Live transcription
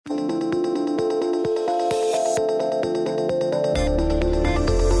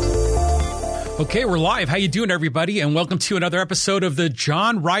Okay, we're live. How you doing, everybody? And welcome to another episode of the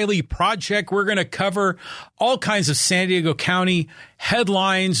John Riley Project. We're going to cover all kinds of San Diego County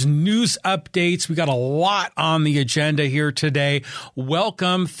headlines, news updates. We got a lot on the agenda here today.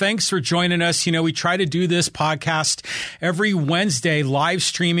 Welcome. Thanks for joining us. You know, we try to do this podcast every Wednesday, live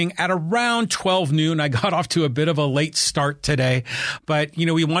streaming at around 12 noon. I got off to a bit of a late start today, but you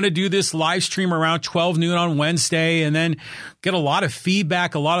know, we want to do this live stream around 12 noon on Wednesday and then get a lot of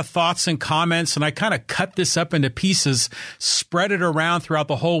feedback, a lot of thoughts and comments. And I kind of cut this up into pieces, spread it around throughout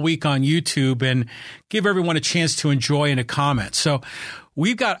the whole week on YouTube and give everyone a chance to enjoy and to comment. So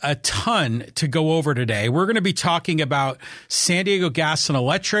we've got a ton to go over today. We're going to be talking about San Diego Gas and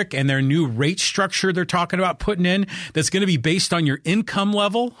Electric and their new rate structure they're talking about putting in that's going to be based on your income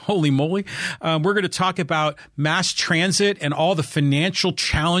level. Holy moly. We're going to talk about mass transit and all the financial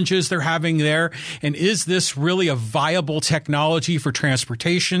challenges they're having there. And is this really a viable technology for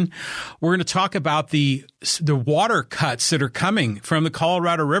transportation? We're going to talk about the water cuts that are coming from the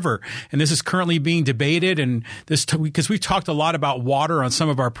Colorado River. And this is currently being debated. And this, because we've talked a lot about water on some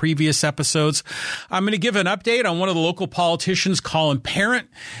of our previous episodes. I'm going to give an update on one of the local politicians, Colin Parent.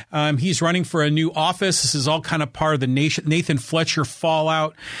 He's running for a new office. This is all kind of part of the Nathan Fletcher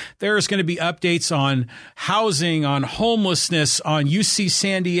fallout. There's going to be updates on housing, on homelessness, on UC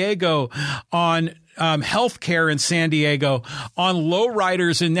San Diego, on healthcare in San Diego, on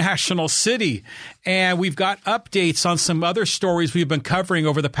lowriders in National City. And we've got updates on some other stories we've been covering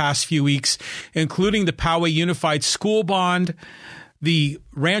over the past few weeks, including the Poway Unified School Bond, the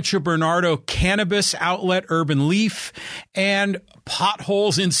Rancho Bernardo cannabis outlet, Urbn Leaf, and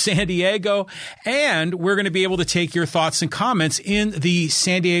potholes in San Diego. And we're going to be able to take your thoughts and comments in the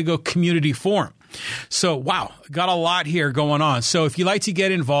San Diego Community Forum. So, wow, got a lot here going on. So if you'd like to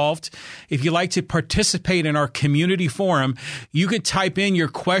get involved, if you'd like to participate in our community forum, you can type in your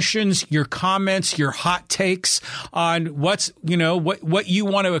questions, your comments, your hot takes on what you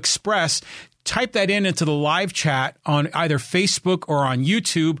want to express. Type that into the live chat on either Facebook or on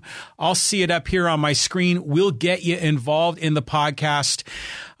YouTube. I'll see it up here on my screen. We'll get you involved in the podcast.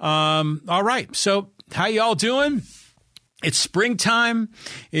 All right. So how y'all doing? It's springtime.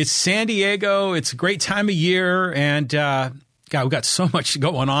 It's San Diego. It's a great time of year. And God, we've got so much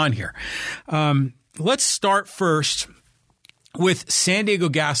going on here. Let's start first with San Diego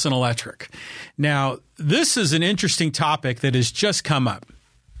Gas and Electric. Now, this is an interesting topic that has just come up.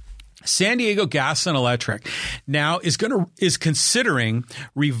 San Diego Gas and Electric now is considering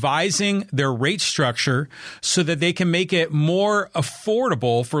revising their rate structure so that they can make it more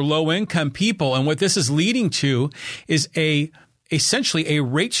affordable for low income people. And what this is leading to is essentially a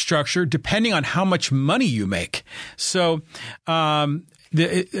rate structure depending on how much money you make. So,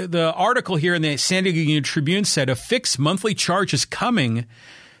 the article here in the San Diego Union Tribune said a fixed monthly charge is coming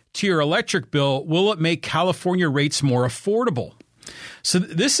to your electric bill. Will it make California rates more affordable? So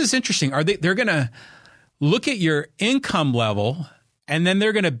this is interesting. They're going to look at your income level and then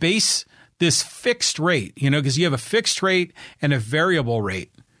they're going to base this fixed rate, because you have a fixed rate and a variable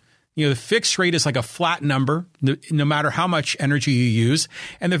rate. The fixed rate is like a flat number, no matter how much energy you use.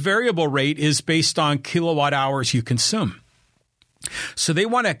 And the variable rate is based on kilowatt hours you consume. So they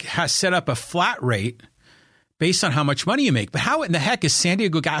want to set up a flat rate based on how much money you make. But how in the heck is San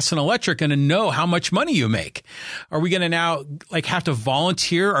Diego Gas and Electric going to know how much money you make? Are we going to now have to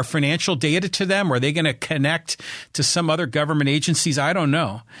volunteer our financial data to them? Or are they going to connect to some other government agencies? I don't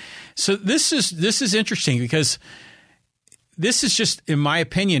know. So this is interesting because this is just, in my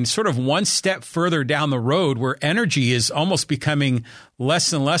opinion, sort of one step further down the road where energy is almost becoming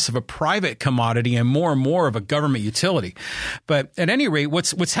less and less of a private commodity and more of a government utility. But at any rate,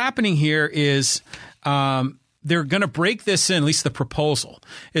 what's happening here is they're going to break this in, at least the proposal,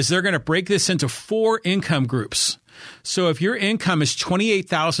 is they're going to break this into 4 income groups. So if your income is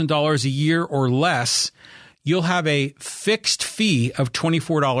 $28,000 a year or less, you'll have a fixed fee of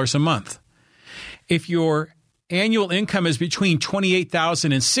 $24 a month. If your annual income is between $28,000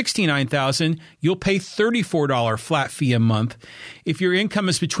 and $69,000, you'll pay $34 flat fee a month. If your income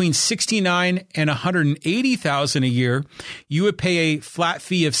is between $69,000 and $180,000 a year, you would pay a flat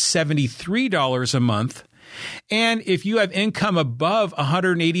fee of $73 a month. And if you have income above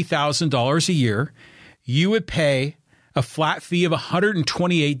 $180,000 a year, you would pay a flat fee of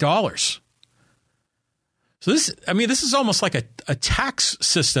 $128. So this is almost like a tax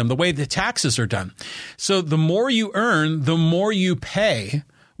system, the way the taxes are done. So the more you earn, the more you pay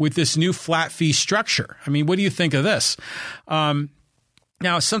with this new flat fee structure. I mean, what do you think of this?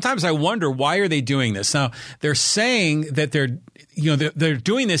 Now, sometimes I wonder, why are they doing this? Now, they're saying that they're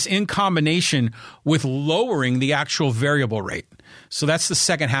doing this in combination with lowering the actual variable rate. So that's the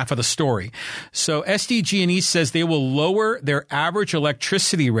second half of the story. So SDGE says they will lower their average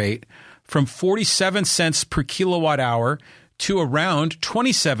electricity rate from 47 cents per kilowatt hour to around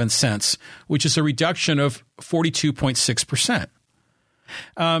 27 cents, which is a reduction of 42.6%.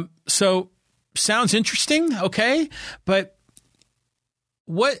 So sounds interesting, okay? But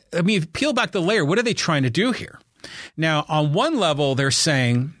peel back the layer. What are they trying to do here? Now, on one level, they're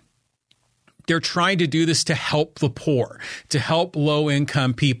saying they're trying to do this to help the poor, to help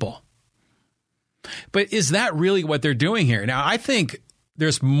low-income people. But is that really what they're doing here? Now, I think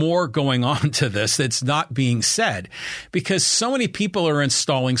there's more going on to this that's not being said, because so many people are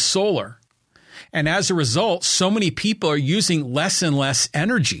installing solar. And as a result, so many people are using less and less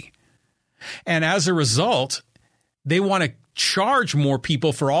energy. And as a result, they want to charge more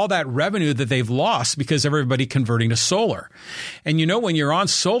people for all that revenue that they've lost because everybody converting to solar. And when you're on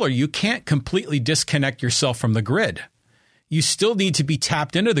solar, you can't completely disconnect yourself from the grid. You still need to be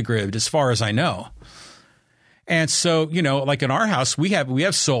tapped into the grid, as far as I know. And so, like in our house, we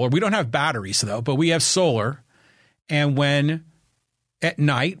have solar. We don't have batteries though, but we have solar. And at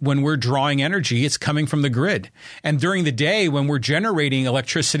night, when we're drawing energy, it's coming from the grid. And during the day, when we're generating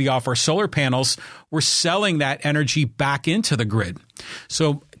electricity off our solar panels, we're selling that energy back into the grid.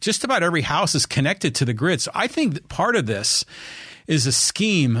 So just about every house is connected to the grid. So I think that part of this is a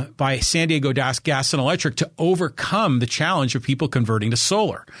scheme by San Diego Gas and Electric to overcome the challenge of people converting to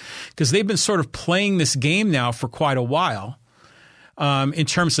solar, because they've been sort of playing this game now for quite a while in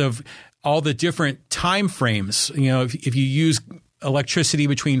terms of all the different time frames. If you use electricity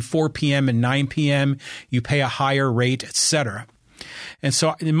between 4 p.m. and 9 p.m., you pay a higher rate, et cetera. And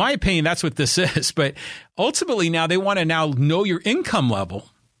so in my opinion, that's what this is. But ultimately now they want to know your income level.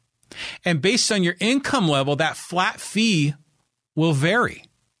 And based on your income level, that flat fee will vary.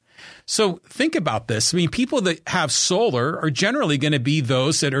 So think about this. People that have solar are generally going to be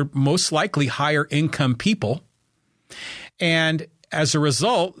those that are most likely higher income people. And as a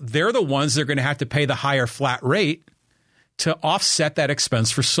result, they're the ones that are going to have to pay the higher flat rate to offset that expense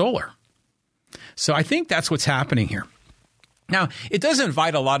for solar. So I think that's what's happening here. Now, it does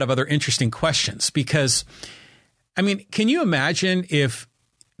invite a lot of other interesting questions because, can you imagine if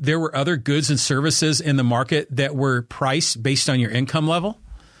there were other goods and services in the market that were priced based on your income level?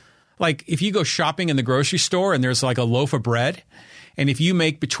 Like if you go shopping in the grocery store and there's like a loaf of bread, and if you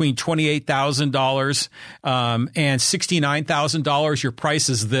make between $28,000 and $69,000, your price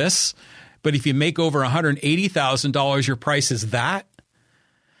is this. But if you make over $180,000, your price is that.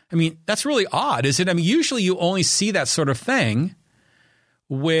 That's really odd, isn't it? Usually you only see that sort of thing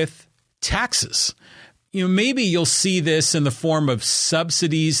with taxes. Maybe you'll see this in the form of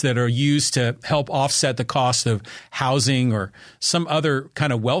subsidies that are used to help offset the cost of housing or some other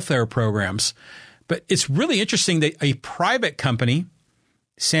kind of welfare programs. But it's really interesting that a private company,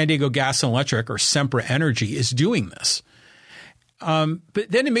 San Diego Gas and Electric or Sempra Energy, is doing this. But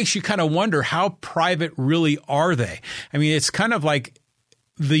then it makes you kind of wonder, how private really are they? It's kind of like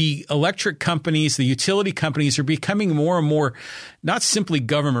the electric companies, the utility companies are becoming more and more not simply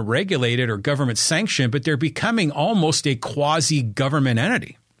government regulated or government sanctioned, but they're becoming almost a quasi-government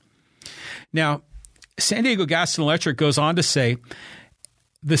entity. Now, San Diego Gas and Electric goes on to say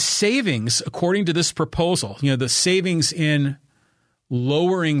the savings, according to this proposal, the savings in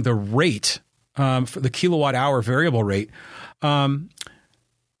lowering the rate for the kilowatt hour variable rate,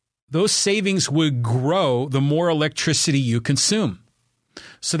 those savings would grow the more electricity you consume.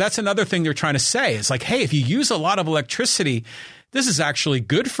 So that's another thing they're trying to say. It's like, hey, if you use a lot of electricity, this is actually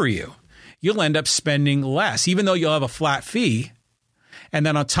good for you. You'll end up spending less, even though you'll have a flat fee. And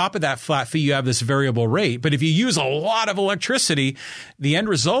then on top of that flat fee, you have this variable rate. But if you use a lot of electricity, the end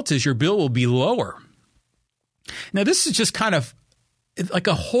result is your bill will be lower. Now, this is just kind of like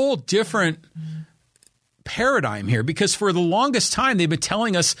a whole different paradigm here, because for the longest time, they've been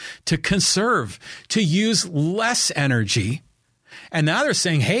telling us to conserve, to use less energy. And now they're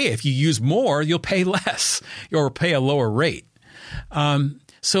saying, hey, if you use more, you'll pay less or pay a lower rate.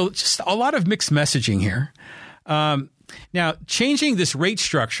 So just a lot of mixed messaging here. Now, changing this rate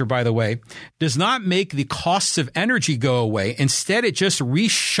structure, by the way, does not make the costs of energy go away. Instead, it just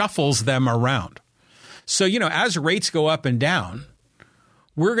reshuffles them around. So, as rates go up and down,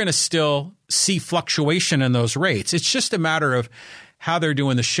 we're going to still see fluctuation in those rates. It's just a matter of how they're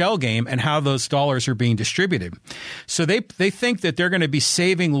doing the shell game and how those dollars are being distributed. So they think that they're going to be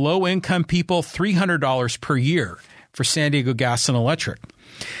saving low-income people $300 per year for San Diego Gas and Electric.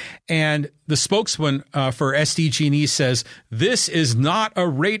 And the spokesman for SDG&E says, this is not a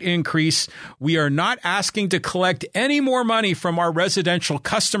rate increase. We are not asking to collect any more money from our residential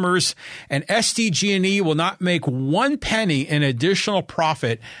customers, and SDG&E will not make 1 penny in additional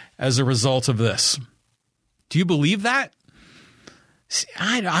profit as a result of this. Do you believe that?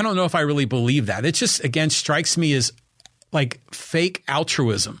 I don't know if I really believe that. It just, again, strikes me as like fake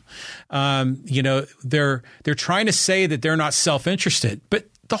altruism. They're trying to say that they're not self-interested, but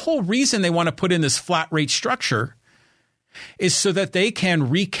the whole reason they want to put in this flat rate structure is so that they can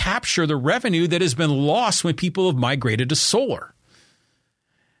recapture the revenue that has been lost when people have migrated to solar.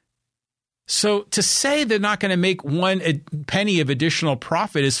 So to say they're not going to make 1 penny of additional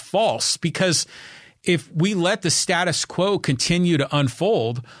profit is false, because if we let the status quo continue to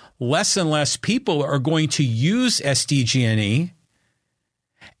unfold, less and less people are going to use SDG&E,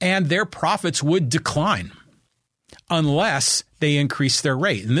 and their profits would decline unless they increase their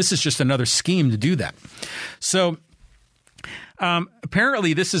rate. And this is just another scheme to do that. So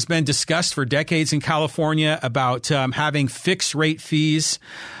apparently this has been discussed for decades in California about having fixed rate fees.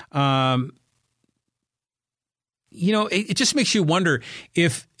 It just makes you wonder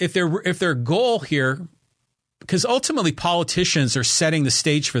if their goal here, because ultimately politicians are setting the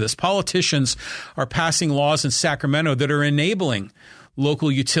stage for this. Politicians are passing laws in Sacramento that are enabling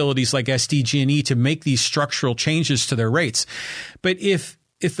local utilities like SDG&E to make these structural changes to their rates. But if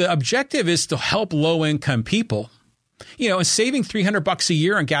the objective is to help low-income people, and saving $300 a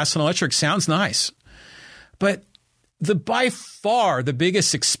year on gas and electric sounds nice, but by far the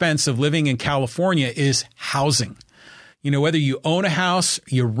biggest expense of living in California is housing. Whether you own a house,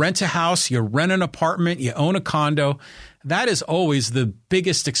 you rent a house, you rent an apartment, you own a condo, that is always the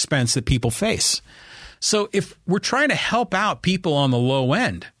biggest expense that people face. So if we're trying to help out people on the low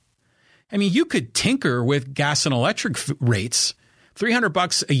end, you could tinker with gas and electric rates.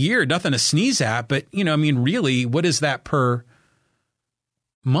 $300 a year, nothing to sneeze at, but really, what is that per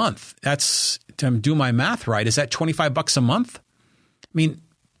month? That's, to do my math right, is that $25 a month?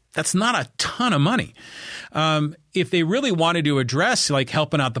 That's not a ton of money. If they really wanted to address like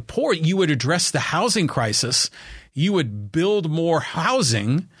helping out the poor, you would address the housing crisis. You would build more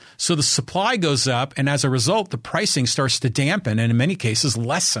housing so the supply goes up, and as a result, the pricing starts to dampen and in many cases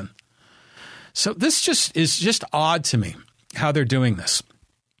lessen. So this is just odd to me how they're doing this.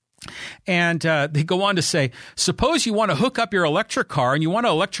 And they go on to say, suppose you want to hook up your electric car and you want to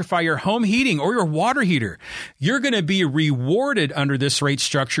electrify your home heating or your water heater. You're going to be rewarded under this rate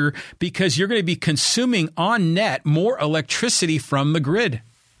structure because you're going to be consuming on net more electricity from the grid.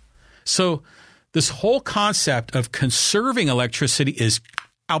 So this whole concept of conserving electricity is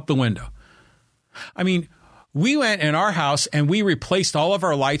out the window. We went in our house and we replaced all of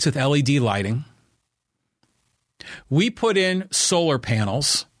our lights with LED lighting. We put in solar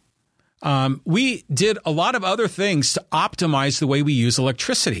panels. We did a lot of other things to optimize the way we use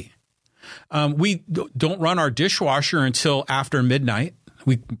electricity. We don't run our dishwasher until after midnight.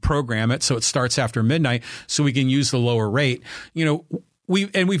 We program it so it starts after midnight so we can use the lower rate.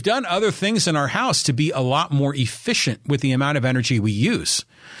 We've done other things in our house to be a lot more efficient with the amount of energy we use.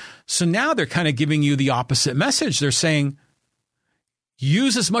 So now they're kind of giving you the opposite message. They're saying,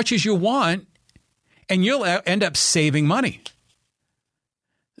 use as much as you want and you'll end up saving money.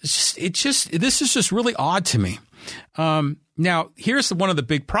 This is just really odd to me. Now, here's one of the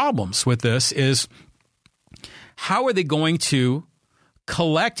big problems with this is how are they going to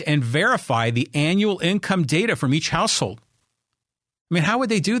collect and verify the annual income data from each household? How would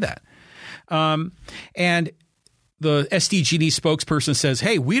they do that? And the SDG&E spokesperson says,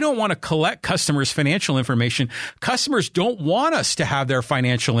 hey, we don't want to collect customers' financial information. Customers don't want us to have their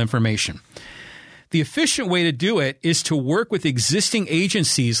financial information. The efficient way to do it is to work with existing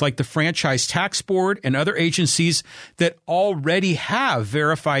agencies like the Franchise Tax Board and other agencies that already have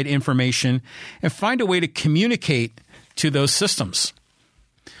verified information and find a way to communicate to those systems.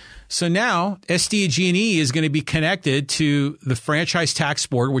 So now SDG&E is going to be connected to the Franchise Tax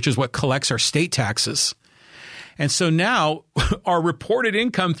Board, which is what collects our state taxes. And so now our reported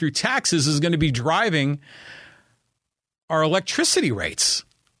income through taxes is going to be driving our electricity rates.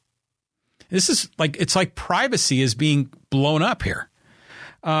 This is it's like privacy is being blown up here.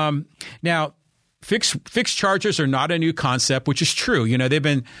 Now, fixed charges are not a new concept, which is true.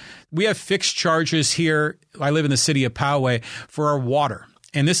 We have fixed charges here. I live in the city of Poway for our water.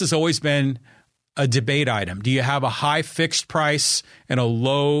 And this has always been a debate item. Do you have a high fixed price and a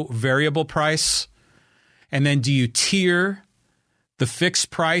low variable price? And then do you tier the fixed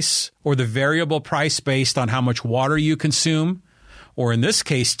price or the variable price based on how much water you consume? Or in this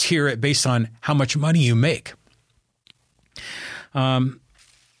case, tier it based on how much money you make.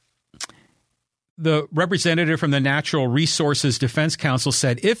 the representative from the Natural Resources Defense Council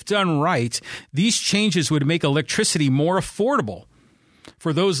said, if done right, these changes would make electricity more affordable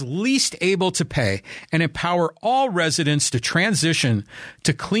for those least able to pay and empower all residents to transition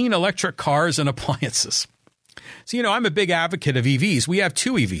to clean electric cars and appliances. So, I'm a big advocate of EVs. We have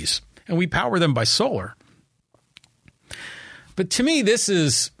 2 EVs, and we power them by solar. But to me, this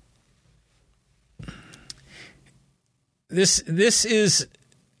is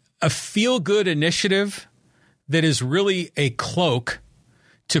a feel-good initiative that is really a cloak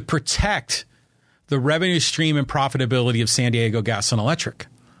to protect the revenue stream and profitability of San Diego Gas and Electric.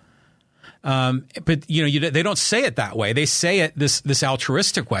 But they don't say it that way. They say it this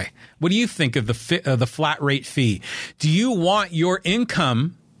altruistic way. What do you think of the flat rate fee? Do you want your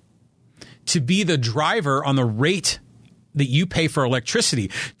income to be the driver on the rate that you pay for electricity?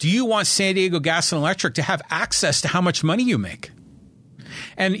 Do you want San Diego Gas and Electric to have access to how much money you make?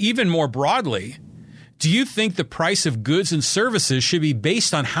 And even more broadly, do you think the price of goods and services should be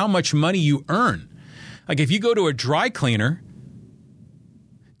based on how much money you earn? Like if you go to a dry cleaner,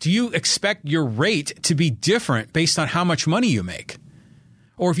 do you expect your rate to be different based on how much money you make?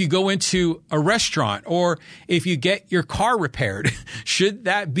 Or if you go into a restaurant, or if you get your car repaired, should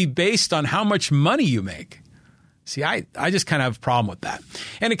that be based on how much money you make? See, I just kind of have a problem with that.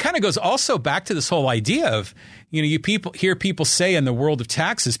 And it kind of goes also back to this whole idea of, you hear people say in the world of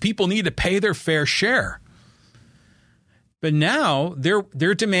taxes, people need to pay their fair share. But now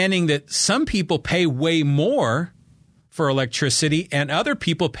they're demanding that some people pay way more for electricity and other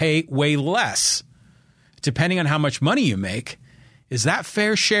people pay way less, depending on how much money you make. Is that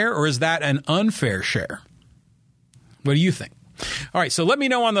fair share or is that an unfair share? What do you think? All right, so let me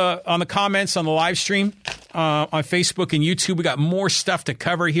know on the comments on the live stream on Facebook and YouTube. We got more stuff to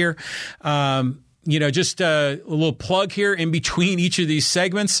cover here. Just a little plug here in between each of these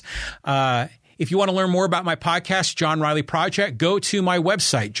segments. If you want to learn more about my podcast, John Riley Project, go to my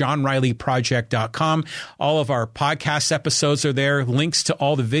website, johnrileyproject.com. All of our podcast episodes are there, links to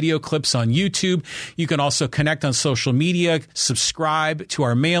all the video clips on YouTube. You can also connect on social media, subscribe to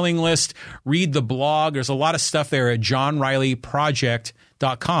our mailing list, read the blog. There's a lot of stuff there at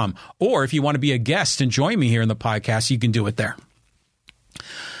johnrileyproject.com. Or if you want to be a guest and join me here in the podcast, you can do it there.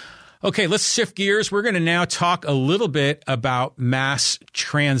 Okay, let's shift gears. We're going to now talk a little bit about mass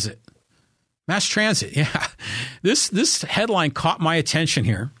transit. Mass transit, yeah. This headline caught my attention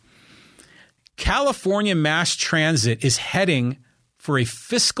here. California mass transit is heading for a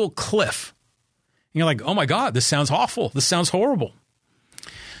fiscal cliff. And you're like, oh my God, this sounds awful. This sounds horrible.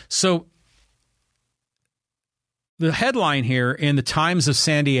 So the headline here in the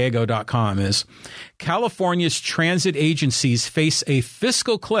timesofsandiego.com is California's transit agencies face a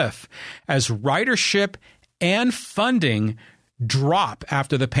fiscal cliff as ridership and funding drop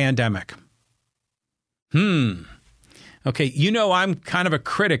after the pandemic. Okay, I'm kind of a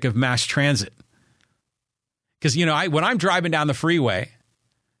critic of mass transit. Because, when I'm driving down the freeway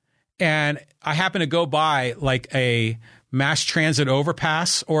and I happen to go by like a mass transit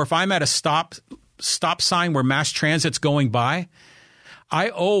overpass, or if I'm at a stop sign where mass transit's going by, I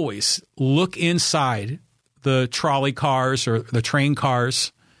always look inside the trolley cars or the train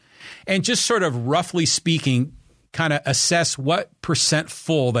cars and just sort of roughly speaking, kind of assess what percent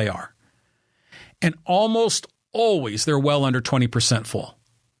full they are. And almost always they're well under 20% full.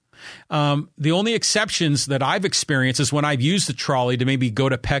 The only exceptions that I've experienced is when I've used the trolley to maybe go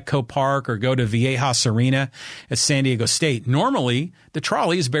to Petco Park or go to Viejas Arena at San Diego State. Normally, the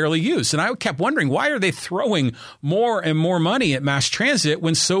trolley is barely used. And I kept wondering, why are they throwing more and more money at mass transit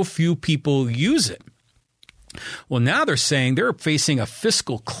when so few people use it? Well, now they're saying they're facing a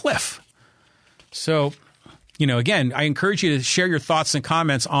fiscal cliff. So, again, I encourage you to share your thoughts and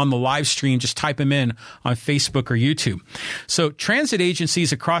comments on the live stream. Just type them in on Facebook or YouTube. So transit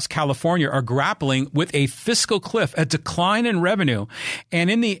agencies across California are grappling with a fiscal cliff, a decline in revenue,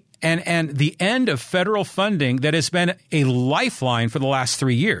 and the end of federal funding that has been a lifeline for the last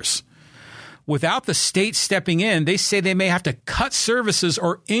 3 years. Without the state stepping in, they say they may have to cut services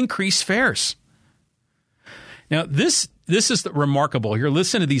or increase fares. Now, this is remarkable. Here,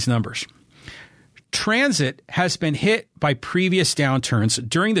 listen to these numbers. Transit has been hit by previous downturns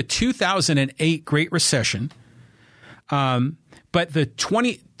during the 2008 Great Recession, but the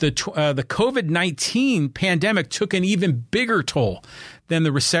COVID-19 pandemic took an even bigger toll than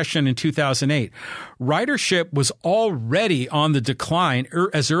the recession in 2008. Ridership was already on the decline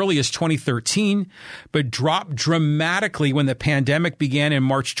as early as 2013, but dropped dramatically when the pandemic began in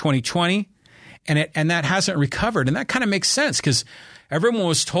March 2020, and that hasn't recovered. And that kind of makes sense because everyone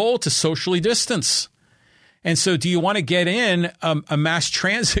was told to socially distance. And so do you want to get in a mass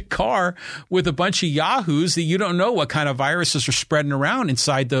transit car with a bunch of yahoos that you don't know what kind of viruses are spreading around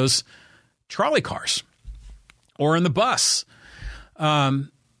inside those trolley cars or in the bus?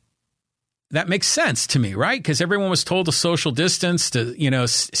 That makes sense to me, right? Because everyone was told to social distance, to,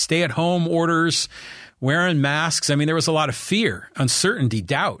 stay at home orders, wearing masks. I mean, there was a lot of fear, uncertainty,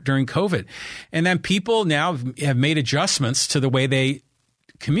 doubt during COVID. And then people now have made adjustments to the way they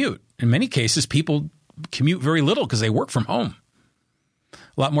commute. In many cases, people commute very little because they work from home.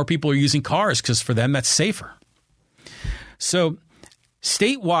 A lot more people are using cars because for them, that's safer. So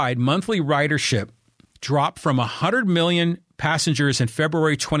statewide monthly ridership dropped from 100 million passengers in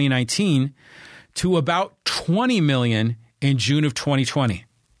February 2019 to about 20 million in June of 2020.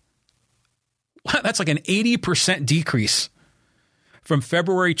 That's like an 80% decrease from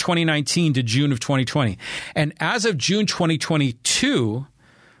February 2019 to June of 2020. And as of June 2022,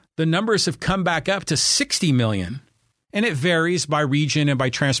 the numbers have come back up to 60 million. And it varies by region and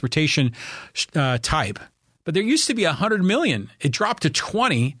by transportation type. But there used to be 100 million. It dropped to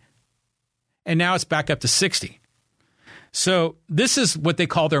 20, and now it's back up to 60. So this is what they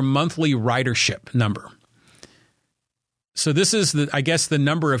call their monthly ridership number. So this is the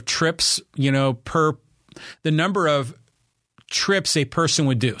number of trips, the number of trips a person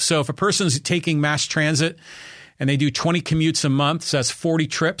would do. So if a person's taking mass transit and they do 20 commutes a month, so that's 40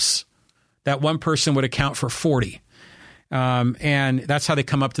 trips, that one person would account for 40. And that's how they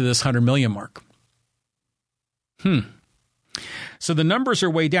come up to this 100 million mark. So the numbers are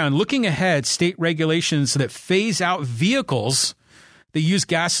way down. Looking ahead, state regulations that phase out vehicles that use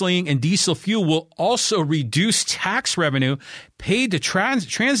gasoline and diesel fuel will also reduce tax revenue paid to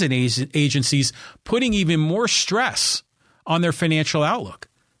transit agencies, putting even more stress on their financial outlook.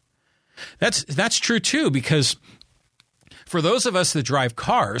 That's true too, because for those of us that drive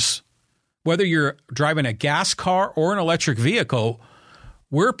cars, whether you're driving a gas car or an electric vehicle,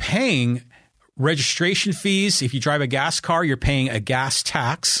 we're paying registration fees. If you drive a gas car, you're paying a gas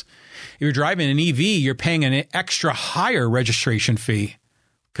tax. If you're driving an EV, you're paying an extra higher registration fee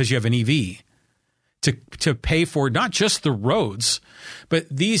because you have an EV to pay for not just the roads, but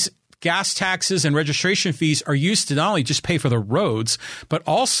these gas taxes and registration fees are used to not only just pay for the roads, but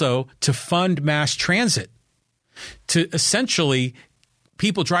also to fund mass transit. To essentially,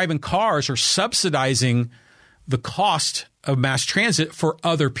 people driving cars are subsidizing the cost of mass transit for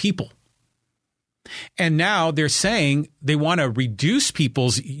other people. And now they're saying they want to reduce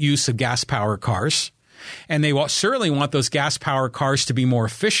people's use of gas-powered cars, and they certainly want those gas-powered cars to be more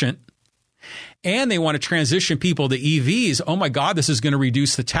efficient, and they want to transition people to EVs. Oh my God, this is going to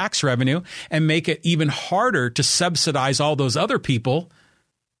reduce the tax revenue and make it even harder to subsidize all those other people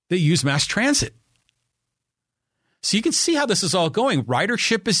that use mass transit. So you can see how this is all going.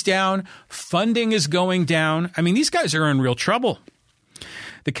 Ridership is down. Funding is going down. I mean, these guys are in real trouble.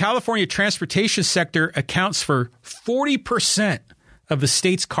 The California transportation sector accounts for 40% of the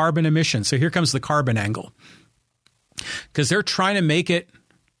state's carbon emissions. So here comes the carbon angle. Because they're trying to make it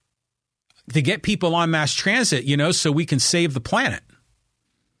to get people on mass transit, so we can save the planet.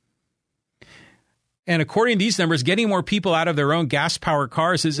 And according to these numbers, getting more people out of their own gas-powered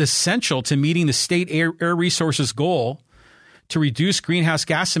cars is essential to meeting the state air resources goal to reduce greenhouse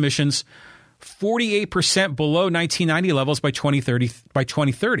gas emissions 48% below 1990 levels by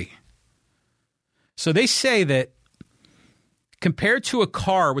 2030. So they say that compared to a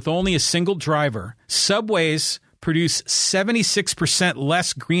car with only a single driver, subways produce 76%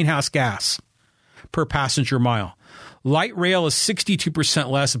 less greenhouse gas per passenger mile. Light rail is 62%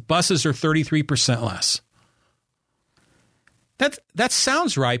 less. Buses are 33% less. That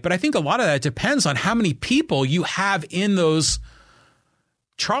sounds right, but I think a lot of that depends on how many people you have in those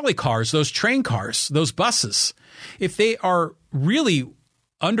trolley cars, those train cars, those buses. If they are really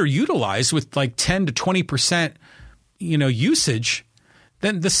underutilized with like 10 to 20%, usage,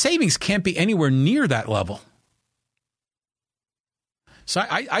 then the savings can't be anywhere near that level. So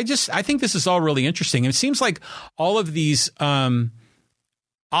I think this is all really interesting. And it seems like all of these optimal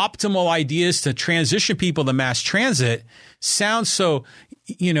ideas to transition people to mass transit sound so,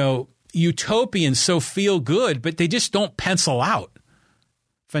 utopian, so feel good, but they just don't pencil out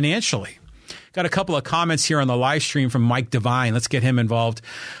financially. Got a couple of comments here on the live stream from Mike Devine. Let's get him involved.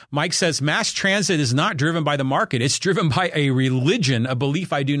 Mike says, mass transit is not driven by the market. It's driven by a religion, a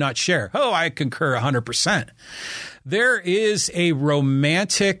belief I do not share. Oh, I concur 100%. There is a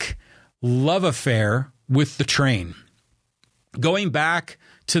romantic love affair with the train. Going back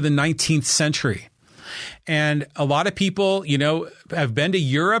to the 19th century, And a lot of people, have been to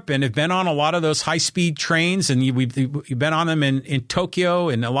Europe and have been on a lot of those high-speed trains, and you've been on them in Tokyo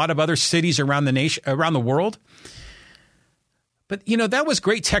and a lot of other cities around the nation, around the world. But, that was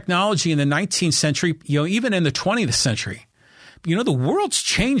great technology in the 19th century, even in the 20th century. The world's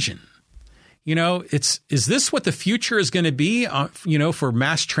changing. Is this what the future is going to be, for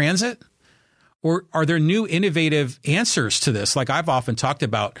mass transit? Or are there new innovative answers to this? Like I've often talked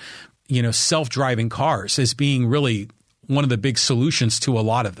about, self-driving cars as being really one of the big solutions to a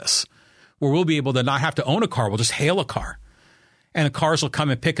lot of this, where we'll be able to not have to own a car. We'll just hail a car and the cars will come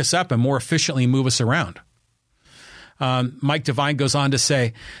and pick us up and more efficiently move us around. Mike Devine goes on to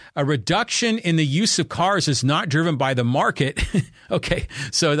say, a reduction in the use of cars is not driven by the market. Okay,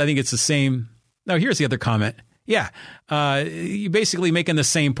 so I think it's the same. No, here's the other comment. Yeah, you're basically making the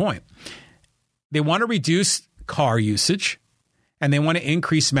same point. They want to reduce car usage and they want to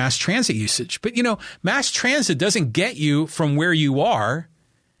increase mass transit usage. But, mass transit doesn't get you from where you are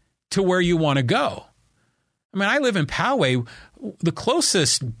to where you want to go. I mean, I live in Poway. The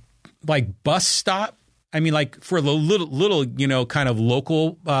closest bus stop, for the little, kind of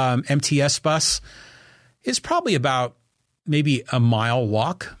local MTS bus is probably about maybe a mile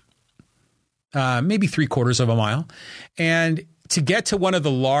walk, maybe 3/4 of a mile. And to get to one of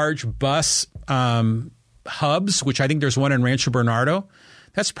the large bus hubs, which I think there's one in Rancho Bernardo,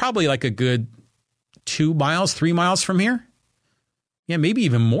 that's probably like a good 2 miles, 3 miles from here. Yeah, maybe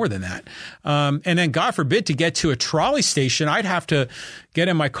even more than that. And then, God forbid, to get to a trolley station, I'd have to get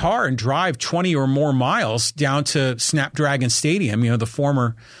in my car and drive 20 or more miles down to Snapdragon Stadium, the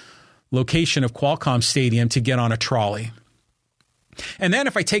former location of Qualcomm Stadium, to get on a trolley. And then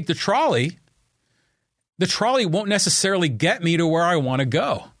if I take the trolley won't necessarily get me to where I want to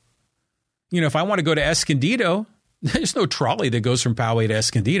go. If I want to go to Escondido, there's no trolley that goes from Poway to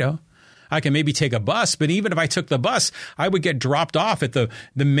Escondido. I can maybe take a bus, but even if I took the bus, I would get dropped off at the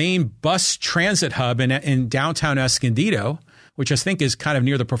main bus transit hub in downtown Escondido, which I think is kind of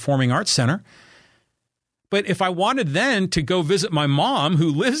near the Performing Arts Center. But if I wanted then to go visit my mom who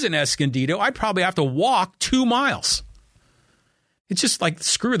lives in Escondido, I'd probably have to walk 2 miles. It's just like,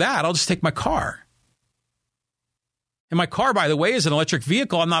 screw that. I'll just take my car. And my car, by the way, is an electric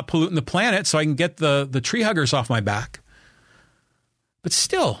vehicle. I'm not polluting the planet, so I can get the tree huggers off my back. But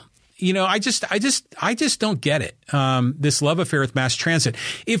still, I just don't get it. This love affair with mass transit.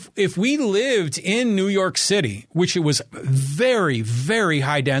 If we lived in New York City, which it was very, very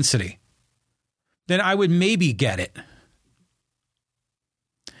high density, then I would maybe get it.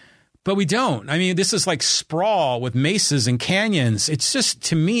 But we don't. I mean, this is like sprawl with mesas and canyons. It's just,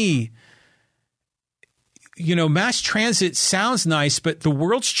 to me, mass transit sounds nice, but the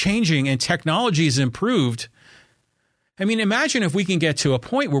world's changing and technology has improved. I mean, imagine if we can get to a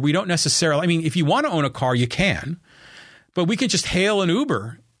point where we don't necessarily, if you want to own a car, you can, but we can just hail an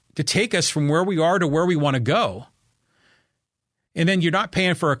Uber to take us from where we are to where we want to go. And then you're not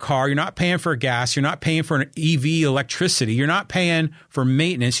paying for a car. You're not paying for gas. You're not paying for an EV electricity. You're not paying for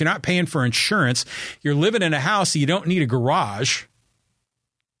maintenance. You're not paying for insurance. You're living in a house. So you don't need a garage.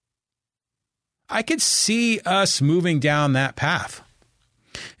 I could see us moving down that path.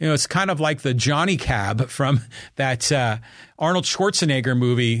 It's kind of like the Johnny Cab from that Arnold Schwarzenegger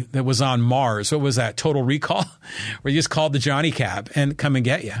movie that was on Mars. What was that? Total Recall? Where you just called the Johnny Cab and come and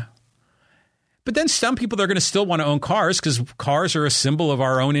get you. But then some people are going to still want to own cars because cars are a symbol of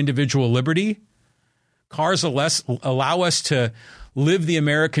our own individual liberty. Cars allow us to live the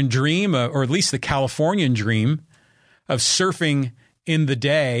American dream, or at least the Californian dream, of surfing in the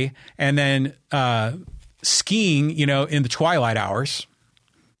day and then skiing, in the twilight hours.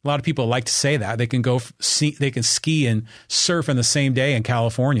 A lot of people like to say that they can they can ski and surf in the same day in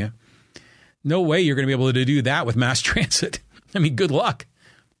California. No way you're going to be able to do that with mass transit. Good luck.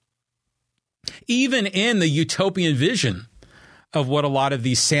 Even in the utopian vision of what a lot of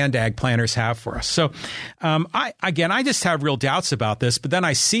these sandag planners have for us. So, I just have real doubts about this, but then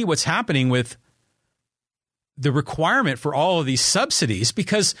I see what's happening with the requirement for all of these subsidies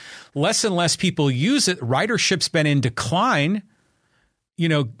because less and less people use it. Ridership's been in decline,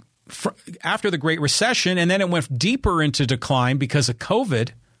 after the Great Recession, and then it went deeper into decline because of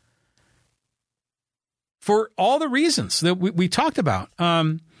COVID for all the reasons that we talked about.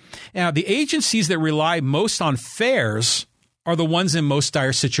 Now, the agencies that rely most on fares are the ones in most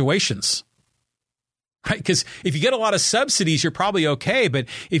dire situations, right? Because if you get a lot of subsidies, you're probably okay. But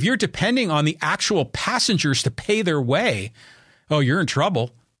if you're depending on the actual passengers to pay their way, you're in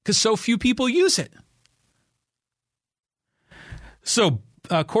trouble because so few people use it. So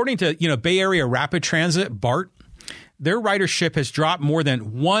according to, Bay Area Rapid Transit, BART, their ridership has dropped more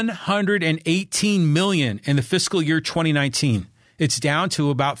than 118 million in the fiscal year 2019. It's down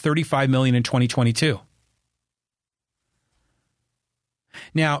to about 35 million in 2022.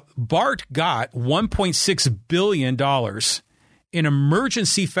 Now, BART got $1.6 billion in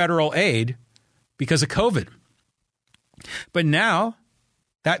emergency federal aid because of COVID. But now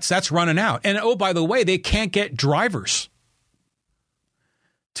that's running out. And oh, by the way, they can't get drivers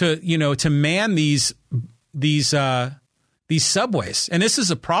to man these subways. And this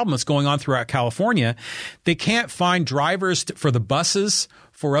is a problem that's going on throughout California. They can't find drivers for the buses,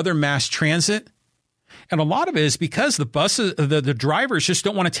 for other mass transit. And a lot of it is because the buses, the drivers just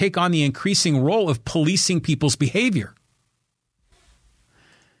don't want to take on the increasing role of policing people's behavior.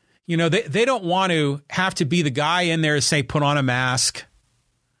 You know, they don't want to have to be the guy in there to say, put on a mask,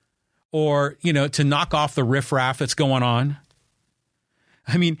 or, you know, to knock off the riffraff that's going on.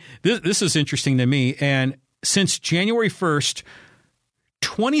 I mean, this is interesting to me. And since January 1st,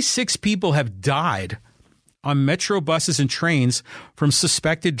 26 people have died on metro buses and trains from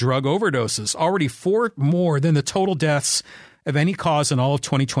suspected drug overdoses, already 4 more than the total deaths of any cause in all of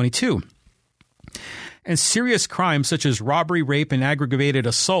 2022. And serious crimes such as robbery, rape, and aggravated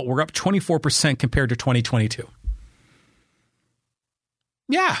assault were up 24% compared to 2022.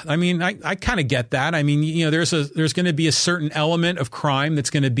 Yeah, I mean, I kind of get that. I mean, you know, there's going to be a certain element of crime that's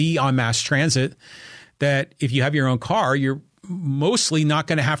going to be on mass transit that if you have your own car, you're mostly not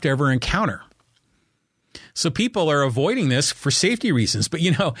going to have to ever encounter. So people are avoiding this for safety reasons. But,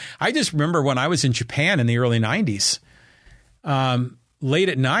 you know, I just remember when I was in Japan in the early 90s, late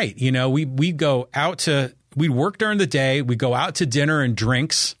at night, you know, we'd work during the day. We'd go out to dinner and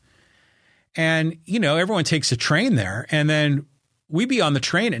drinks. And, you know, everyone takes a train there. And then we'd be on the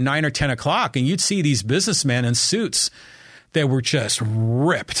train at 9 or 10 o'clock, and you'd see these businessmen in suits that were just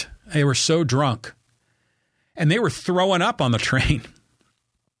ripped. They were so drunk. And they were throwing up on the train,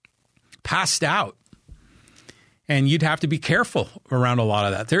 passed out. And you'd have to be careful around a lot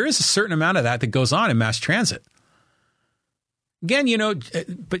of that. There is a certain amount of that goes on in mass transit. Again, you know,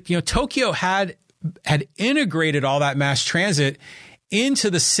 but, you know, Tokyo had integrated all that mass transit into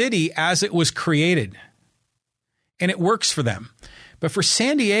the city as it was created. And it works for them. But for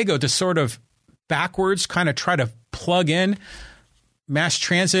San Diego to sort of backwards kind of try to plug in mass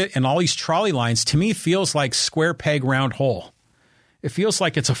transit and all these trolley lines, to me feels like square peg, round hole. It feels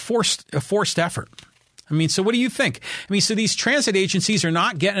like it's a forced effort. I mean, so what do you think? I mean, so these transit agencies are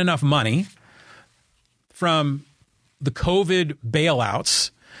not getting enough money from the COVID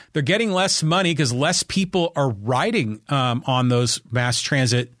bailouts. They're getting less money because less people are riding on those mass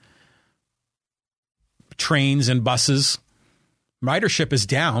transit trains and buses. Ridership is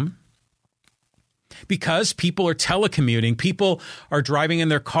down because people are telecommuting. People are driving in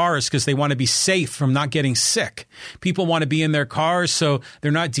their cars because they want to be safe from not getting sick. People want to be in their cars so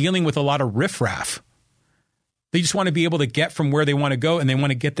they're not dealing with a lot of riffraff. They just want to be able to get from where they want to go, and they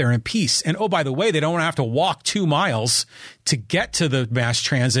want to get there in peace. And oh, by the way, they don't want to have to walk 2 miles to get to the mass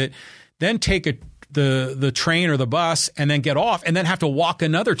transit, then take the train or the bus and then get off and then have to walk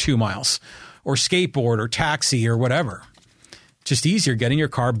another 2 miles or skateboard or taxi or whatever. Just easier. Get in your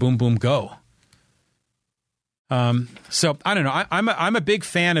car, boom, boom, go. So I don't know. I'm a big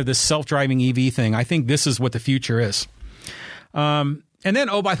fan of this self-driving EV thing. I think this is what the future is. And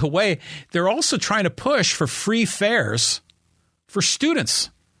then, oh, by the way, they're also trying to push for free fares for students.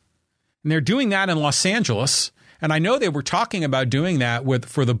 And they're doing that in Los Angeles. And I know they were talking about doing that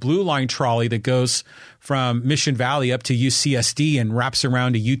for the Blue Line trolley that goes from Mission Valley up to UCSD and wraps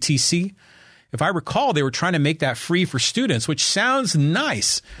around to UTC. If I recall, they were trying to make that free for students, which sounds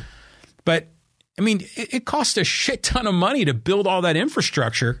nice. But, I mean, it costs a shit ton of money to build all that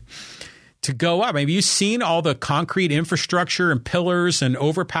infrastructure to go up. Have you seen all the concrete infrastructure and pillars and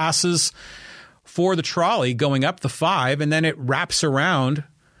overpasses for the trolley going up the 5, and then it wraps around?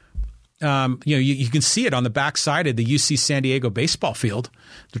 You can see it on the backside of the UC San Diego baseball field.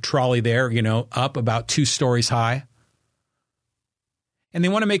 The trolley there, you know, up about 2 stories high. And they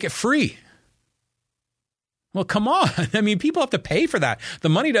want to make it free. Well, come on. I mean, people have to pay for that. The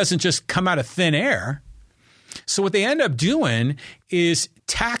money doesn't just come out of thin air. So what they end up doing is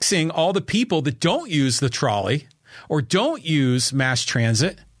taxing all the people that don't use the trolley or don't use mass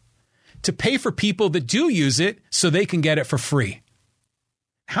transit to pay for people that do use it so they can get it for free.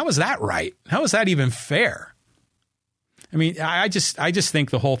 How is that right? How is that even fair? I mean, I just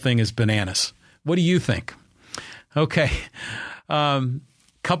think the whole thing is bananas. What do you think? Okay.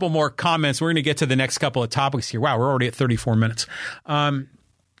 Couple more comments. We're going to get to the next couple of topics here. Wow, we're already at 34 minutes.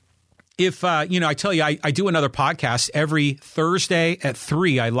 If, I tell you, I do another podcast every Thursday at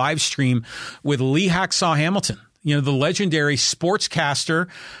 3. I live stream with Lee Hacksaw Hamilton. You know, the legendary sportscaster,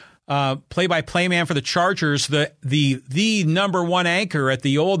 play-by-play man for the Chargers, the number one anchor at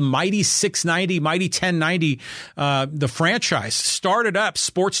the old Mighty 690, Mighty 1090, the franchise, started up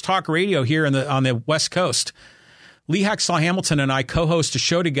sports talk radio here on the West Coast. Lee Hacksaw Hamilton and I co-host a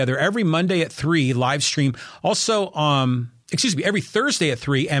show together every Monday at 3, live stream. Also, every Thursday at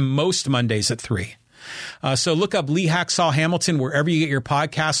 3 and most Mondays at 3. So look up Lee Hacksaw Hamilton wherever you get your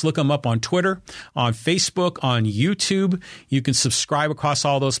podcasts. Look him up on Twitter, on Facebook, on YouTube. You can subscribe across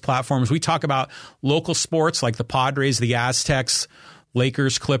all those platforms. We talk about local sports like the Padres, the Aztecs,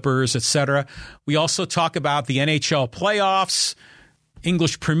 Lakers, Clippers, etc. We also talk about the NHL playoffs,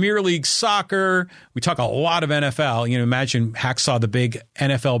 English Premier League soccer. We talk a lot of NFL. You know, imagine Hacksaw, the big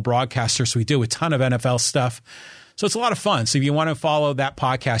NFL broadcaster. So we do a ton of NFL stuff. So it's a lot of fun. So if you want to follow that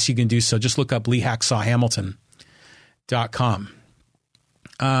podcast, you can do so. Just look up LeeHacksawHamilton.com.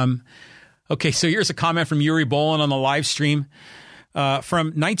 Okay, so here's a comment from Yuri Bolin on the live stream. From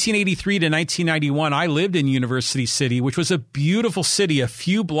 1983 to 1991, I lived in University City, which was a beautiful city a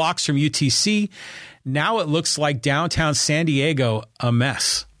few blocks from UTC. Now it looks like downtown San Diego, a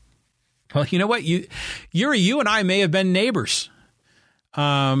mess. Well, you know what? Yuri, you and I may have been neighbors.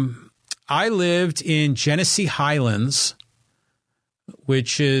 I lived in Genesee Highlands,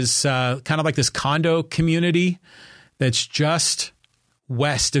 which is kind of like this condo community that's just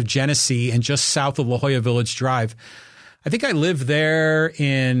west of Genesee and just south of La Jolla Village Drive. I think I lived there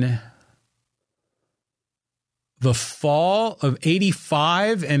in the fall of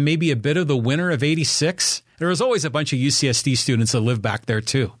 85 and maybe a bit of the winter of 86. There was always a bunch of UCSD students that lived back there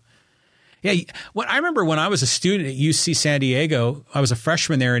too. Yeah, I remember when I was a student at UC San Diego, I was a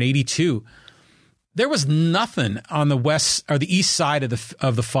freshman there in 82. There was nothing on the west or the east side of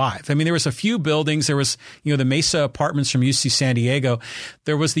the 5. I mean, there was a few buildings. There was, the Mesa apartments from UC San Diego.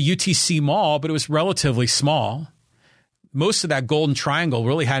 There was the UTC Mall, but it was relatively small. Most of that Golden Triangle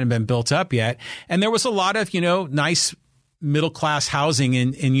really hadn't been built up yet. And there was a lot of, nice middle-class housing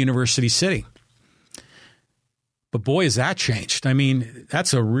in University City. But boy, has that changed. I mean,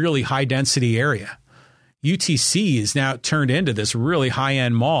 that's a really high-density area. UTC is now turned into this really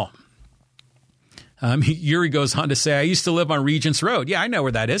high-end mall. Yuri goes on to say, I used to live on Regents Road. Yeah, I know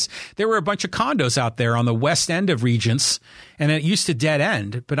where that is. There were a bunch of condos out there on the west end of Regents, and it used to dead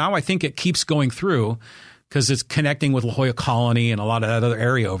end. But now I think it keeps going through because it's connecting with La Jolla Colony and a lot of that other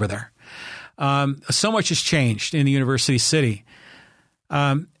area over there. So much has changed in the University City.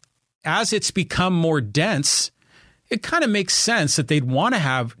 As it's become more dense, it kind of makes sense that they'd want to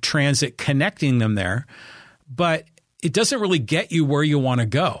have transit connecting them there, but it doesn't really get you where you want to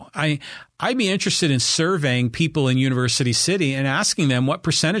go. I'd be interested in surveying people in University City and asking them what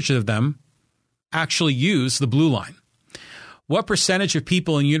percentage of them actually use the Blue Line. What percentage of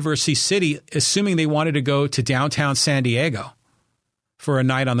people in University City, assuming they wanted to go to downtown San Diego for a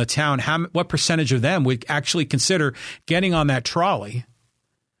night on the town, what percentage of them would actually consider getting on that trolley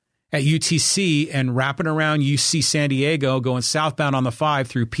at UTC and wrapping around UC San Diego, going southbound on the 5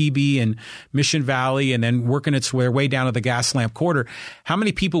 through PB and Mission Valley, and then working its way down to the Gaslamp Quarter? How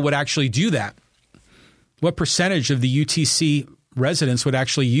many people would actually do that? What percentage of the UTC residents would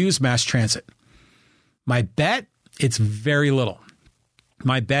actually use mass transit? My bet, it's very little.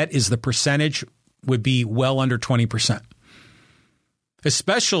 My bet is the percentage would be well under 20%,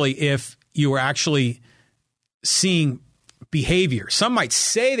 especially if you were actually seeing behavior. Some might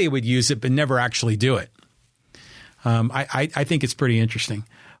say they would use it, but never actually do it. I think it's pretty interesting.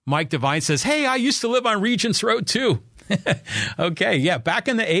 Mike Devine says, hey, I used to live on Regents Road too. Okay, yeah, back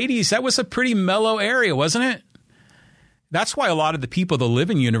in the 80s, that was a pretty mellow area, wasn't it? That's why a lot of the people that live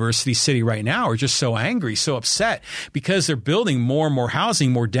in University City right now are just so angry, so upset, because they're building more and more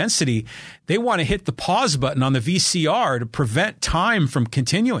housing, more density. They want to hit the pause button on the VCR to prevent time from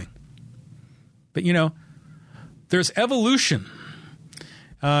continuing. But, there's evolution.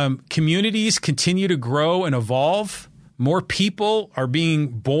 Communities continue to grow and evolve. More people are being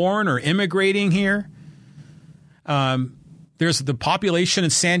born or immigrating here. There's the population in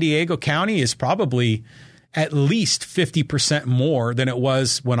San Diego County is probably at least 50% more than it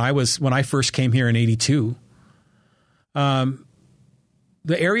was when I first came here in 82. The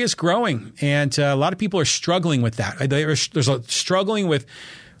area is growing, and a lot of people are struggling with that. There's struggling with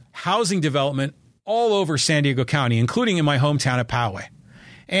housing development all over San Diego County, including in my hometown of Poway,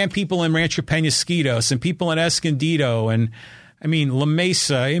 and people in Rancho Penasquitos, and people in Escondido, and La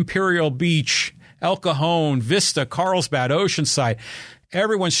Mesa, Imperial Beach, El Cajon, Vista, Carlsbad, Oceanside.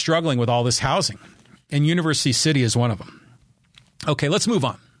 Everyone's struggling with all this housing, and University City is one of them. Okay, let's move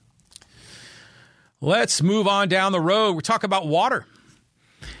on. Let's move on down the road. We're talking about water.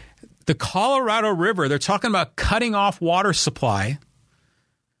 the Colorado River, they're talking about cutting off water supply,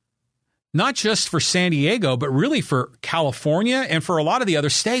 not just for San Diego, but really for California and for a lot of the other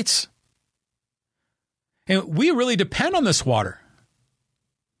states. And we really depend on this water.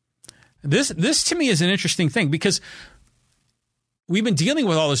 This to me is an interesting thing because we've been dealing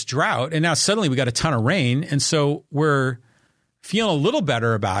with all this drought and now suddenly we got a ton of rain. And so we're feeling a little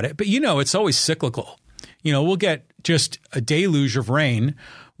better about it. But, it's always cyclical. We'll get just a deluge of rain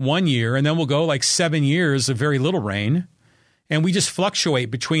one year and then we'll go like 7 years of very little rain. And we just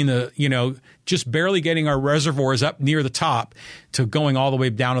fluctuate between just barely getting our reservoirs up near the top to going all the way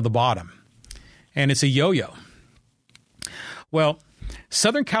down to the bottom. And it's a yo-yo. Well,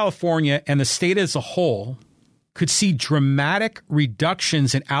 Southern California and the state as a whole could see dramatic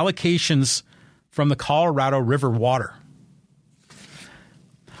reductions in allocations from the Colorado River water.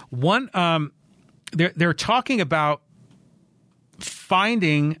 They're talking about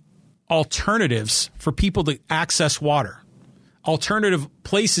finding alternatives for people to access water. Alternative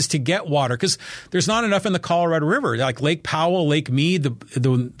places to get water because there's not enough in the Colorado River, like Lake Powell, Lake Mead.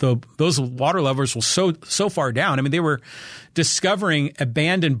 Those water levels were so far down. I mean, they were discovering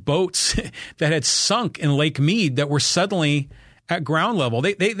abandoned boats that had sunk in Lake Mead that were suddenly at ground level.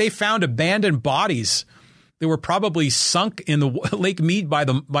 They found abandoned bodies that were probably sunk in the Lake Mead by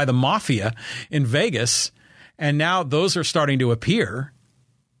the mafia in Vegas, and now those are starting to appear.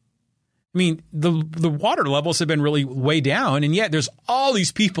 I mean, the water levels have been really way down, and yet there's all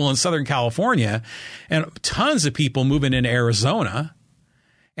these people in Southern California and tons of people moving into Arizona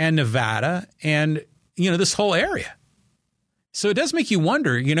and Nevada and, this whole area. So it does make you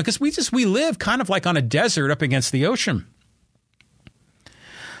wonder, because we live kind of like on a desert up against the ocean.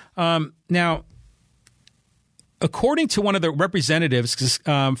 Now, according to one of the representatives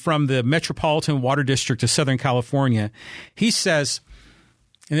from the Metropolitan Water District of Southern California, he says,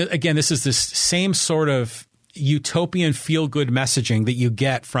 and again, this is this same sort of utopian feel-good messaging that you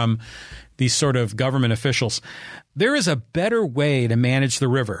get from these sort of government officials. There is a better way to manage the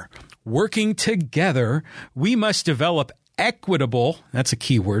river. Working together, we must develop equitable, that's a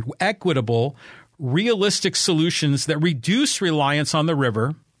key word, equitable, realistic solutions that reduce reliance on the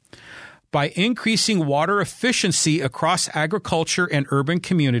river by increasing water efficiency across agriculture and urban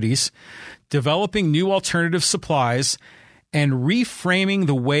communities, developing new alternative supplies, and reframing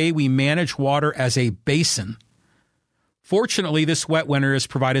the way we manage water as a basin. Fortunately, this wet winter has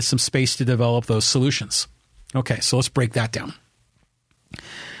provided some space to develop those solutions. Okay, so let's break that down.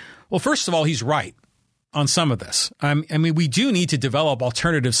 Well, first of all, he's right on some of this. I mean, we do need to develop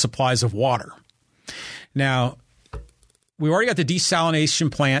alternative supplies of water. Now, we already got the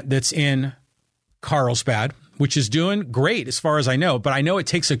desalination plant that's in Carlsbad, which is doing great as far as I know, but I know it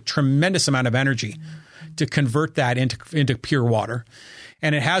takes a tremendous amount of energy to convert that into pure water.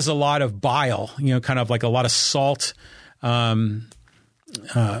 And it has a lot of bile, kind of like a lot of salt, what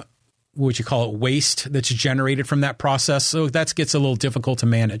would you call it, waste that's generated from that process. So that gets a little difficult to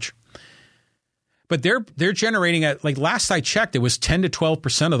manage. But they're generating at, like last I checked, it was 10 to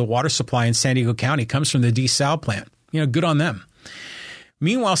 12% of the water supply in San Diego County comes from the desal plant. Good on them.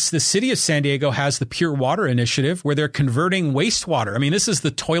 Meanwhile, the city of San Diego has the Pure Water Initiative where they're converting wastewater. I mean, this is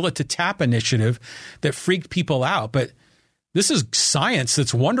the toilet to tap initiative that freaked people out, but this is science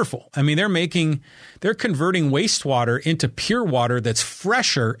that's wonderful. I mean, they're converting wastewater into pure water that's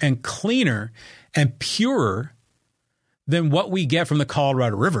fresher and cleaner and purer than what we get from the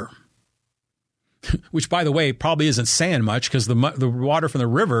Colorado River, which, by the way, probably isn't saying much because the water from the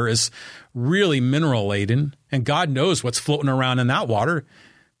river is really mineral laden, and God knows what's floating around in that water,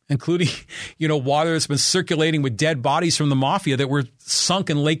 including, water that's been circulating with dead bodies from the mafia that were sunk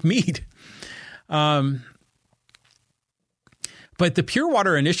in Lake Mead. But the Pure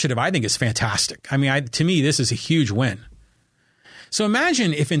Water Initiative, I think, is fantastic. I mean, to me, this is a huge win. So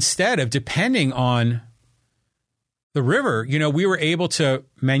imagine if instead of depending on the river, we were able to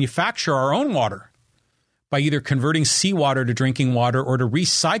manufacture our own water by either converting seawater to drinking water or to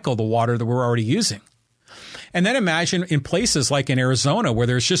recycle the water that we're already using. And then imagine in places like in Arizona, where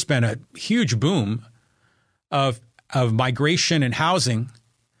there's just been a huge boom of migration and housing,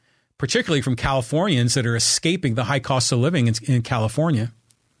 particularly from Californians that are escaping the high cost of living in California.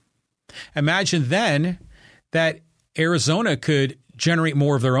 Imagine then that Arizona could generate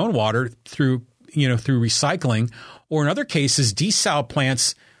more of their own water through recycling, or in other cases, desal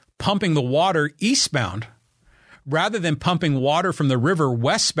plants pumping the water eastbound. Rather than pumping water from the river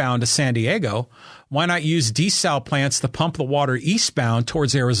westbound to San Diego, why not use desal plants to pump the water eastbound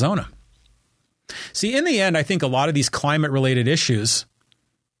towards Arizona? See, in the end, I think a lot of these climate-related issues,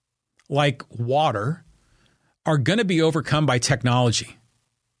 like water, are going to be overcome by technology.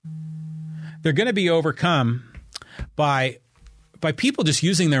 they're going to be overcome by people just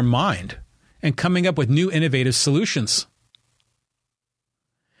using their mind and coming up with new innovative solutions,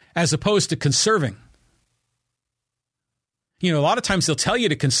 as opposed to conserving. A lot of times they'll tell you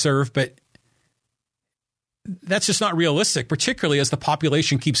to conserve, but that's just not realistic, particularly as the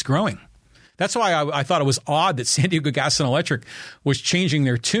population keeps growing. That's why I thought it was odd that San Diego Gas and Electric was changing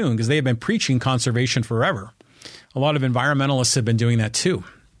their tune, because they have been preaching conservation forever. A lot of environmentalists have been doing that too.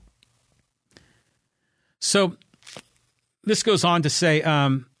 So this goes on to say,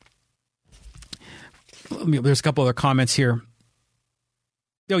 there's a couple other comments here.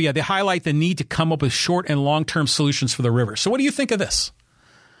 Oh, yeah, they highlight the need to come up with short and long-term solutions for the river. So what do you think of this?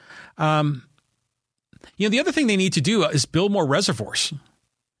 The other thing they need to do is build more reservoirs.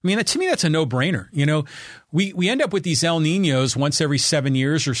 I mean, to me, that's a no-brainer. We end up with these El Niños once every 7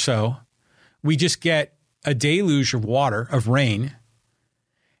 years or so. We just get a deluge of water, of rain,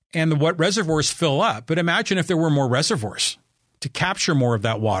 and what reservoirs fill up. But imagine if there were more reservoirs to capture more of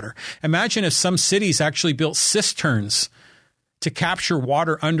that water. Imagine if some cities actually built cisterns to capture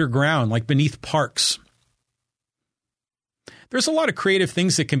water underground, like beneath parks. There's a lot of creative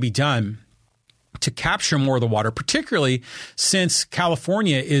things that can be done to capture more of the water, particularly since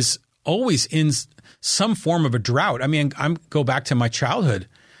California is always in some form of a drought. I mean, go back to my childhood.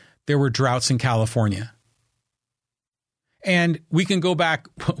 There were droughts in California. And we can go back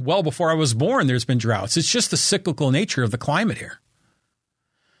well before I was born, there's been droughts. It's just the cyclical nature of the climate here.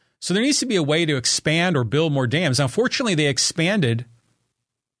 So there needs to be a way to expand or build more dams. Now, fortunately, they expanded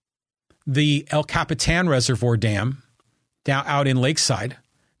the El Capitan Reservoir Dam down out in Lakeside.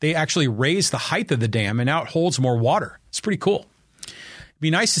 They actually raised the height of the dam, and now it holds more water. It's pretty cool. It'd be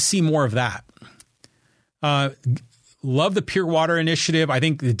nice to see more of that. Love the Pure Water Initiative. I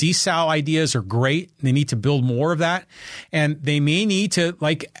think the desal ideas are great. They need to build more of that. And they may need to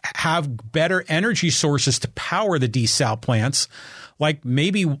have better energy sources to power the desal plants. Like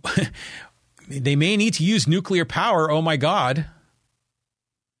maybe they may need to use nuclear power. Oh my God.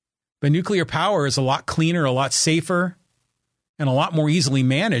 But nuclear power is a lot cleaner, a lot safer, and a lot more easily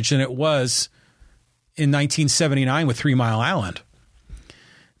managed than it was in 1979 with 3 Mile Island.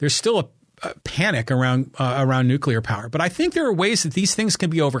 There's still a panic around nuclear power. But I think there are ways that these things can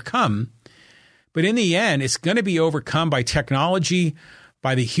be overcome. But in the end, it's going to be overcome by technology,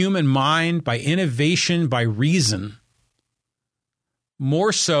 by the human mind, by innovation, by reason,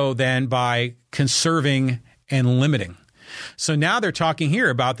 more so than by conserving and limiting. So now they're talking here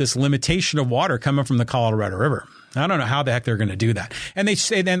about this limitation of water coming from the Colorado River. I don't know how the heck they're going to do that. And they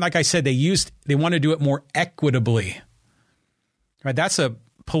say then, like I said, they want to do it more equitably. Right? That's a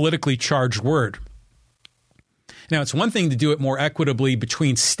politically charged word. Now, it's one thing to do it more equitably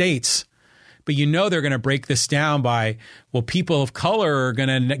between states, but they're going to break this down by, well, people of color are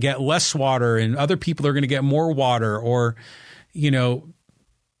going to get less water and other people are going to get more water, or,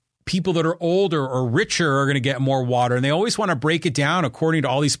 people that are older or richer are going to get more water. And they always want to break it down according to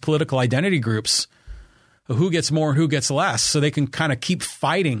all these political identity groups, who gets more and who gets less, so they can kind of keep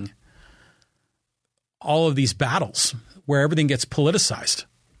fighting all of these battles where everything gets politicized.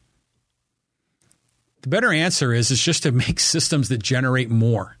 The better answer is just to make systems that generate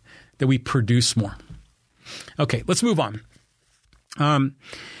more, that we produce more. Okay, let's move on.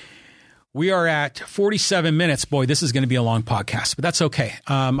 We are at 47 minutes. Boy, this is going to be a long podcast, but that's okay.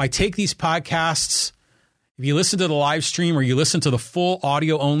 I take these podcasts. If you listen to the live stream or you listen to the full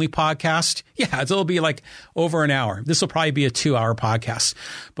audio only podcast, it'll be like over an hour. This will probably be a 2-hour podcast.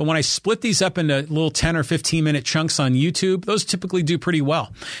 But when I split these up into little 10 or 15 minute chunks on YouTube, those typically do pretty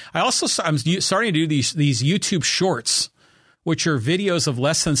well. I'm starting to do these YouTube shorts, which are videos of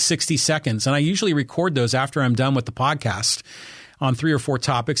less than 60 seconds. And I usually record those after I'm done with the podcast on 3 or 4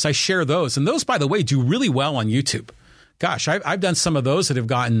 topics. I share those. And those, by the way, do really well on YouTube. Gosh, I've done some of those that have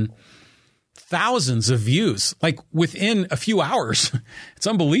gotten thousands of views, like within a few hours. It's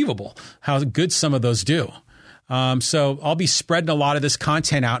unbelievable how good some of those do. So I'll be spreading a lot of this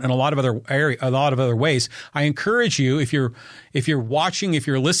content out in a lot of other ways. I encourage you, if you're watching, if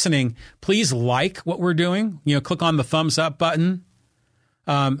you're listening, please like what we're doing. Click on the thumbs up button.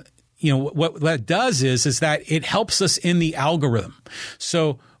 What that does is that it helps us in the algorithm.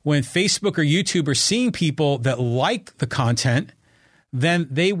 So when Facebook or YouTube are seeing people that like the content, then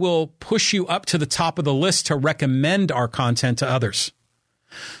they will push you up to the top of the list to recommend our content to others.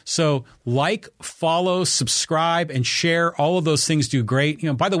 So like, follow, subscribe, and share. All of those things do great.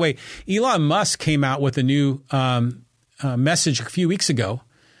 By the way, Elon Musk came out with a new message a few weeks ago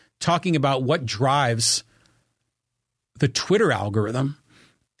talking about what drives the Twitter algorithm.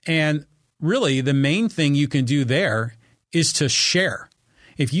 And really, the main thing you can do there is to share.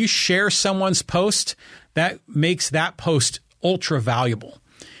 If you share someone's post, that makes that post ultra valuable.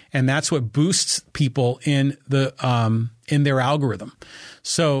 And that's what boosts people in their algorithm.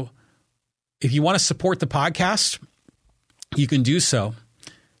 So if you want to support the podcast, you can do so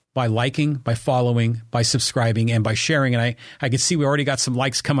by liking, by following, by subscribing, and by sharing. And I can see we already got some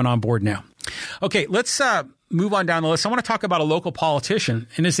likes coming on board now. Okay, let's move on down the list. I want to talk about a local politician,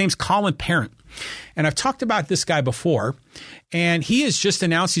 and his name's Colin Parent. And I've talked about this guy before, and he has just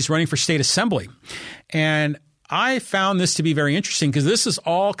announced he's running for state assembly. And I found this to be very interesting because this is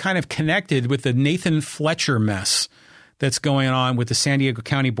all kind of connected with the Nathan Fletcher mess that's going on with the San Diego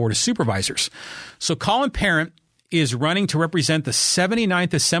County Board of Supervisors. So Colin Parent is running to represent the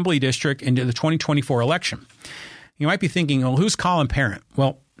 79th Assembly District into the 2024 election. You might be thinking, well, who's Colin Parent?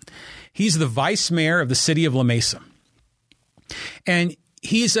 Well, he's the vice mayor of the city of La Mesa. And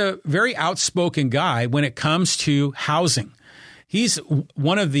he's a very outspoken guy when it comes to housing. He's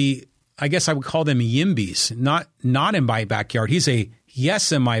one of the, I guess I would call them YIMBYs, not in my backyard. He's a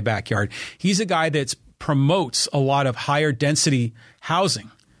yes in my backyard. He's a guy that promotes a lot of higher density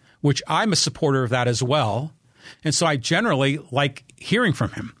housing, which I'm a supporter of that as well. And so I generally like hearing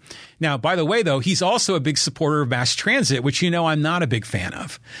from him. Now, by the way, though, he's also a big supporter of mass transit, which I'm not a big fan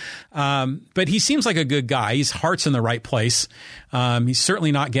of. But he seems like a good guy. His heart's in the right place. He's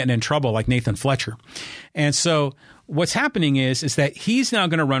certainly not getting in trouble like Nathan Fletcher. And so what's happening is that he's now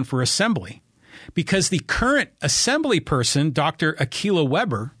going to run for assembly because the current assembly person, Dr. Akilah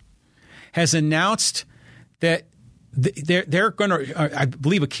Weber, has announced that they're going to, I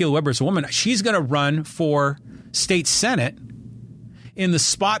believe Akilah Weber is a woman, she's going to run for state senate in the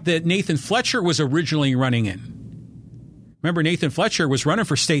spot that Nathan Fletcher was originally running in. Remember, Nathan Fletcher was running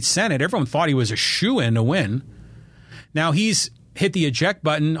for state senate. Everyone thought he was a shoo-in to win. Now he's hit the eject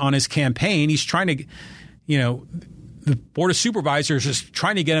button on his campaign. He's trying to, the Board of Supervisors is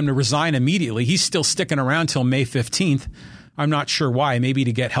trying to get him to resign immediately. He's still sticking around till May 15th. I'm not sure why. Maybe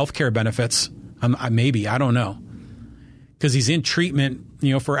to get health care benefits. Maybe. I don't know. Because he's in treatment,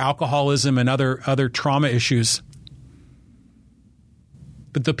 for alcoholism and other trauma issues.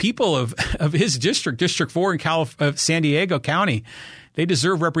 But the people of his district, District 4 in San Diego County, they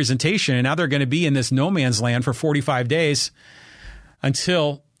deserve representation. And now they're going to be in this no man's land for 45 days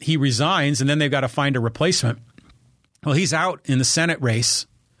until he resigns. And then they've got to find a replacement. Well, he's out in the Senate race.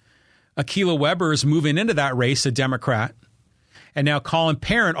 Akilah Weber is moving into that race, a Democrat. And now Colin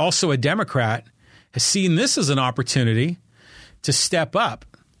Parent, also a Democrat, has seen this as an opportunity to step up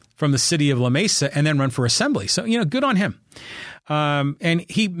from the city of La Mesa and then run for assembly. So, good on him. And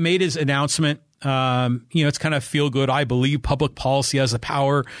he made his announcement. It's kind of feel good. I believe public policy has the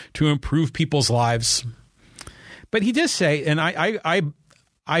power to improve people's lives. But he does say, and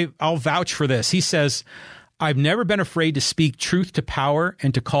I'll vouch for this. He says, I've never been afraid to speak truth to power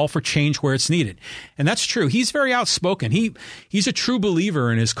and to call for change where it's needed. And that's true. He's very outspoken. He's a true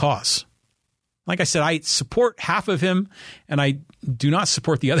believer in his cause. Like I said, I support half of him, and I do not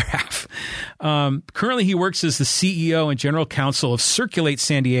support the other half. Currently, he works as the CEO and general counsel of Circulate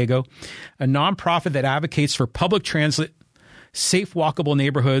San Diego, a nonprofit that advocates for public transit, safe, walkable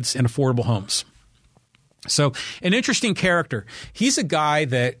neighborhoods, and affordable homes. So an interesting character. He's a guy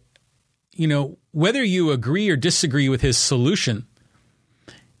that, whether you agree or disagree with his solution,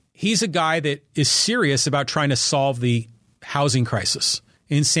 he's a guy that is serious about trying to solve the housing crisis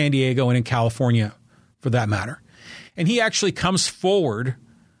in San Diego and in California, for that matter. And he actually comes forward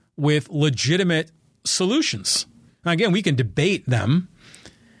with legitimate solutions. Now, again, we can debate them,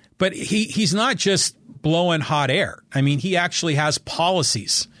 but he's not just blowing hot air. I mean, he actually has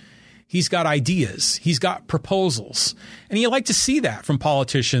policies. He's got ideas. He's got proposals. And you like to see that from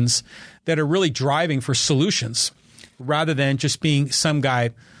politicians that are really driving for solutions rather than just being some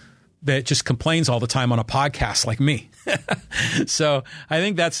guy that just complains all the time on a podcast like me. So I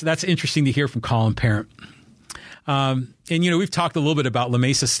think that's interesting to hear from Colin Parent. And, we've talked a little bit about La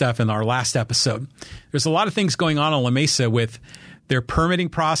Mesa stuff in our last episode. There's a lot of things going on La Mesa with their permitting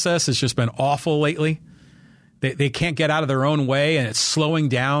process. It's just been awful lately. They can't get out of their own way, and it's slowing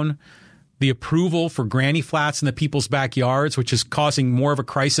down the approval for granny flats in the people's backyards, which is causing more of a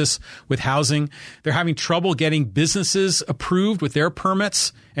crisis with housing. They're having trouble getting businesses approved with their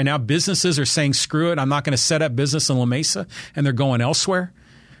permits. And now businesses are saying, screw it, I'm not going to set up business in La Mesa. And they're going elsewhere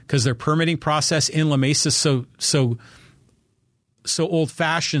because their permitting process in La Mesa is so old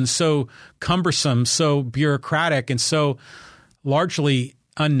fashioned, so cumbersome, so bureaucratic, and so largely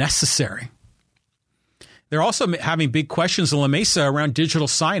unnecessary. They're also having big questions in La Mesa around digital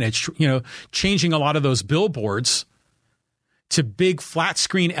signage, changing a lot of those billboards to big flat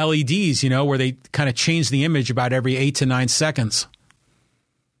screen LEDs, where they kind of change the image about every 8 to 9 seconds.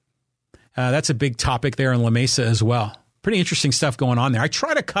 That's a big topic there in La Mesa as well. Pretty interesting stuff going on there. I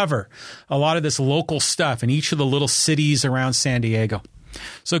try to cover a lot of this local stuff in each of the little cities around San Diego.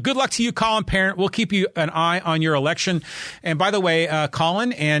 So good luck to you, Colin Parent. We'll keep you an eye on your election. And by the way,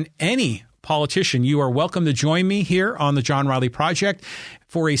 Colin and any politician, you are welcome to join me here on the John Riley Project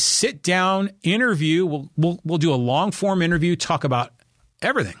for a sit-down interview. We'll do a long-form interview, talk about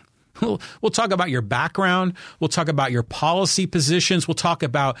everything. We'll talk about your background. We'll talk about your policy positions. We'll talk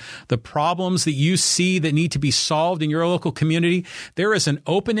about the problems that you see that need to be solved in your local community. There is an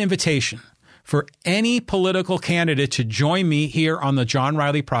open invitation for any political candidate to join me here on the John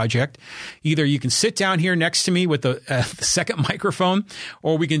Riley Project. Either you can sit down here next to me with the second microphone,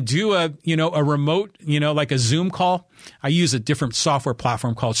 or we can do a remote, like a Zoom call. I use a different software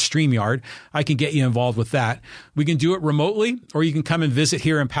platform called StreamYard. I can get you involved with that. We can do it remotely, or you can come and visit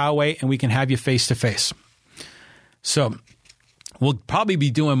here in Poway and we can have you face to face. So we'll probably be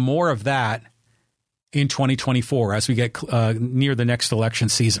doing more of that in 2024 as we get near the next election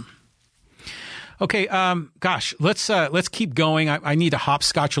season. Okay, let's keep going. I need to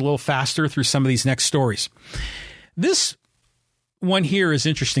hopscotch a little faster through some of these next stories. This one here is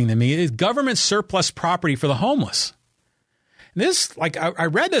interesting to me. It's government surplus property for the homeless. This, I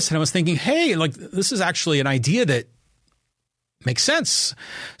read this and I was thinking, hey, this is actually an idea that makes sense.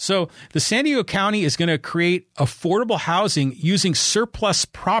 So the San Diego County is going to create affordable housing using surplus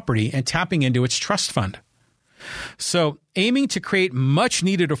property and tapping into its trust fund. So aiming to create much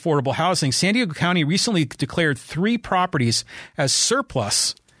needed affordable housing, San Diego County recently declared 3 properties as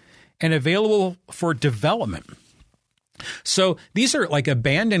surplus and available for development. So these are like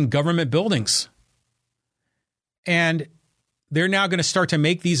abandoned government buildings. And they're now going to start to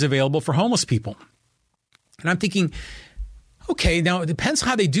make these available for homeless people. And I'm thinking, okay, now it depends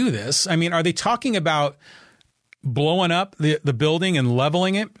how they do this. I mean, are they talking about blowing up the building and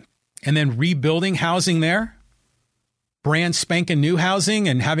leveling it and then rebuilding housing there? Brand spanking new housing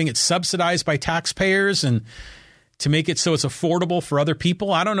and having it subsidized by taxpayers and to make it so it's affordable for other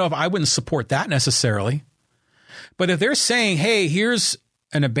people? I don't know if I wouldn't support that necessarily. But if they're saying, hey, here's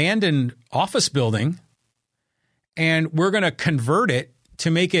an abandoned office building and we're going to convert it to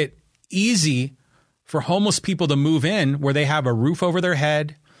make it easy for homeless people to move in where they have a roof over their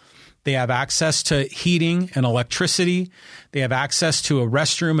head, they have access to heating and electricity, they have access to a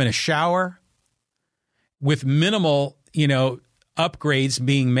restroom and a shower with minimal upgrades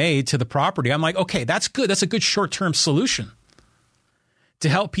being made to the property. I'm like, okay, that's good. That's a good short-term solution to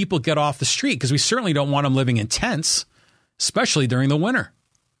help people get off the street because we certainly don't want them living in tents, especially during the winter.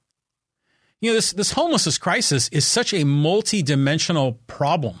 This homelessness crisis is such a multi-dimensional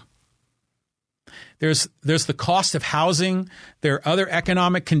problem. There's the cost of housing. There are other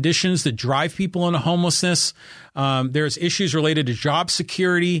economic conditions that drive people into homelessness. There's issues related to job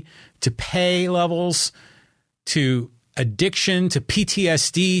security, to pay levels, to addiction, to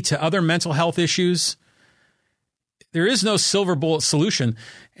PTSD, to other mental health issues. There is no silver bullet solution,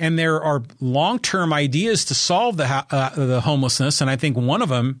 and there are long-term ideas to solve the homelessness. And I think one of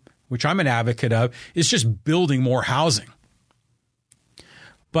them, which I'm an advocate of, is just building more housing.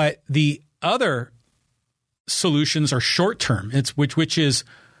 But the other solutions are short-term. It's which is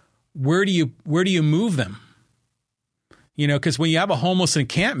where do you move them? Because when you have a homeless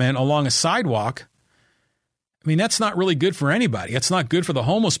encampment along a sidewalk, I mean, that's not really good for anybody. It's not good for the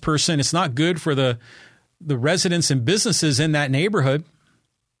homeless person. It's not good for the residents and businesses in that neighborhood.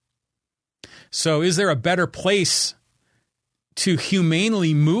 So is there a better place to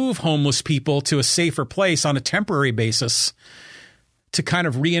humanely move homeless people to a safer place on a temporary basis to kind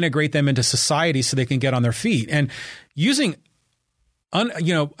of reintegrate them into society so they can get on their feet? And using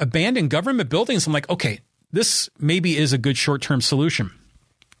abandoned government buildings, I'm like, okay, this maybe is a good short-term solution.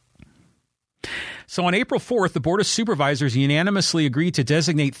 So on April 4th, the Board of Supervisors unanimously agreed to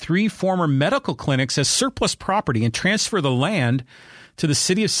designate 3 former medical clinics as surplus property and transfer the land to the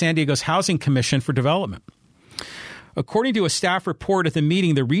City of San Diego's Housing Commission for development. According to a staff report at the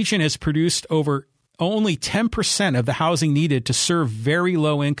meeting, the region has produced over only 10% of the housing needed to serve very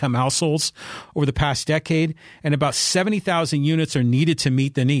low-income households over the past decade, and about 70,000 units are needed to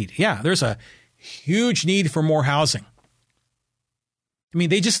meet the need. Yeah, there's a huge need for more housing. I mean,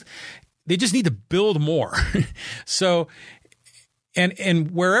 they just need to build more. So,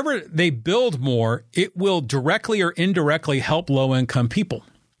 and wherever they build more, it will directly or indirectly help low-income people.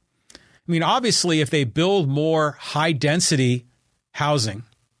 I mean, obviously, if they build more high-density housing,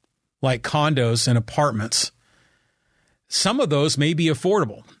 like condos and apartments, some of those may be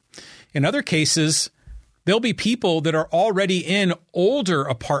affordable. In other cases, there'll be people that are already in older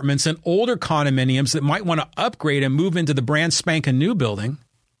apartments and older condominiums that might want to upgrade and move into the brand spanking new building.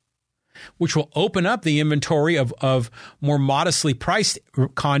 which will open up the inventory of more modestly priced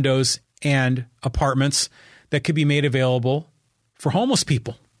condos and apartments that could be made available for homeless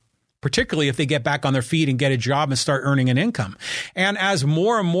people, particularly if they get back on their feet and get a job and start earning an income. And as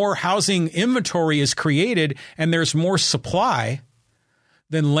more and more housing inventory is created and there's more supply,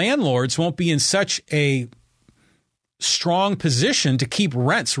 then landlords won't be in such a strong position to keep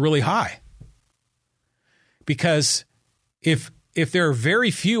rents really high. Because if there are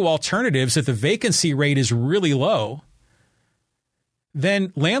very few alternatives, if the vacancy rate is really low,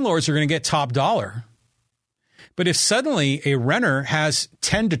 then landlords are going to get top dollar. But if suddenly a renter has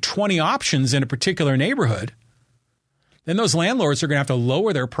 10 to 20 options in a particular neighborhood, then those landlords are going to have to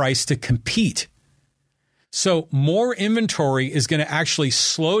lower their price to compete. So more inventory is going to actually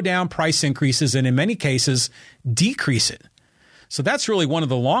slow down price increases and in many cases decrease it. So that's really one of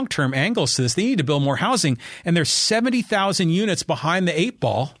the long-term angles to this. They need to build more housing, and there's 70,000 units behind the 8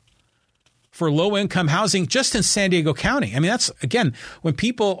 ball for low-income housing just in San Diego County. I mean, that's, again, when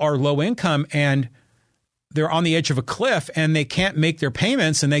people are low income and they're on the edge of a cliff and they can't make their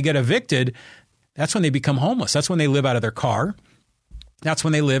payments and they get evicted, that's when they become homeless. That's when they live out of their car. That's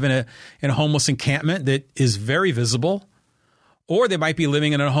when they live in a homeless encampment that is very visible, or they might be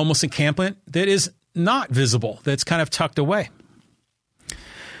living in a homeless encampment that is not visible, that's kind of tucked away.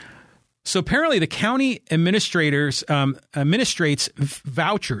 So apparently the county administrates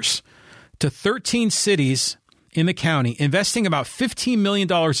vouchers to 13 cities in the county, investing about $15 million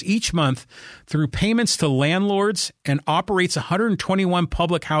each month through payments to landlords, and operates 121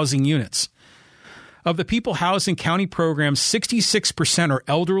 public housing units. Of the people housed in county programs, 66% are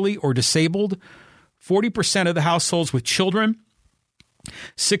elderly or disabled, 40% of the households with children,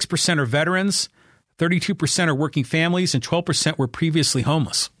 6% are veterans, 32% are working families, and 12% were previously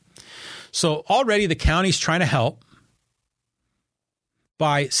homeless. So already the county's trying to help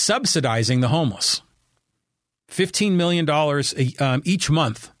by subsidizing the homeless. $15 million each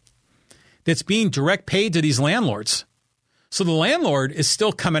month that's being direct paid to these landlords. So the landlord is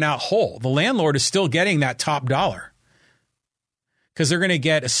still coming out whole. The landlord is still getting that top dollar because they're going to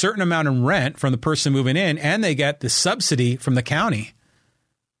get a certain amount of rent from the person moving in, and they get the subsidy from the county.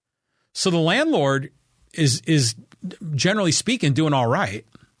 So the landlord is generally speaking doing all right.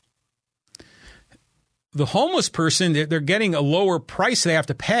 The homeless person, they're getting a lower price they have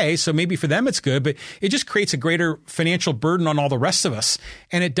to pay, so maybe for them it's good, but it just creates a greater financial burden on all the rest of us,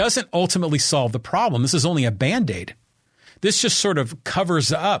 and it doesn't ultimately solve the problem. This is only a Band-Aid. This just sort of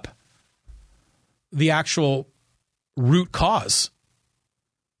covers up the actual root cause.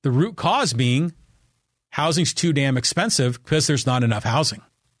 The root cause being housing's too damn expensive because there's not enough housing.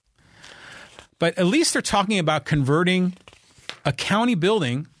 But at least they're talking about converting a county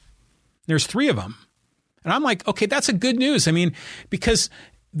building. There's 3 of them. And I'm like, okay, that's a good news. I mean, because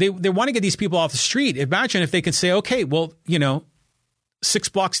they want to get these people off the street. Imagine if they could say, okay, well, 6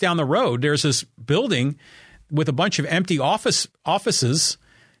 blocks down the road, there's this building with a bunch of empty offices,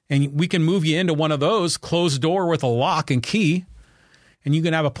 and we can move you into one of those, closed door with a lock and key, and you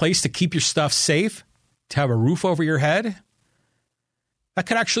can have a place to keep your stuff safe, to have a roof over your head. That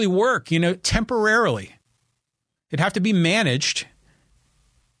could actually work, temporarily. It'd have to be managed.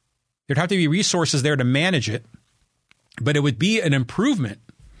 There'd have to be resources there to manage it, but it would be an improvement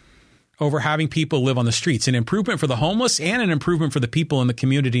over having people live on the streets, an improvement for the homeless and an improvement for the people in the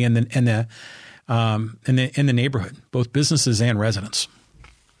community and in the neighborhood, both businesses and residents.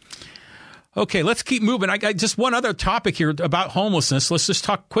 Okay, let's keep moving. I got just one other topic here about homelessness. Let's just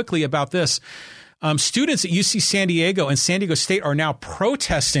talk quickly about this. Students at UC San Diego and San Diego State are now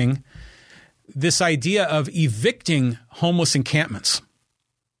protesting this idea of evicting homeless encampments.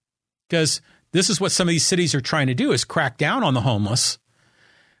 Because this is what some of these cities are trying to do, is crack down on the homeless.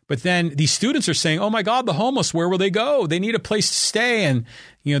 But then these students are saying, oh my God, the homeless, where will they go? They need a place to stay. And,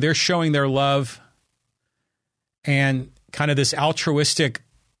 they're showing their love and kind of this altruistic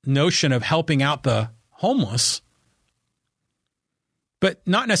notion of helping out the homeless, but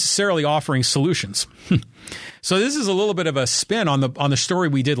not necessarily offering solutions. So this is a little bit of a spin on the story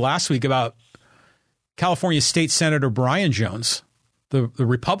we did last week about California State Senator Brian Jones, the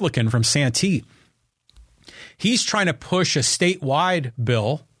Republican from Santee. He's trying to push a statewide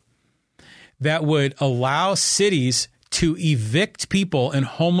bill that would allow cities to evict people in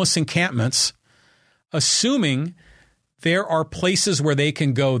homeless encampments, assuming there are places where they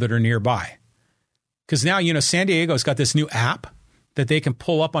can go that are nearby. Because now, San Diego's got this new app that they can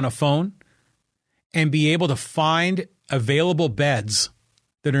pull up on a phone and be able to find available beds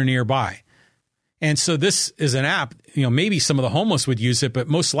that are nearby. And so this is an app, maybe some of the homeless would use it, but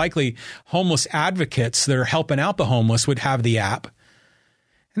most likely homeless advocates that are helping out the homeless would have the app.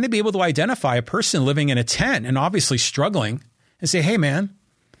 And they'd be able to identify a person living in a tent and obviously struggling and say, hey, man,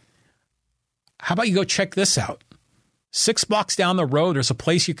 how about you go check this out? 6 blocks down the road, there's a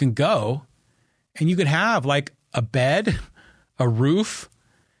place you can go and you can have like a bed, a roof.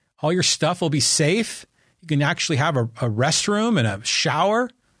 All your stuff will be safe. You can actually have a restroom and a shower.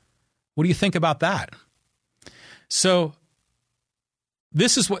 What do you think about that? So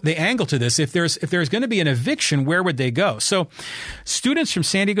this is what the angle to this. If there's going to be an eviction, where would they go? So students from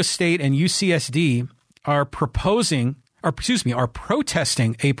San Diego State and UCSD are protesting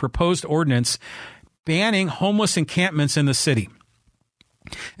a proposed ordinance banning homeless encampments in the city.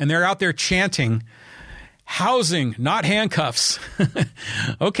 And they're out there chanting, housing, not handcuffs.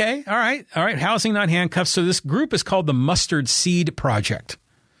 Okay. All right. Housing, not handcuffs. So this group is called the Mustard Seed Project.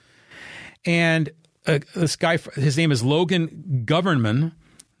 And this guy, his name is Logan Governman,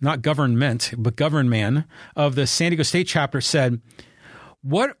 not government, but governman of the San Diego State chapter said,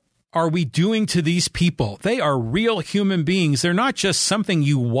 what are we doing to these people? They are real human beings. They're not just something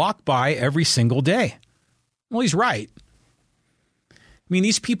you walk by every single day. Well, he's right. I mean,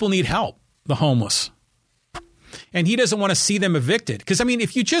 these people need help, the homeless. And he doesn't want to see them evicted. Because, I mean,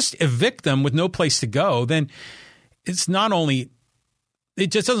 if you just evict them with no place to go, then it's not only... It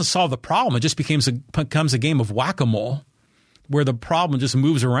just doesn't solve the problem. It just becomes a game of whack-a-mole where the problem just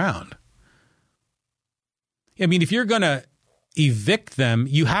moves around. I mean, if you're going to evict them,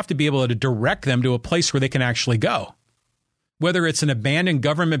 you have to be able to direct them to a place where they can actually go. Whether it's an abandoned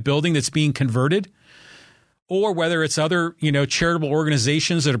government building that's being converted, or whether it's other, charitable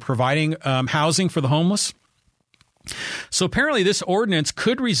organizations that are providing housing for the homeless. So apparently this ordinance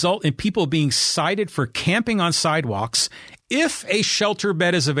could result in people being cited for camping on sidewalks if a shelter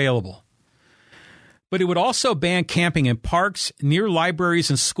bed is available. But it would also ban camping in parks, near libraries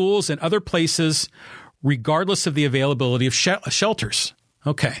and schools and other places, regardless of the availability of shelters.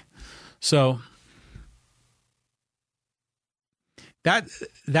 Okay. So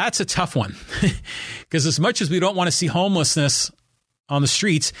that's a tough one. Because as much as we don't want to see homelessness on the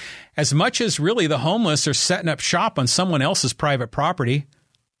streets, as much as really the homeless are setting up shop on someone else's private property,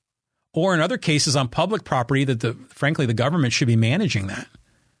 or in other cases on public property that frankly, the government should be managing that.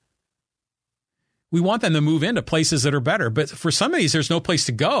 We want them to move into places that are better. But for some of these, there's no place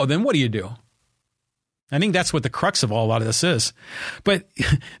to go. Then what do you do? I think that's what the crux of a lot of this is. But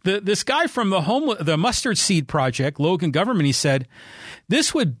this guy from the Mustard Seed Project, Logan Governman, he said,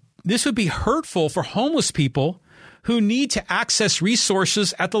 this would be hurtful for homeless people who need to access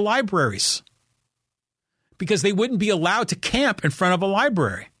resources at the libraries because they wouldn't be allowed to camp in front of a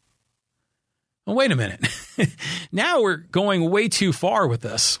library. Well, wait a minute. Now we're going way too far with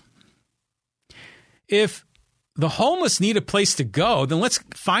this. If the homeless need a place to go, then let's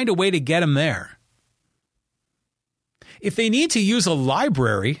find a way to get them there. If they need to use a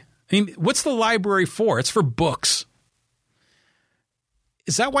library, I mean, what's the library for? It's for books.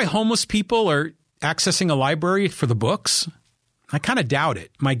 Is that why homeless people are accessing a library for the books? I kind of doubt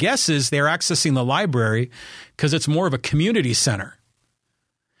it. My guess is they're accessing the library because it's more of a community center.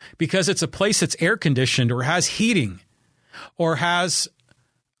 Because it's a place that's air conditioned or has heating or has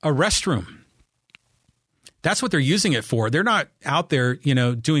a restroom. That's what they're using it for. They're not out there,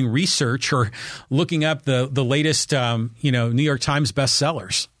 doing research or looking up the latest, New York Times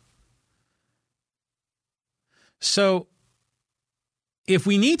bestsellers. So if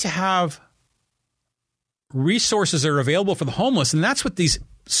we need to have resources that are available for the homeless, and that's what these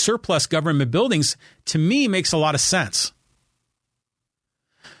surplus government buildings, to me, makes a lot of sense.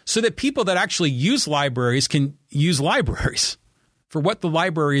 So that people that actually use libraries can use libraries for what the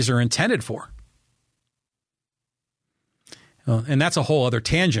libraries are intended for. And that's a whole other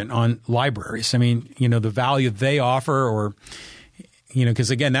tangent on libraries. I mean, the value they offer or, because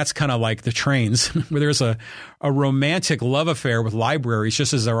again, that's kind of like the trains where there's a romantic love affair with libraries,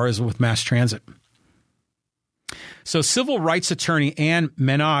 just as there is with mass transit. So civil rights attorney Ann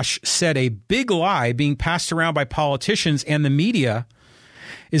Menache said a big lie being passed around by politicians and the media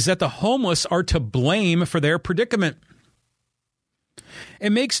is that the homeless are to blame for their predicament.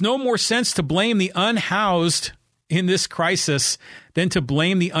 It makes no more sense to blame the unhoused in this crisis than to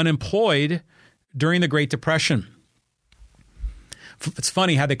blame the unemployed during the Great Depression. It's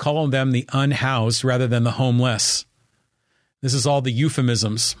funny how they call them the unhoused rather than the homeless. This is all the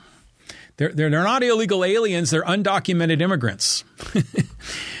euphemisms. They're not illegal aliens. They're undocumented immigrants.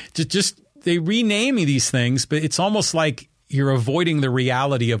 They rename these things, but it's almost like you're avoiding the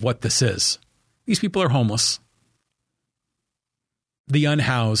reality of what this is. These people are homeless. The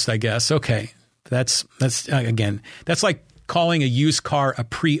unhoused, I guess. Okay. That's like calling a used car a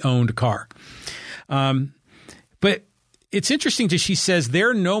pre-owned car. But it's interesting that she says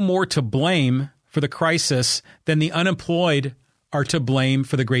they're no more to blame for the crisis than the unemployed are to blame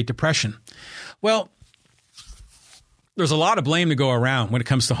for the Great Depression. Well, there's a lot of blame to go around when it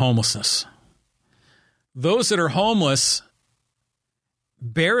comes to homelessness. Those that are homeless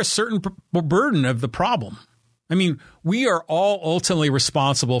bear a certain burden of the problem. I mean, we are all ultimately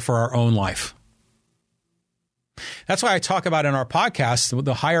responsible for our own life. That's why I talk about in our podcast,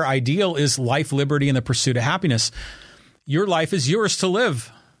 the higher ideal is life, liberty, and the pursuit of happiness. Your life is yours to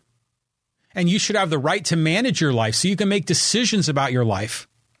live. And you should have the right to manage your life so you can make decisions about your life.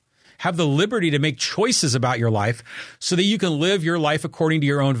 Have the liberty to make choices about your life so that you can live your life according to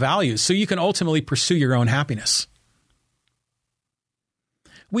your own values, so you can ultimately pursue your own happiness.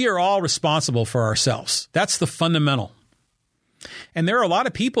 We are all responsible for ourselves. That's the fundamental. And there are a lot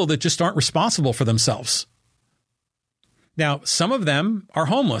of people that just aren't responsible for themselves. Now, some of them are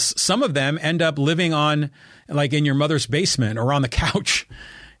homeless. Some of them end up living on, like in your mother's basement or on the couch.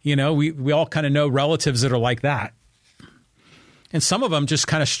 You know, we all kind of know relatives that are like that. And some of them just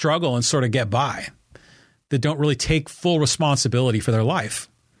kind of struggle and sort of get by, that don't really take full responsibility for their life.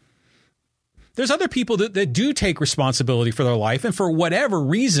 There's other people that do take responsibility for their life, and for whatever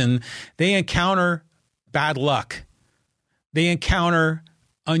reason, they encounter bad luck. They encounter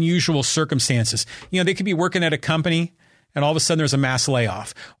unusual circumstances. You know, they could be working at a company and all of a sudden there's a mass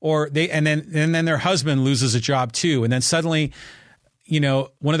layoff, or and then their husband loses a job too. And then suddenly, you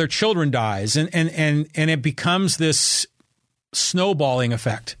know, one of their children dies, and it becomes this snowballing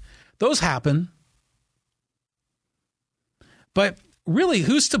effect. Those happen. But really,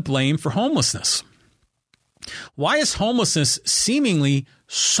 who's to blame for homelessness? Why is homelessness seemingly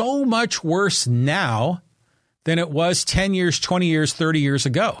so much worse now than it was 10 years, 20 years, 30 years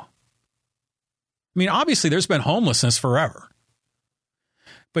ago? I mean, obviously, there's been homelessness forever.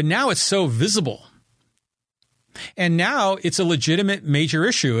 But now it's so visible. And now it's a legitimate major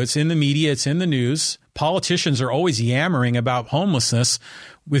issue. It's in the media. It's in the news. Politicians are always yammering about homelessness,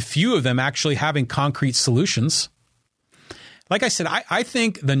 with few of them actually having concrete solutions. Like I said, I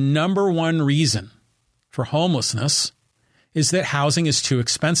think the number one reason for homelessness is that housing is too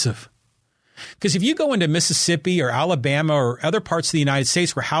expensive. Because if you go into Mississippi or Alabama or other parts of the United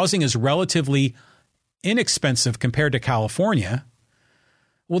States where housing is relatively inexpensive compared to California,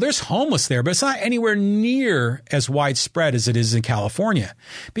 well, there's homeless there, but it's not anywhere near as widespread as it is in California.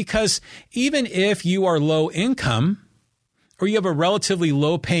 Because even if you are low income or you have a relatively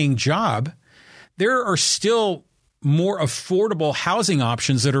low paying job, there are still more affordable housing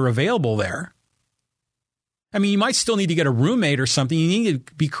options that are available there. I mean, you might still need to get a roommate or something. You need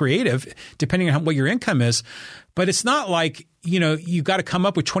to be creative depending on what your income is. But it's not like, you know, you've got to come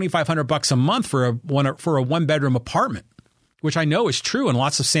up with $2,500 a month for a one bedroom apartment, which I know is true in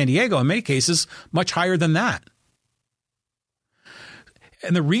lots of San Diego. In many cases, much higher than that.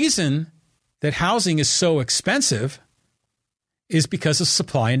 And the reason that housing is so expensive is because of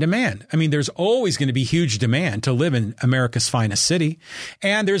supply and demand. I mean, there's always going to be huge demand to live in America's finest city,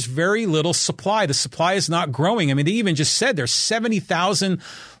 and there's very little supply. The supply is not growing. I mean, they even just said there's 70,000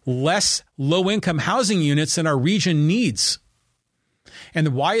 less low-income housing units than our region needs.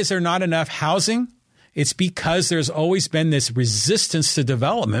 And why is there not enough housing? It's because there's always been this resistance to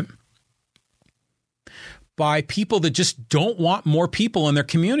development by people that just don't want more people in their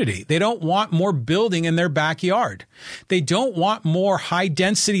community. They don't want more building in their backyard. They don't want more high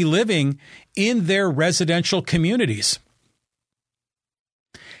density living in their residential communities.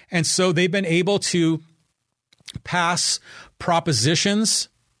 And so they've been able to pass propositions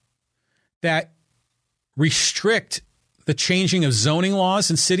that restrict the changing of zoning laws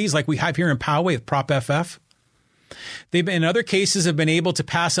in cities like we have here in Poway with Prop FF. They've in other cases have been able to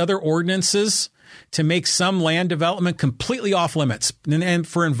pass other ordinances to make some land development completely off limits and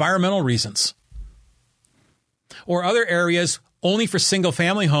for environmental reasons. Or other areas only for single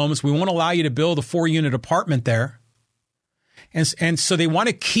family homes. We won't allow you to build a 4-unit apartment there. And so they want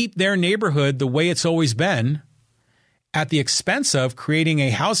to keep their neighborhood the way it's always been at the expense of creating a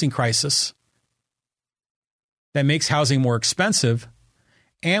housing crisis that makes housing more expensive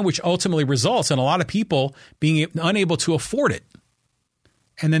and which ultimately results in a lot of people being unable to afford it.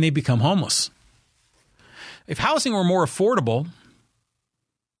 And then they become homeless. If housing were more affordable,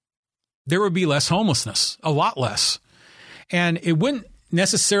 there would be less homelessness, a lot less. And it wouldn't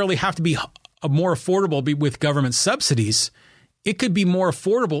necessarily have to be more affordable with government subsidies. It could be more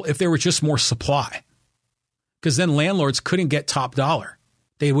affordable if there was just more supply, because then landlords couldn't get top dollar.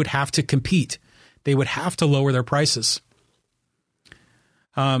 They would have to compete. They would have to lower their prices.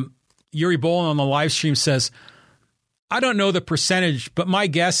 Yuri Bolin on the live stream says, I don't know the percentage, but my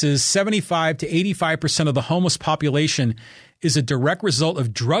guess is 75 to 85% of the homeless population is a direct result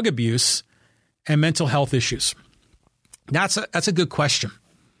of drug abuse and mental health issues. That's a good question.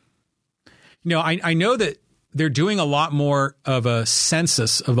 I know that they're doing a lot more of a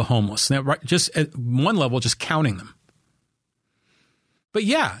census of the homeless, just at one level, just counting them. But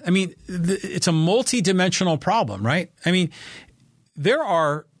yeah, I mean, it's a multi-dimensional problem, right? I mean, there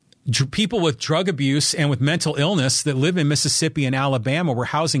are people with drug abuse and with mental illness that live in Mississippi and Alabama where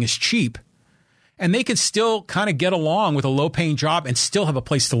housing is cheap, and they can still kind of get along with a low-paying job and still have a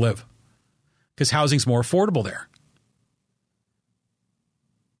place to live because housing's more affordable there.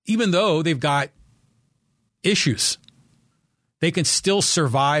 Even though they've got issues, they can still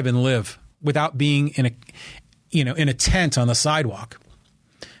survive and live without being in a tent on the sidewalk.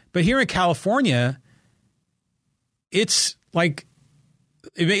 But here in California, it's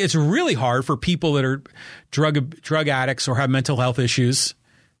really hard for people that are drug addicts or have mental health issues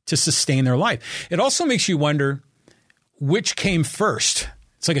to sustain their life. It also makes you wonder which came first.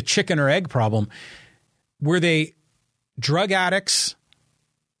 It's like a chicken or egg problem. Were they drug addicts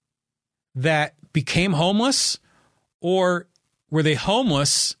that became homeless, or were they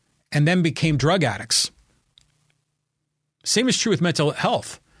homeless and then became drug addicts? Same is true with mental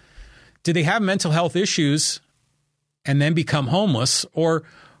health. Did they have mental health issues and then become homeless, or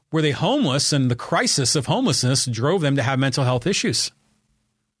were they homeless and the crisis of homelessness drove them to have mental health issues?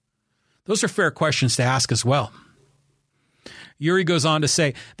 Those are fair questions to ask as well. Yuri goes on to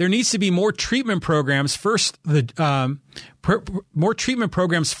say, there needs to be more treatment programs first, more treatment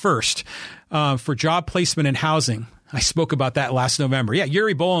programs first for job placement and housing. I spoke about that last November. Yeah,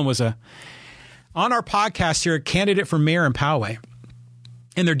 Yuri Bolin was on our podcast here, a candidate for mayor in Poway.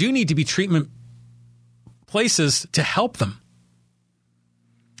 And there do need to be treatment places to help them.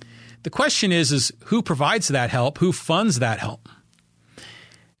 The question is who provides that help? Who funds that help?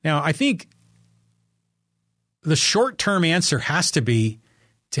 Now, I think the short-term answer has to be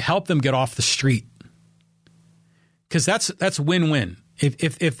to help them get off the street, because that's win-win.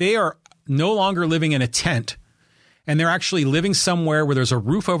 If they are no longer living in a tent and they're actually living somewhere where there's a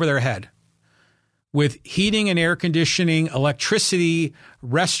roof over their head with heating and air conditioning, electricity,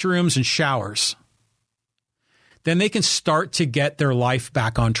 restrooms, and showers, then they can start to get their life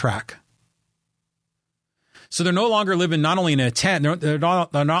back on track. So they're no longer living not only in a tent, they're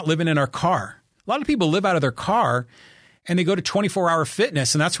not living in our car. A lot of people live out of their car and they go to 24-hour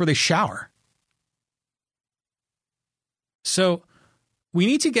fitness, and that's where they shower. So we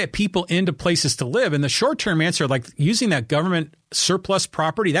need to get people into places to live. And the short-term answer, like using that government surplus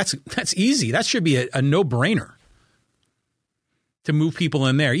property, that's easy. That should be a no-brainer to move people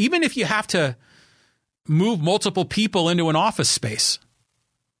in there. Even if you have to move multiple people into an office space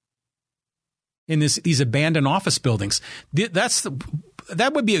in these abandoned office buildings,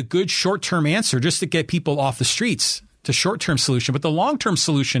 that would be a good short-term answer just to get people off the streets. It's a short-term solution. But the long-term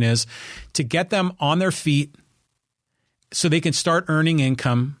solution is to get them on their feet so they can start earning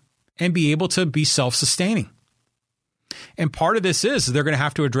income and be able to be self-sustaining. And part of this is they're going to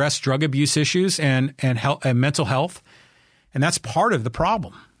have to address drug abuse issues and mental health. And that's part of the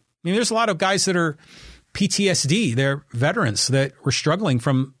problem. I mean, there's a lot of guys that are PTSD. They're veterans that were struggling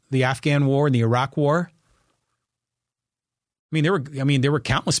from the Afghan war and the Iraq war. There were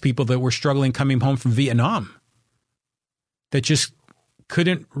countless people that were struggling coming home from Vietnam that just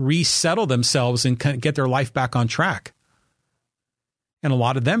couldn't resettle themselves and get their life back on track. And a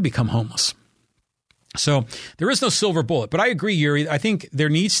lot of them become homeless. So there is no silver bullet. But I agree, Yuri. I think there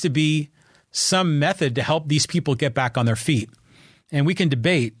needs to be some method to help these people get back on their feet. And we can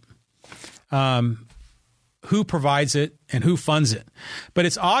debate who provides it and who funds it. But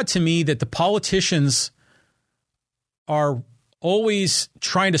it's odd to me that the politicians are always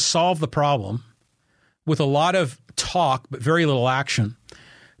trying to solve the problem with a lot of talk, but very little action.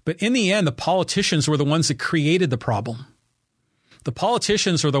 But in the end, the politicians were the ones that created the problem. The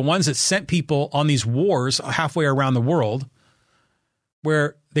politicians are the ones that sent people on these wars halfway around the world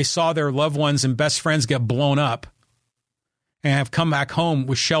where they saw their loved ones and best friends get blown up and have come back home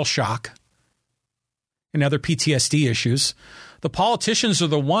with shell shock and other PTSD issues. The politicians are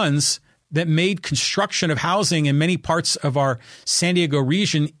the ones that made construction of housing in many parts of our San Diego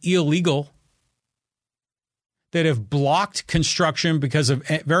region illegal, that have blocked construction because of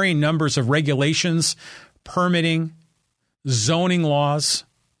varying numbers of regulations, permitting, zoning laws.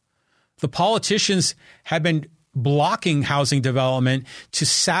 The politicians have been blocking housing development to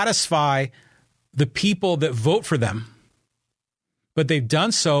satisfy the people that vote for them. But they've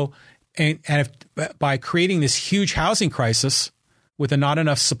done so by creating this huge housing crisis with a not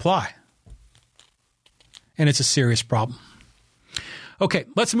enough supply. and it's a serious problem. Okay,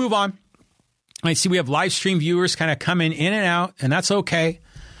 let's move on. I see we have live stream viewers kind of coming in and out, and that's okay.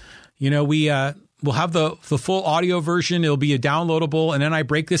 We'll have the full audio version. It'll be a downloadable, and then I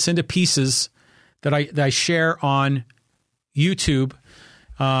break this into pieces that I share on YouTube.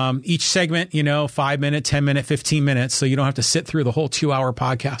 Each segment, 5 minute, 10 minute, 15 minutes, so you don't have to sit through the whole 2-hour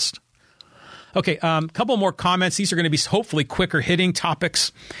podcast. Okay, couple more comments. These are going to be hopefully quicker hitting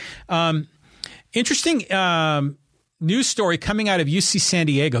topics. Interesting news story coming out of UC San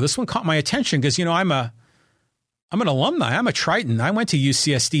Diego. This one caught my attention because, I'm an alumni. I'm a Triton. I went to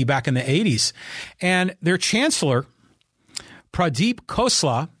UCSD back in the 80s. And their chancellor, Pradeep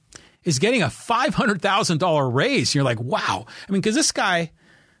Khosla, is getting a $500,000 raise. You're like, wow. Because this guy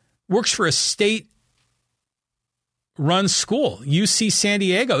works for a state-run school, UC San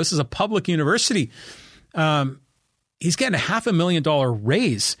Diego. This is a public university. He's getting a $500,000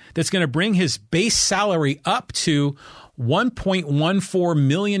 raise that's going to bring his base salary up to $1.14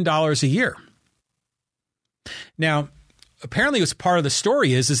 million a year. Now, apparently what's part of the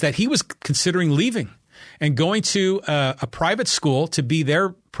story is that he was considering leaving and going to a private school to be their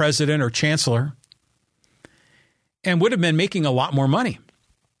president or chancellor and would have been making a lot more money.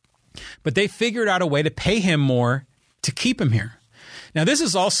 But they figured out a way to pay him more to keep him here. Now, this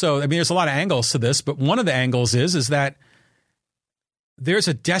is also, there's a lot of angles to this, but one of the angles is that there's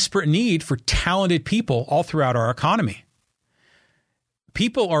a desperate need for talented people all throughout our economy.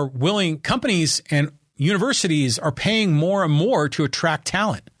 People are willing, companies and universities are paying more and more to attract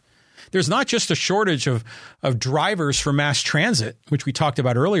talent. There's not just a shortage of drivers for mass transit, which we talked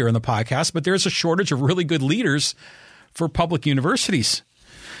about earlier in the podcast, but there's a shortage of really good leaders for public universities.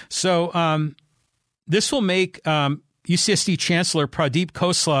 So this will make UCSD Chancellor Pradeep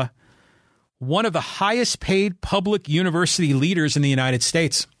Khosla one of the highest paid public university leaders in the United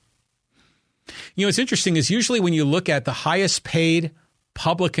States. What's interesting is usually when you look at the highest paid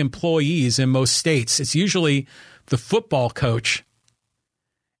public employees in most states, it's usually the football coach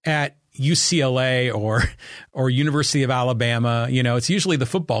at UCLA or University of Alabama. It's usually the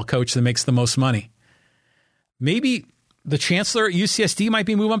football coach that makes the most money. Maybe the chancellor at UCSD might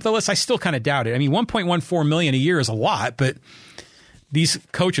be moving up the list. I still kind of doubt it. $1.14 million a year is a lot, but these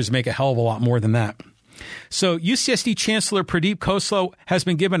coaches make a hell of a lot more than that. So UCSD Chancellor Pradeep Khosla has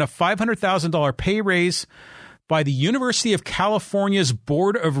been given a $500,000 pay raise by the University of California's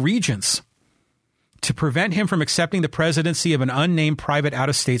Board of Regents to prevent him from accepting the presidency of an unnamed private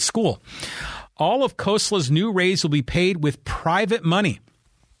out-of-state school. All of Khosla's new raise will be paid with private money,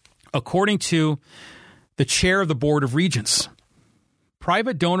 according to the chair of the Board of Regents.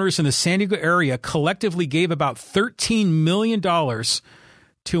 Private donors in the San Diego area collectively gave about $13 million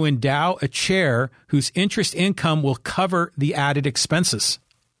to endow a chair whose interest income will cover the added expenses.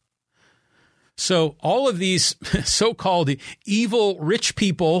 So all of these so-called evil rich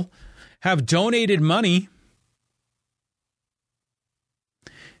people have donated money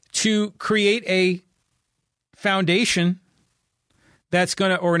to create a foundation that's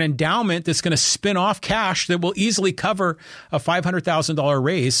going to, or an endowment that's going to spin off cash that will easily cover a $500,000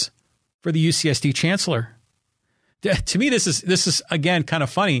 raise for the UCSD chancellor. To me, this is again kind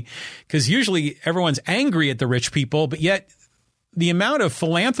of funny because usually everyone's angry at the rich people, but yet the amount of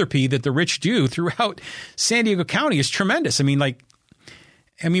philanthropy that the rich do throughout San Diego County is tremendous.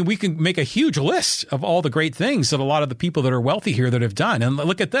 We can make a huge list of all the great things that a lot of the people that are wealthy here that have done. And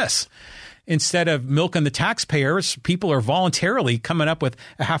look at this. Instead of milking the taxpayers, people are voluntarily coming up with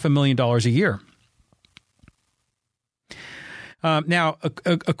 $500,000 a year. Now,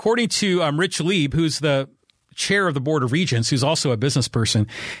 according to Rich Lieb, who's the chair of the Board of Regents, who's also a business person,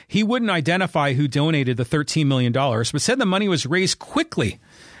 he wouldn't identify who donated the $13 million, but said the money was raised quickly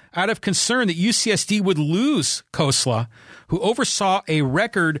out of concern that UCSD would lose Khosla, who oversaw a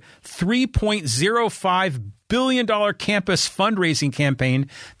record $3.05 billion campus fundraising campaign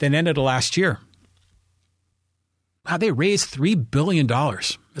that ended last year. Wow, they raised $3 billion.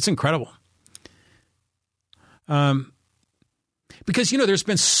 That's incredible. Because, there's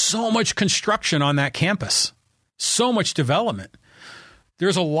been so much construction on that campus, so much development.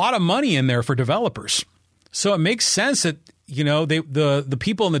 There's a lot of money in there for developers. So it makes sense that, the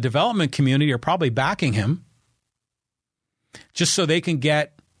people in the development community are probably backing him just so they can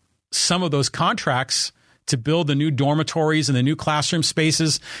get some of those contracts to build the new dormitories and the new classroom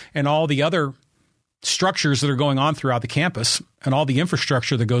spaces and all the other structures that are going on throughout the campus and all the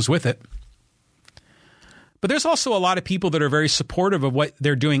infrastructure that goes with it. But there's also a lot of people that are very supportive of what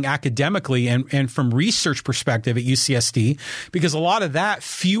they're doing academically and from research perspective at UCSD, because a lot of that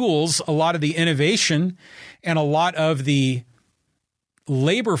fuels a lot of the innovation and a lot of the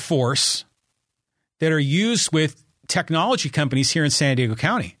labor force that are used with technology companies here in San Diego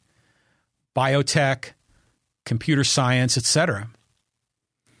County, biotech, computer science, etc.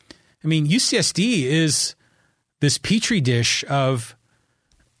 I mean, UCSD is this petri dish of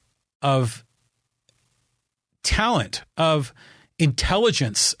talent, of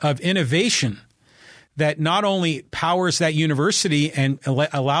intelligence, of innovation that not only powers that university and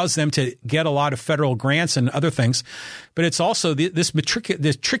allows them to get a lot of federal grants and other things, but it's also this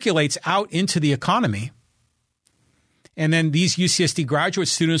matriculates out into the economy. And then these UCSD graduate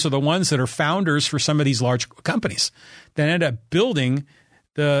students are the ones that are founders for some of these large companies that end up building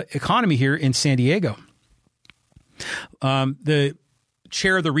the economy here in San Diego. The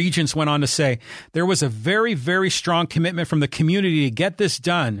chair of the Regents went on to say, there was a very, very strong commitment from the community to get this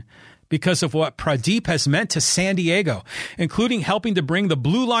done because of what Pradeep has meant to San Diego, including helping to bring the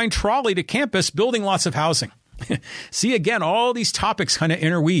Blue Line trolley to campus, building lots of housing. See, again, all these topics kind of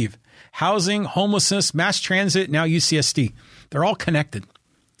interweave. Housing, homelessness, mass transit, now UCSD. They're all connected.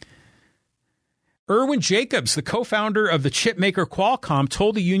 Erwin Jacobs, the co-founder of the chip maker Qualcomm,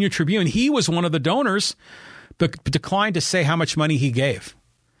 told the Union Tribune he was one of the donors, but declined to say how much money he gave.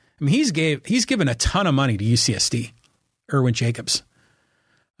 I mean, he's given a ton of money to UCSD, Erwin Jacobs.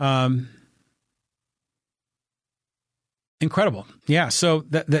 Incredible. Yeah. So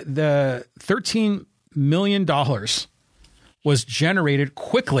the $13 million was generated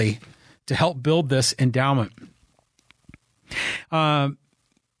quickly to help build this endowment.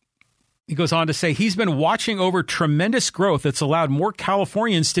 He goes on to say he's been watching over tremendous growth that's allowed more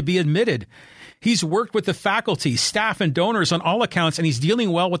Californians to be admitted. He's worked with the faculty, staff, and donors on all accounts, and he's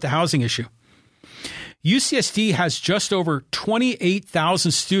dealing well with the housing issue. UCSD has just over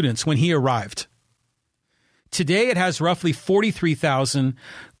 28,000 students when he arrived. Today, it has roughly 43,000.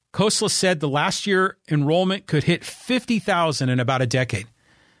 Khosla said the last year enrollment could hit 50,000 in about a decade.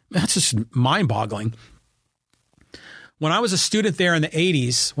 That's just mind-boggling. When I was a student there in the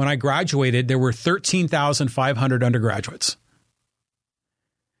 80s, when I graduated, there were 13,500 undergraduates.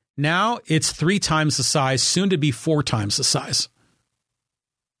 Now it's 3 times the size, soon to be 4 times the size.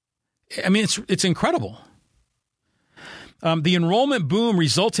 I mean, it's incredible. The enrollment boom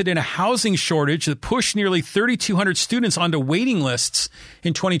resulted in a housing shortage that pushed nearly 3,200 students onto waiting lists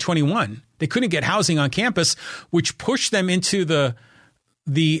in 2021. They couldn't get housing on campus, which pushed them into the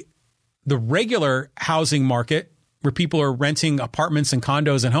regular housing market, where people are renting apartments and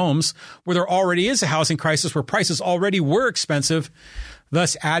condos and homes, where there already is a housing crisis, where prices already were expensive,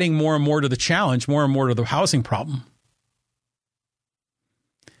 thus adding more and more to the challenge, more and more to the housing problem.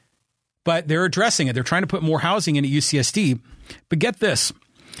 But they're addressing it. They're trying to put more housing into UCSD. But get this.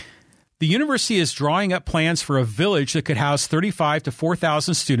 The university is drawing up plans for a village that could house 35 to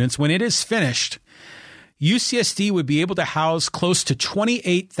 4,000 students. When it is finished, UCSD would be able to house close to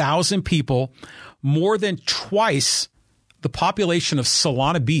 28,000 people, more than twice the population of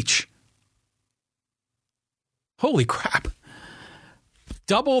Solana Beach. Holy crap.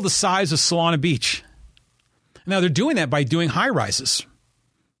 Double the size of Solana Beach. Now, they're doing that by doing high rises.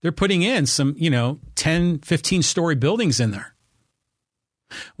 They're putting in some, 10, 15-story buildings in there.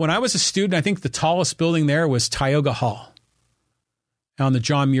 When I was a student, I think the tallest building there was Tioga Hall on the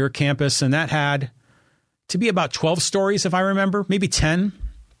John Muir campus, and that had to be about 12 stories, if I remember, maybe 10.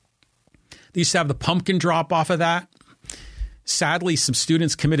 They used to have the pumpkin drop off of that. Sadly, some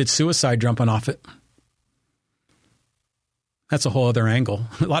students committed suicide jumping off it. That's a whole other angle.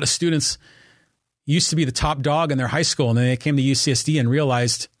 A lot of students used to be the top dog in their high school, and then they came to UCSD and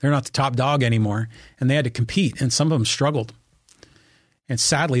realized they're not the top dog anymore, and they had to compete, and some of them struggled. And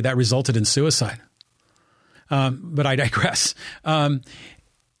sadly, that resulted in suicide. But I digress.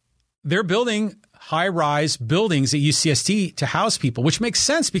 They're building high-rise buildings at UCSD to house people, which makes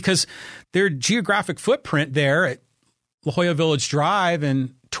sense because their geographic footprint there at La Jolla Village Drive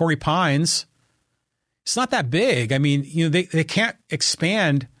and Torrey Pines, it's not that big. I mean, they can't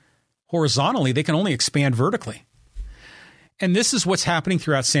expand horizontally. They can only expand vertically. And this is what's happening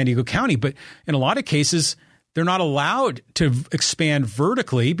throughout San Diego County. But in a lot of cases, they're not allowed to expand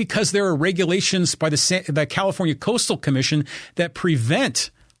vertically because there are regulations by the California Coastal Commission that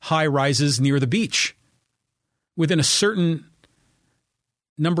prevent high rises near the beach within a certain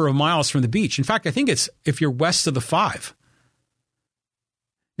number of miles from the beach. In fact, I think it's if you're west of the 5.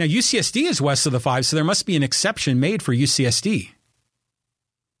 Now, UCSD is west of the 5, so there must be an exception made for UCSD.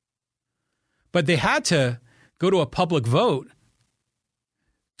 But they had to go to a public vote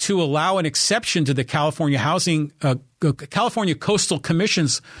to allow an exception to the California California Coastal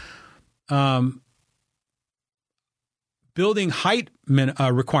Commission's building height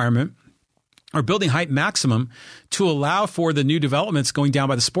requirement or building height maximum to allow for the new developments going down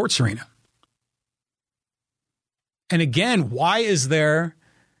by the sports arena. And again, why is there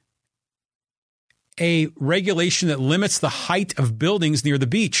a regulation that limits the height of buildings near the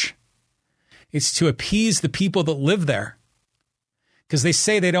beach? It's to appease the people that live there, because they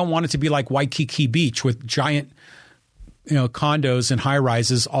say they don't want it to be like Waikiki Beach with giant, condos and high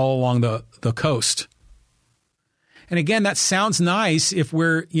rises all along the coast. And again, that sounds nice if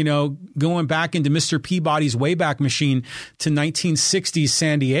we're, going back into Mr. Peabody's Wayback Machine to 1960s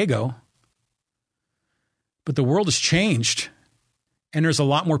San Diego. But the world has changed, and there's a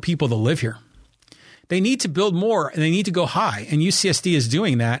lot more people that live here. They need to build more, and they need to go high, and UCSD is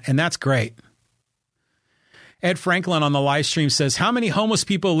doing that, and that's great. Ed Franklin on the live stream says, how many homeless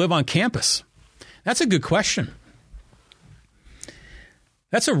people live on campus? That's a good question.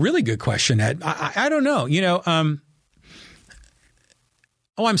 That's a really good question, Ed. I don't know.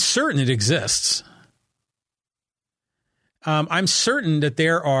 I'm certain it exists. I'm certain that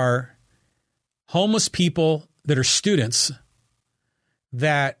there are homeless people that are students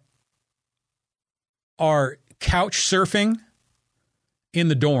that are couch surfing in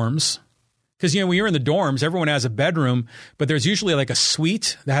the dorms. Because, when you're in the dorms, everyone has a bedroom, but there's usually like a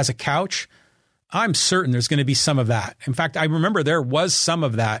suite that has a couch. I'm certain there's going to be some of that. In fact, I remember there was some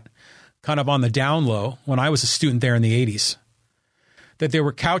of that kind of on the down low when I was a student there in the 80s, that they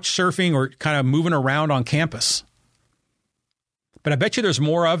were couch surfing or kind of moving around on campus. But I bet you there's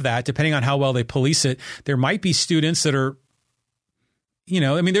more of that, depending on how well they police it. There might be students that are,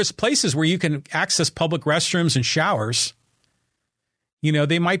 there's places where you can access public restrooms and showers.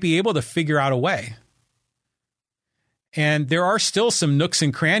 They might be able to figure out a way. And there are still some nooks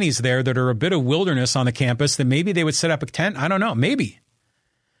and crannies there that are a bit of wilderness on the campus that maybe they would set up a tent. I don't know. Maybe.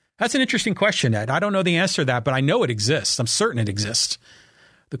 That's an interesting question, Ed. I don't know the answer to that, but I know it exists. I'm certain it exists.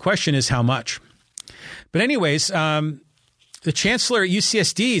 The question is how much. But anyways, the chancellor at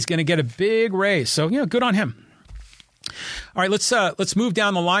UCSD is going to get a big raise. So, good on him. All right, let's move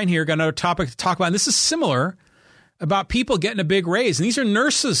down the line here. Got another topic to talk about. And this is similar about people getting a big raise. And these are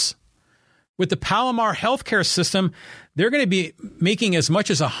nurses. With the Palomar healthcare system, they're going to be making as much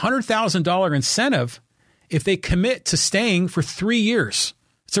as $100,000 incentive if they commit to staying for 3 years.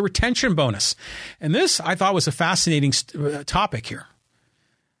 It's a retention bonus. And this, I thought, was a fascinating topic here.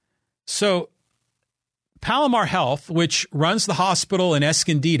 So Palomar Health, which runs the hospital in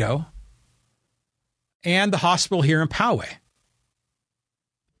Escondido and the hospital here in Poway.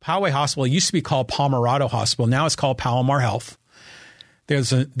 Poway Hospital used to be called Palomar Hospital. Now it's called Palomar Health.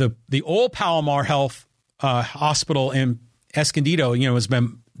 There's the old Palomar Health Hospital in Escondido, has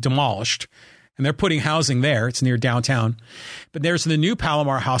been demolished, and they're putting housing there. It's near downtown. But there's the new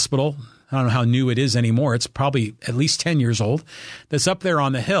Palomar Hospital. I don't know how new it is anymore. It's probably at least 10 years old. That's up there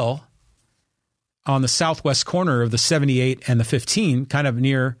on the hill on the southwest corner of the 78 and the 15, kind of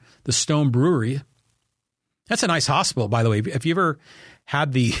near the Stone Brewery. That's a nice hospital, by the way. Have you ever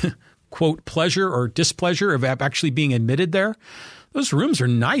had the, quote, pleasure or displeasure of actually being admitted there? Those rooms are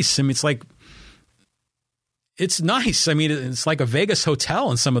nice. I mean, it's nice. I mean, it's like a Vegas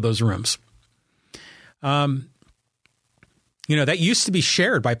hotel in some of those rooms. That used to be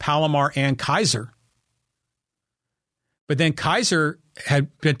shared by Palomar and Kaiser. But then Kaiser had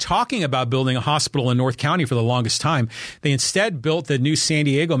been talking about building a hospital in North County for the longest time. They instead built the new San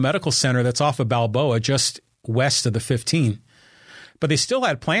Diego Medical Center that's off of Balboa, just west of the 15. But they still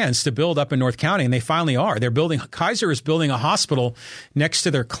had plans to build up in North County, and they finally are. Kaiser is building a hospital next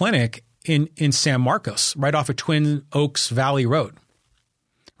to their clinic in San Marcos, right off of Twin Oaks Valley Road,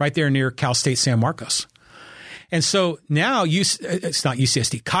 right there near Cal State San Marcos. And so now it's not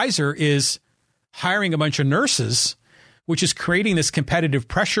UCSD. Kaiser is hiring a bunch of nurses, which is creating this competitive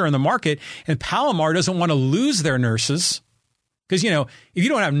pressure in the market. And Palomar doesn't want to lose their nurses because, if you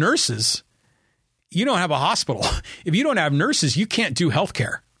don't have nurses, you don't have a hospital. If you don't have nurses, you can't do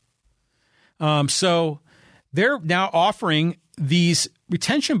healthcare. So they're now offering these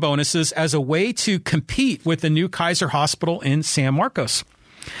retention bonuses as a way to compete with the new Kaiser Hospital in San Marcos.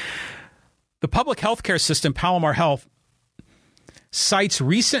 The public healthcare system, Palomar Health, cites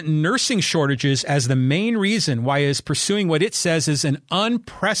recent nursing shortages as the main reason why it is pursuing what it says is an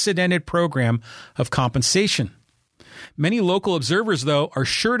unprecedented program of compensation. Many local observers, though, are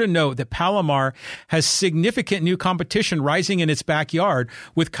sure to note that Palomar has significant new competition rising in its backyard,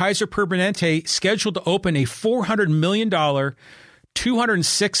 with Kaiser Permanente scheduled to open a $400 million,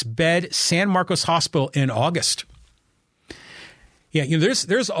 206-bed San Marcos hospital in August. Yeah,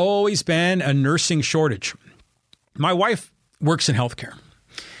 there's always been a nursing shortage. My wife works in healthcare,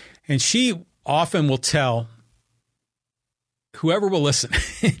 and she often will tell whoever will listen,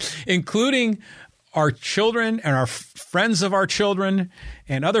 including our children and our friends of our children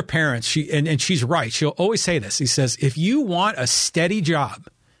and other parents, and she's right. She'll always say this. He says, if you want a steady job,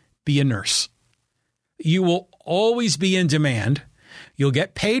 be a nurse. You will always be in demand. You'll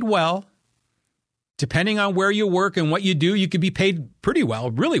get paid well. Depending on where you work and what you do, you could be paid pretty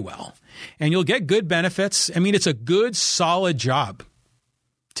well, really well. And you'll get good benefits. I mean, it's a good, solid job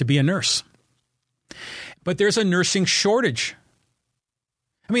to be a nurse. But there's a nursing shortage.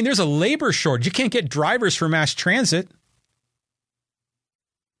 I mean, there's a labor shortage. You can't get drivers for mass transit.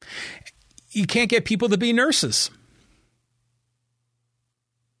 You can't get people to be nurses.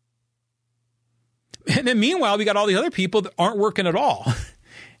 And then meanwhile, we got all the other people that aren't working at all,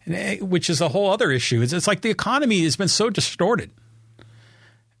 which is a whole other issue. It's like the economy has been so distorted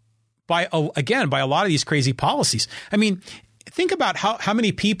by a lot of these crazy policies. I mean, think about how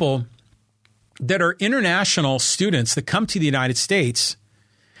many people that are international students that come to the United States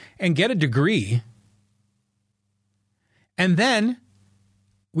and get a degree, and then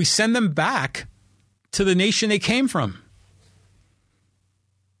we send them back to the nation they came from,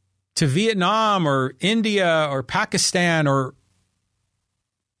 to Vietnam or India or Pakistan or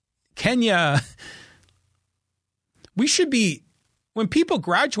Kenya. We should be, when people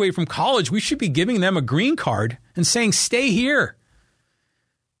graduate from college, we should be giving them a green card and saying, stay here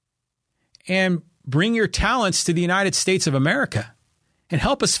and bring your talents to the United States of America and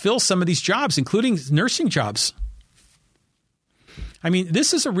help us fill some of these jobs, including nursing jobs. I mean,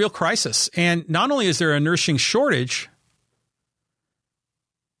 this is a real crisis. And not only is there a nursing shortage,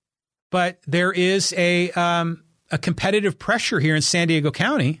 but there is a competitive pressure here in San Diego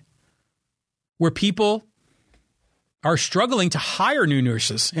County where people are struggling to hire new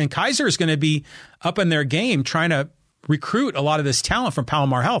nurses. And Kaiser is going to be up in their game trying to recruit a lot of this talent from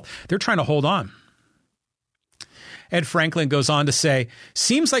Palomar Health. They're trying to hold on. Ed Franklin goes on to say,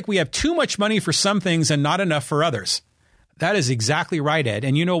 seems like we have too much money for some things and not enough for others. That is exactly right, Ed.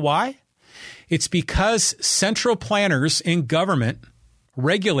 And you know why? It's because central planners in government,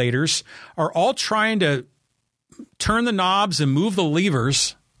 regulators, are all trying to turn the knobs and move the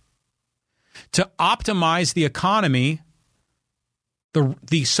levers to optimize the economy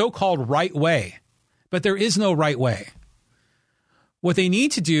the so-called right way. But there is no right way. What they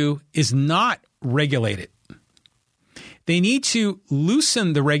need to do is not regulate it. They need to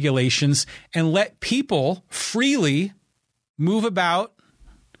loosen the regulations and let people freely move about,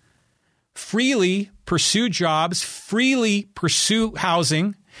 freely pursue jobs, freely pursue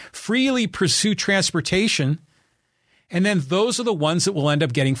housing, freely pursue transportation. And then those are the ones that will end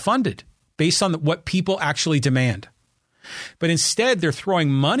up getting funded based on what people actually demand. But instead, they're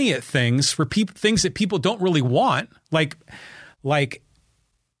throwing money at things for things that people don't really want, like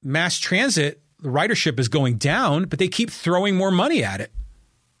mass transit. The ridership is going down, but they keep throwing more money at it.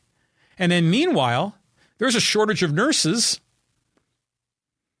 And then meanwhile, there's a shortage of nurses.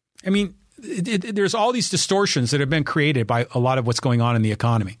 I mean, there's all these distortions that have been created by a lot of what's going on in the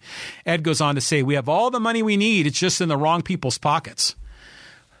economy. Ed goes on to say, we have all the money we need. It's just in the wrong people's pockets.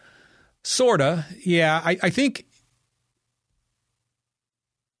 Sorta. Yeah, I think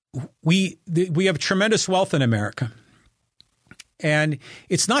we have tremendous wealth in America. And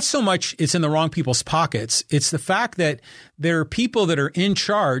it's not so much it's in the wrong people's pockets. It's the fact that there are people that are in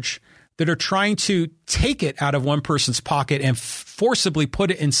charge that are trying to take it out of one person's pocket and forcibly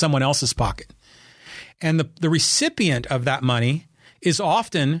put it in someone else's pocket. And the recipient of that money is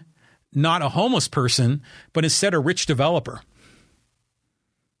often not a homeless person, but instead a rich developer.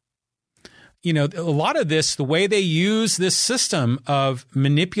 You know, a lot of this, the way they use this system of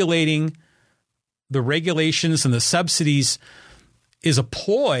manipulating the regulations and the subsidies is a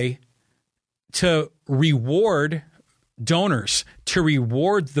ploy to reward donors, to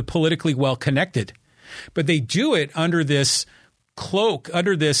reward the politically well-connected. But they do it under this cloak,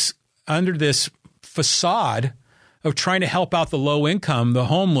 under this facade of trying to help out the low income, the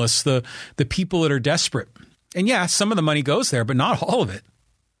homeless, the people that are desperate. And yeah, some of the money goes there, but not all of it.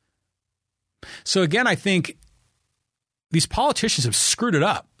 So again, I think these politicians have screwed it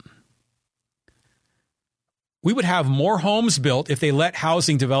up. We would have more homes built if they let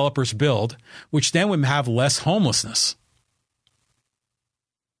housing developers build, which then would have less homelessness.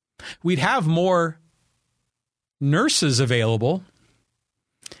 We'd have more nurses available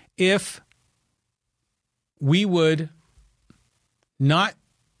if we would not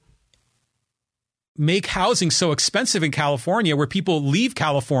make housing so expensive in California, where people leave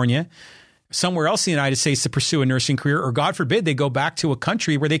California somewhere else in the United States to pursue a nursing career, or God forbid, they go back to a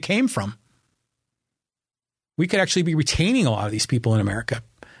country where they came from. We could actually be retaining a lot of these people in America,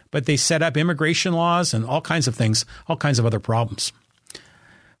 but they set up immigration laws and all kinds of things, all kinds of other problems.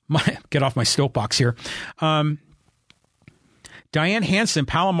 get off my soapbox here. Diane Hansen,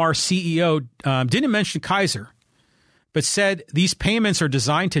 Palomar CEO, didn't mention Kaiser, but said these payments are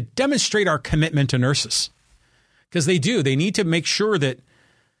designed to demonstrate our commitment to nurses. Because they do. They need to make sure that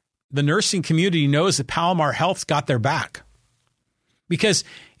the nursing community knows that Palomar Health's got their back. Because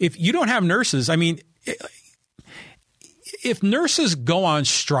if you don't have nurses, I mean, if nurses go on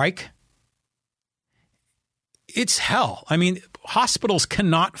strike, it's hell. I mean, hospitals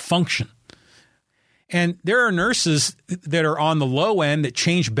cannot function. And there are nurses that are on the low end that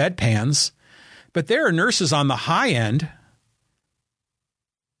change bedpans, but there are nurses on the high end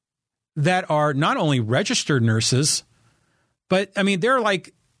that are not only registered nurses, but I mean, they're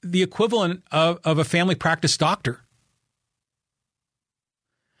like the equivalent of a family practice doctor.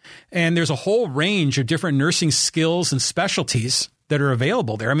 And there's a whole range of different nursing skills and specialties that are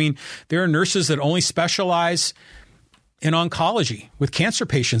available there. I mean, there are nurses that only specialize in oncology with cancer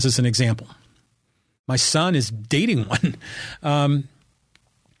patients, as an example. My son is dating one.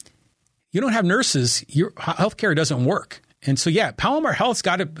 You don't have nurses, your healthcare doesn't work. And so, yeah, Palomar Health's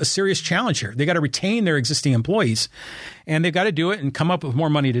got a serious challenge here. They got to retain their existing employees, and they've got to do it and come up with more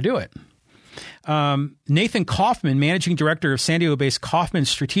money to do it. Nathan Kaufman, managing director of San Diego-based Kaufman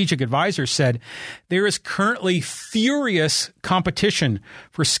Strategic Advisors, said there is currently furious competition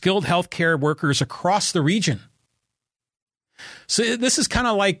for skilled healthcare workers across the region. So this is kind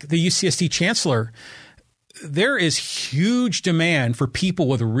of like the UCSD Chancellor. There is huge demand for people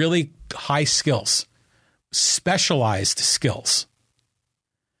with really high skills, specialized skills.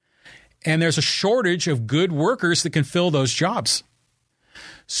 And there's a shortage of good workers that can fill those jobs.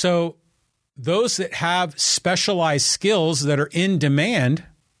 So those that have specialized skills that are in demand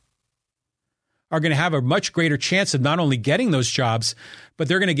are going to have a much greater chance of not only getting those jobs, but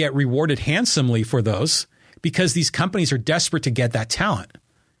they're going to get rewarded handsomely for those because these companies are desperate to get that talent.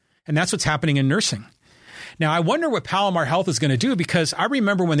 And that's what's happening in nursing. Now, I wonder what Palomar Health is going to do, because I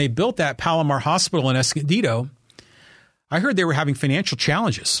remember when they built that Palomar Hospital in Escondido, I heard they were having financial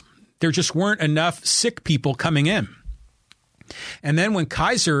challenges. There just weren't enough sick people coming in. And then when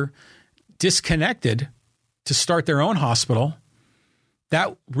Kaiser disconnected to start their own hospital,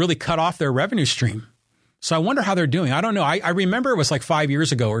 that really cut off their revenue stream. So I wonder how they're doing. I don't know. I remember it was like 5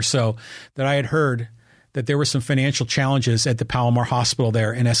 years ago or so that I had heard that there were some financial challenges at the Palomar Hospital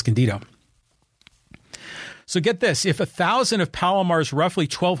there in Escondido. So get this, if 1,000 of Palomar's roughly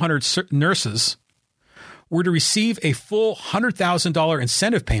 1,200 nurses were to receive a full $100,000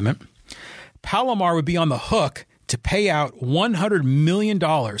 incentive payment, Palomar would be on the hook to pay out $100 million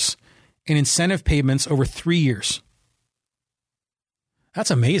in incentive payments over 3 years.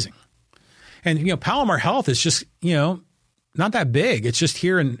 That's amazing. And, Palomar Health is just, not that big. It's just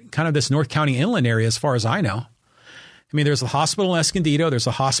here in kind of this North County inland area, as far as I know. I mean, there's a hospital in Escondido. There's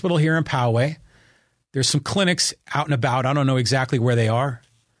a hospital here in Poway. There's some clinics out and about. I don't know exactly where they are.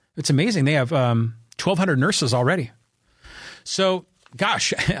 It's amazing. They have 1,200 nurses already. So,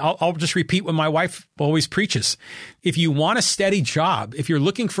 gosh, I'll just repeat what my wife always preaches. If you want a steady job, if you're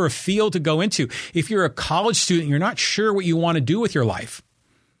looking for a field to go into, if you're a college student, you're not sure what you want to do with your life,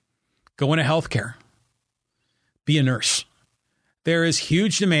 go into healthcare. Be a nurse. There is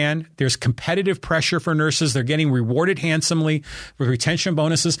huge demand. There's competitive pressure for nurses. They're getting rewarded handsomely with retention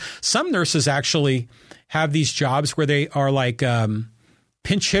bonuses. Some nurses actually have these jobs where they are like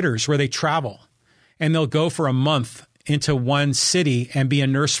pinch hitters, where they travel and they'll go for a month into one city and be a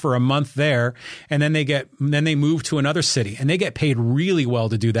nurse for a month there. And then they move to another city and they get paid really well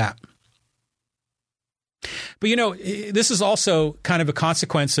to do that. But, this is also kind of a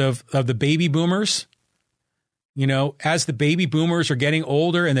consequence of the baby boomers. As the baby boomers are getting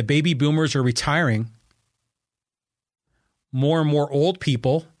older and the baby boomers are retiring, more and more old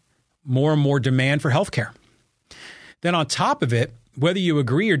people, more and more demand for healthcare. Then on top of it, whether you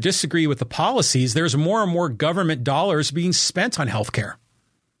agree or disagree with the policies, there's more and more government dollars being spent on healthcare,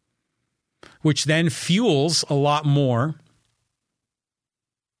 which then fuels a lot more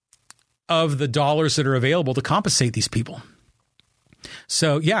of the dollars that are available to compensate these people.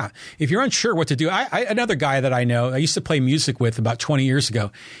 So, yeah, if you're unsure what to do, another guy that I know, I used to play music with about 20 years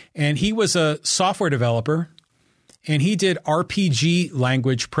ago, and he was a software developer, and he did RPG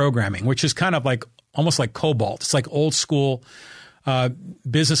language programming, which is kind of like almost like COBOL. It's like old school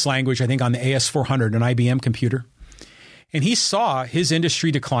business language, I think, on the AS400, an IBM computer. And he saw his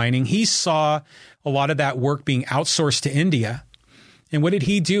industry declining. He saw a lot of that work being outsourced to India. And what did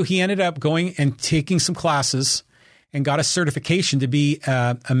he do? He ended up going and taking some classes and got a certification to be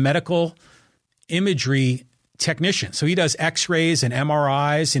a medical imagery technician. So he does x-rays and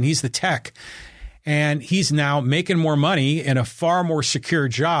MRIs, and he's the tech. And he's now making more money in a far more secure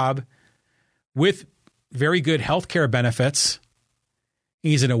job with very good healthcare benefits.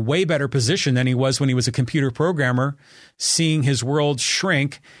 He's in a way better position than he was when he was a computer programmer, seeing his world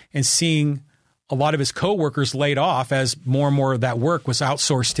shrink and seeing a lot of his coworkers laid off as more and more of that work was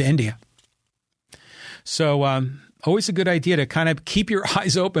outsourced to India. So always a good idea to kind of keep your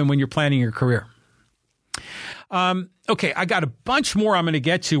eyes open when you're planning your career. Okay, I got a bunch more I'm going to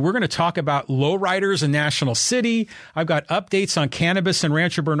get to. We're going to talk about lowriders in National City. I've got updates on cannabis in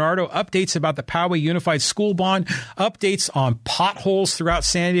Rancho Bernardo, updates about the Poway Unified School Bond, updates on potholes throughout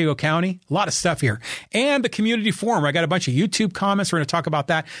San Diego County. A lot of stuff here. And the community forum. I got a bunch of YouTube comments. We're going to talk about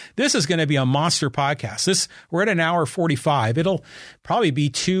that. This is going to be a monster podcast. We're at an hour 45. It'll probably be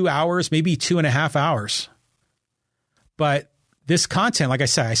 2 hours, maybe 2.5 hours. But this content, like I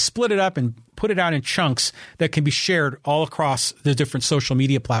said, I split it up and put it out in chunks that can be shared all across the different social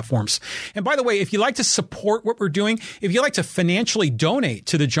media platforms. And by the way, if you like to support what we're doing, if you like to financially donate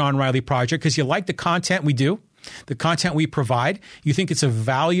to the John Riley Project because you like the content we do, the content we provide, you think it's of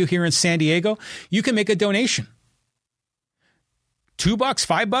value here in San Diego, you can make a donation. $2,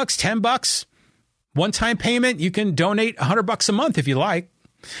 $5, $10, one-time payment. You can donate $100 a month if you like.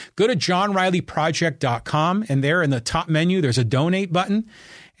 Go to johnrileyproject.com, and there in the top menu, there's a donate button,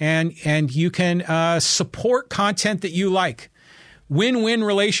 and you can support content that you like. Win-win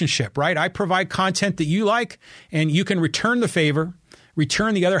relationship, right? I provide content that you like, and you can return the favor,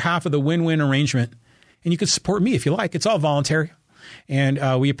 return the other half of the win-win arrangement, and you can support me if you like. It's all voluntary,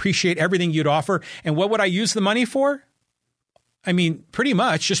 and we appreciate everything you'd offer. And what would I use the money for? I mean, pretty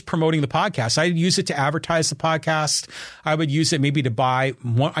much just promoting the podcast. I'd use it to advertise the podcast. I would use it maybe to buy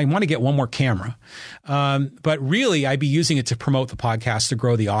one. I want to get one more camera. But really, I'd be using it to promote the podcast, to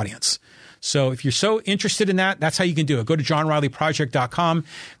grow the audience. So if you're so interested in that, that's how you can do it. Go to johnrileyproject.com,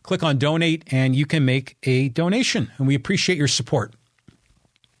 click on donate, and you can make a donation. And we appreciate your support.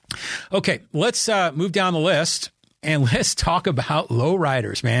 Okay, let's move down the list and let's talk about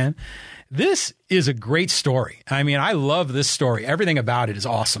lowriders, man. This is a great story. I mean, I love this story. Everything about it is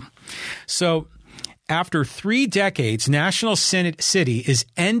awesome. So after 3 decades, National City is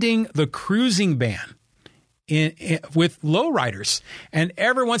ending the cruising ban with lowriders, and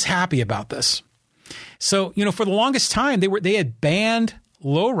everyone's happy about this. So, you know, for the longest time, they had banned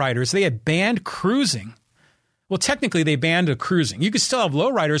lowriders. They had banned cruising. Well, technically, they banned the cruising. You could still have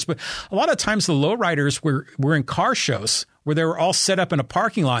lowriders, but a lot of times the lowriders were in car shows where they were all set up in a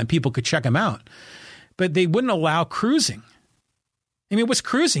parking lot and people could check them out. But they wouldn't allow cruising. I mean, what's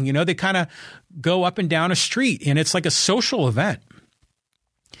cruising? You know, they kind of go up and down a street, and it's like a social event.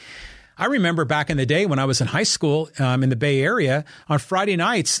 I remember back in the day when I was in high school in the Bay Area, on Friday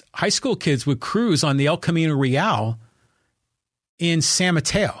nights, high school kids would cruise on the El Camino Real in San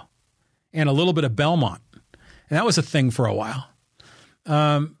Mateo and a little bit of Belmont. And that was a thing for a while.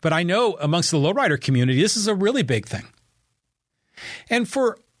 But I know amongst the lowrider community, this is a really big thing. And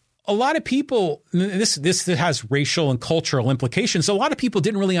for a lot of people, this has racial and cultural implications. A lot of people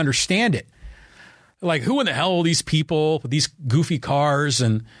didn't really understand it. Like, who in the hell are these people with these goofy cars?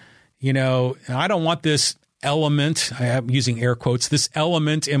 And, you know, I don't want this element, I am using air quotes, this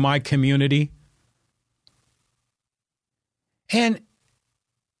element in my community. And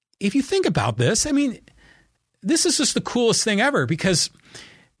if you think about this, I mean, this is just the coolest thing ever, because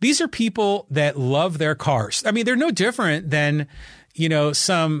these are people that love their cars. I mean, they're no different than, you know,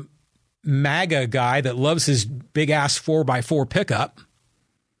 some MAGA guy that loves his big ass 4x4 pickup.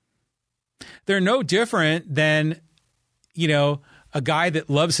 They're no different than, you know, a guy that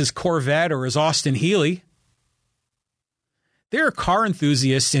loves his Corvette or his Austin Healey. There are car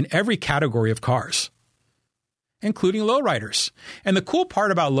enthusiasts in every category of cars, including lowriders. And the cool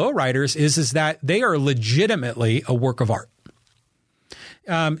part about lowriders is that they are legitimately a work of art.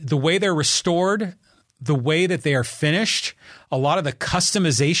 The way they're restored, the way that they are finished, a lot of the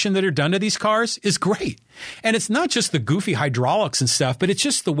customization that are done to these cars is great. And it's not just the goofy hydraulics and stuff, but it's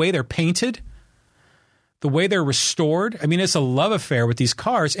just the way they're painted, the way they're restored. I mean, it's a love affair with these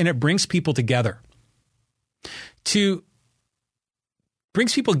cars, and it brings people together.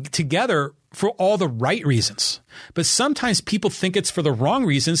 Brings people together for all the right reasons. But sometimes people think it's for the wrong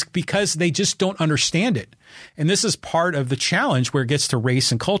reasons because they just don't understand it. And this is part of the challenge where it gets to race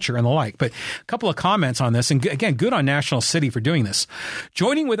and culture and the like. But a couple of comments on this. And again, good on National City for doing this.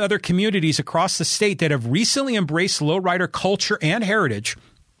 Joining with other communities across the state that have recently embraced lowrider culture and heritage,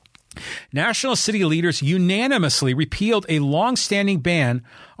 National City leaders unanimously repealed a long-standing ban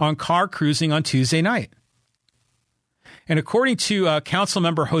on car cruising on Tuesday night. And according to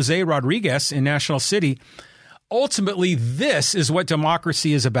Councilmember Jose Rodriguez in National City, ultimately, this is what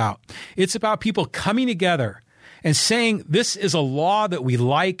democracy is about. It's about people coming together and saying, this is a law that we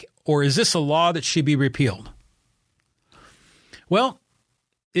like, or is this a law that should be repealed? Well,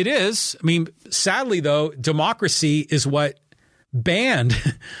 it is. I mean, sadly, though, democracy is what banned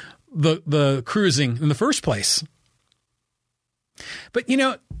the cruising in the first place. But,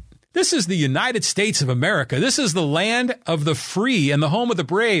 this is the United States of America. This is the land of the free and the home of the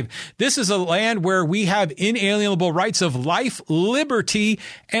brave. This is a land where we have inalienable rights of life, liberty,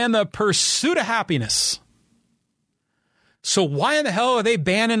 and the pursuit of happiness. So why in the hell are they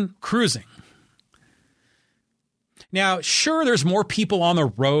banning cruising? Now, sure, there's more people on the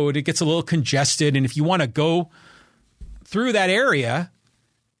road. It gets a little congested. And if you want to go through that area,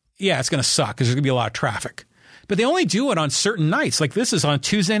 yeah, it's going to suck because there's going to be a lot of traffic. But they only do it on certain nights. Like this is on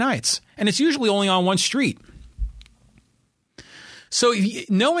Tuesday nights. And it's usually only on one street. So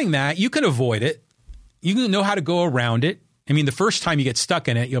knowing that, you can avoid it. You can know how to go around it. I mean, the first time you get stuck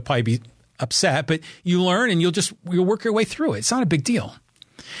in it, you'll probably be upset. But you learn and you'll work your way through it. It's not a big deal.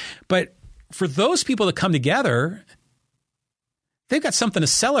 But for those people that come together, they've got something to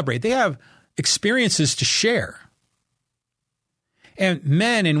celebrate. They have experiences to share. And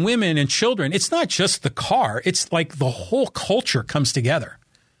men and women and children, it's not just the car. It's like the whole culture comes together.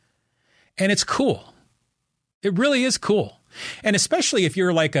 And it's cool. It really is cool. And especially if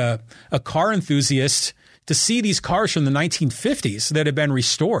you're like a car enthusiast, to see these cars from the 1950s that have been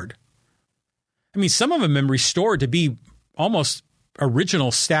restored. I mean, some of them have been restored to be almost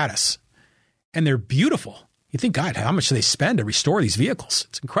original status. And they're beautiful. You think, God, how much do they spend to restore these vehicles?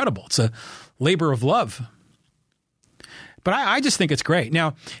 It's incredible. It's a labor of love. But I just think it's great.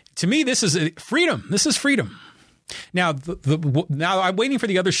 Now, to me, this is freedom. This is freedom. Now, now I'm waiting for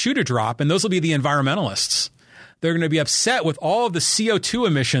the other shoe to drop, and those will be the environmentalists. They're going to be upset with all of the CO2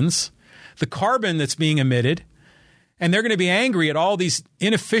 emissions, the carbon that's being emitted, and they're going to be angry at all these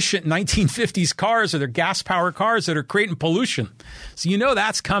inefficient 1950s cars or their gas-powered cars that are creating pollution. So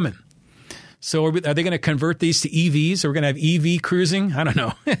that's coming. So are they going to convert these to EVs? Or we're going to have EV cruising? I don't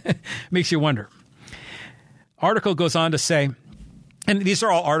know. Makes you wonder. Article goes on to say, and these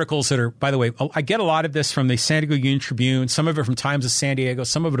are all articles that are, by the way, I get a lot of this from the San Diego Union Tribune, some of it from Times of San Diego,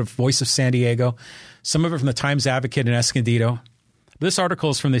 some of it from Voice of San Diego, some of it from the Times Advocate in Escondido. This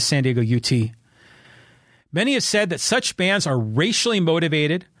article is from the San Diego UT. Many have said that such bans are racially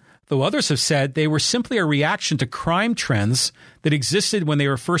motivated, though others have said they were simply a reaction to crime trends that existed when they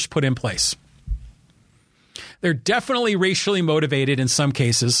were first put in place. They're definitely racially motivated in some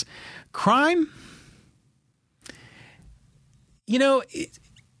cases. Crime?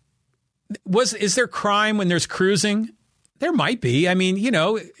 Is there crime when there's cruising? There might be. I mean,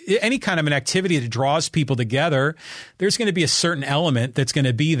 any kind of an activity that draws people together, there's going to be a certain element that's going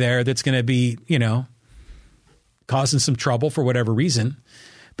to be there that's going to be, causing some trouble for whatever reason.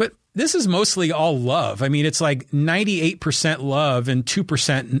 But this is mostly all love. I mean, it's like 98% love and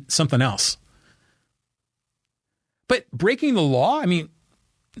 2% something else. But breaking the law, I mean,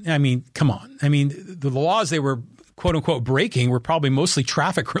 come on. I mean, the laws they were quote unquote breaking were probably mostly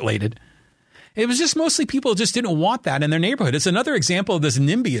traffic related. It was just mostly people just didn't want that in their neighborhood. It's another example of this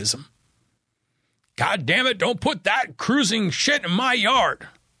NIMBYism. God damn it, don't put that cruising shit in my yard.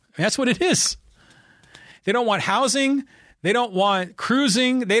 That's what it is. They don't want housing. They don't want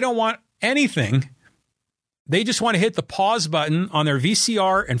cruising. They don't want anything. They just want to hit the pause button on their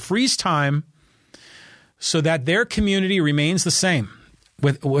VCR and freeze time so that their community remains the same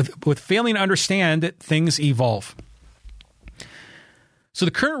with failing to understand that things evolve. So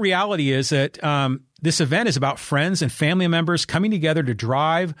the current reality is that this event is about friends and family members coming together to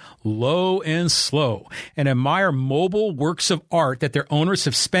drive low and slow and admire mobile works of art that their owners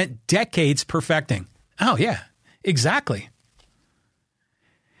have spent decades perfecting. Oh, yeah, exactly.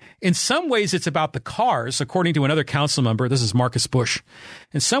 In some ways, it's about the cars, according to another council member. This is Marcus Bush.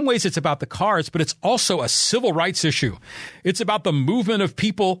 In some ways, it's about the cars, but it's also a civil rights issue. It's about the movement of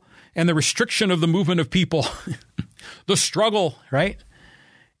people and the restriction of the movement of people. The struggle, right?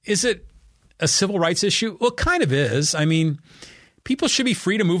 Is it a civil rights issue? Well, it kind of is. I mean, people should be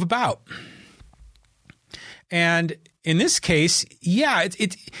free to move about. And in this case, yeah,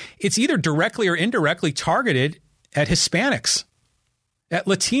 it's either directly or indirectly targeted at Hispanics, at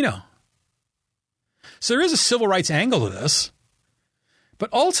Latino. So there is a civil rights angle to this.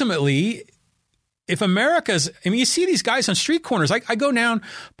 But ultimately, if you see these guys on street corners. I go down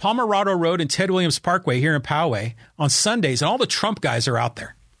Palomar Road and Ted Williams Parkway here in Poway on Sundays, and all the Trump guys are out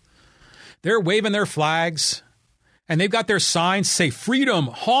there. They're waving their flags, and they've got their signs say, freedom,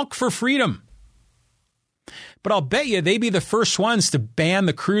 honk for freedom. But I'll bet you they'd be the first ones to ban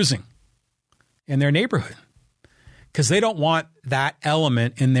the cruising in their neighborhood. because they don't want that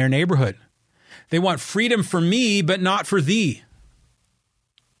element in their neighborhood. They want freedom for me, but not for thee.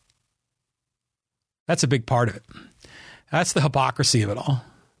 That's a big part of it. That's the hypocrisy of it all.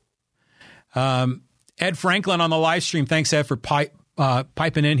 Ed Franklin on the live stream. Thanks, Ed, for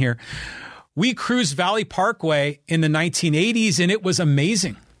piping in here. We cruised Valley Parkway in the 1980s, and it was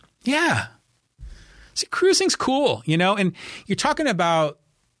amazing. Yeah. See, cruising's cool, and you're talking about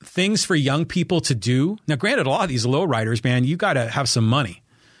things for young people to do. Now, granted, a lot of these lowriders, man, you got to have some money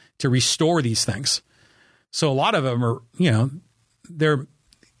to restore these things. So a lot of them are, they're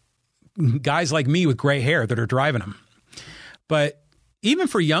guys like me with gray hair that are driving them. But even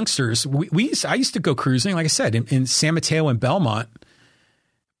for youngsters, I used to go cruising, like I said, in San Mateo and Belmont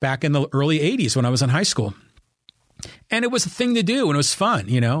back in the early 80s when I was in high school. And it was a thing to do, and it was fun,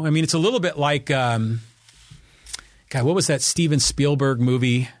 I mean, it's a little bit like, God, what was that Steven Spielberg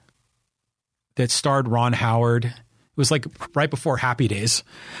movie that starred Ron Howard? It was like right before Happy Days.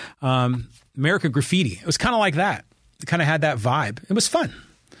 American Graffiti. It was kind of like that. It kind of had that vibe. It was fun.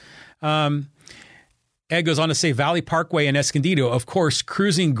 Ed goes on to say Valley Parkway in Escondido. Of course,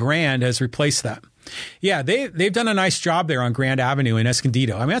 Cruising Grand has replaced that. Yeah, they've done a nice job there on Grand Avenue in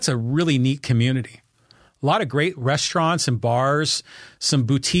Escondido. I mean, that's a really neat community. A lot of great restaurants and bars, some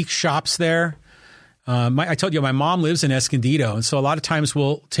boutique shops there. I told you my mom lives in Escondido, and so a lot of times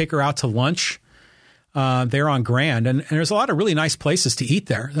we'll take her out to lunch there on Grand, and there's a lot of really nice places to eat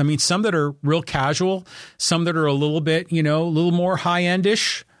there. I mean, some that are real casual, some that are a little bit, a little more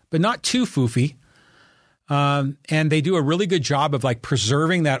high-end-ish, but not too foofy. And they do a really good job of like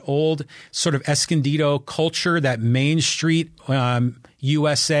preserving that old sort of Escondido culture, that Main Street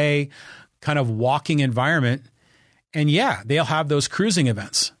USA kind of walking environment. And yeah, they'll have those cruising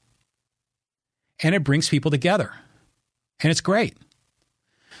events. And it brings people together. And it's great.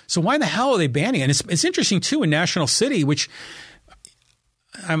 So why in the hell are they banning it? And it's interesting, too, in National City, which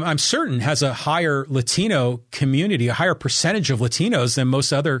I'm certain has a higher Latino community, a higher percentage of Latinos than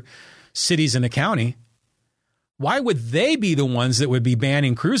most other cities in the county. Why would they be the ones that would be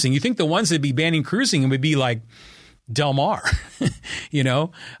banning cruising? You think the ones that would be banning cruising would be like Del Mar,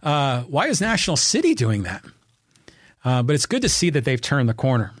 Why is National City doing that? But it's good to see that they've turned the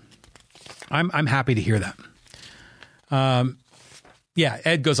corner. I'm happy to hear that. Yeah,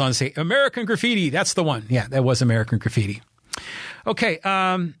 Ed goes on to say, American Graffiti, that's the one. Yeah, that was American Graffiti. Okay,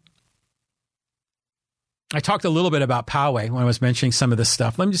 I talked a little bit about Poway when I was mentioning some of this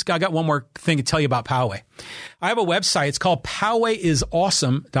stuff. I got one more thing to tell you about Poway. I have a website. It's called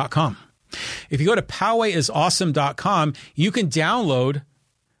PowayIsAwesome.com. If you go to PowayIsAwesome.com, you can download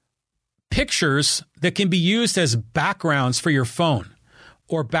pictures that can be used as backgrounds for your phone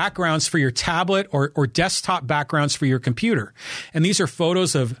or backgrounds for your tablet or desktop backgrounds for your computer. And these are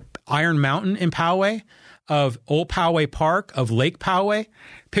photos of Iron Mountain in Poway, of Old Poway Park, of Lake Poway,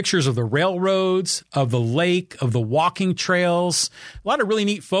 pictures of the railroads, of the lake, of the walking trails, a lot of really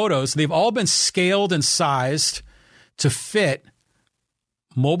neat photos. They've all been scaled and sized to fit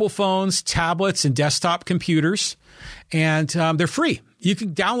mobile phones, tablets, and desktop computers, and they're free. You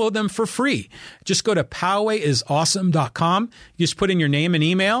can download them for free. Just go to PowayIsAwesome.com. You just put in your name and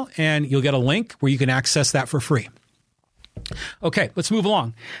email, and you'll get a link where you can access that for free. Okay, let's move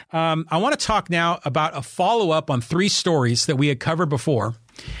along. I want to talk now about a follow-up on 3 stories that we had covered before,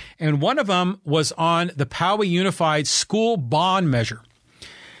 and one of them was on the Poway Unified School Bond measure.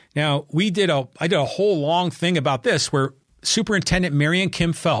 Now, I did a whole long thing about this where Superintendent Marian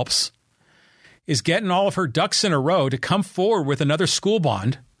Kim-Phelps is getting all of her ducks in a row to come forward with another school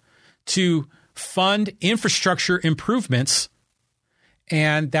bond to fund infrastructure improvements,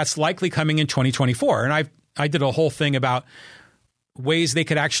 and that's likely coming in 2024. And I did a whole thing about ways they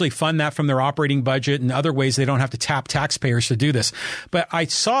could actually fund that from their operating budget and other ways they don't have to tap taxpayers to do this. But I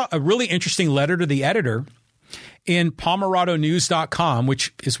saw a really interesting letter to the editor in PalmaradoNews.com,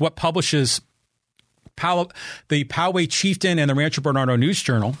 which is what publishes the Poway Chieftain and the Rancho Bernardo News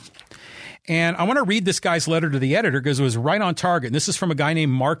Journal. And I want to read this guy's letter to the editor because it was right on target. And this is from a guy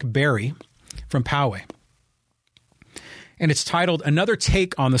named Mark Berry from Poway. And it's titled, Another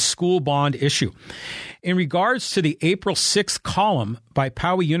Take on the School Bond Issue. In regards to the April 6th column by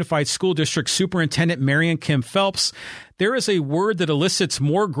Poway Unified School District Superintendent Marian Kim-Phelps, there is a word that elicits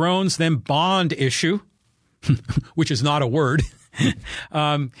more groans than bond issue, which is not a word.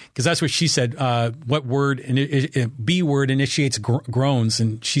 Because that's what she said. What word? B word initiates groans,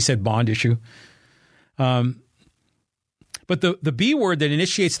 and she said bond issue. But the B word that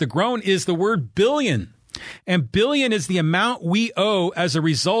initiates the groan is the word billion. And billion is the amount we owe as a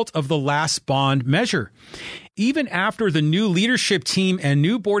result of the last bond measure. Even after the new leadership team and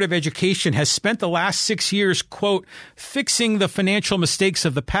new Board of Education has spent the last 6 years, quote, fixing the financial mistakes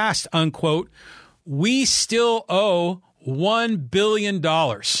of the past, unquote, we still owe $1 billion.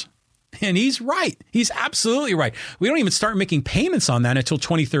 And he's right. He's absolutely right. We don't even start making payments on that until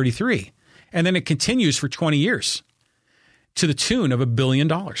 2033. And then it continues for 20 years to the tune of $1 billion.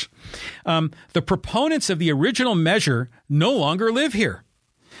 The proponents of the original measure no longer live here.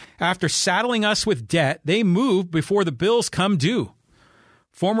 After saddling us with debt, they moved before the bills come due.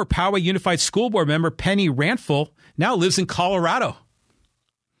 Former Poway Unified School Board member Penny Rantful now lives in Colorado.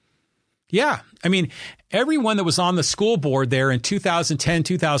 Yeah, I mean, everyone that was on the school board there in 2010,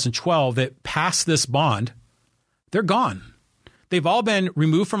 2012 that passed this bond, they're gone. They've all been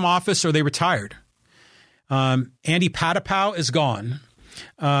removed from office or they retired. Andy Patapow is gone.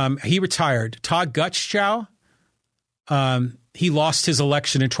 He retired. Todd Gutschau, he lost his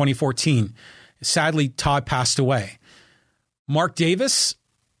election in 2014. Sadly, Todd passed away. Mark Davis,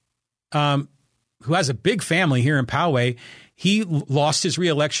 who has a big family here in Poway, he lost his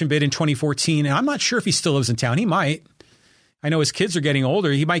reelection bid in 2014, and I'm not sure if he still lives in town. He might. I know his kids are getting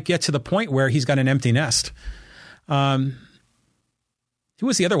older. He might get to the point where he's got an empty nest. Who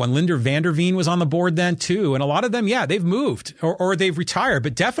was the other one? Linda Vanderveen was on the board then too. And a lot of them, yeah, they've moved or they've retired,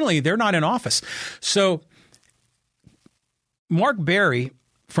 but definitely they're not in office. So Mark Berry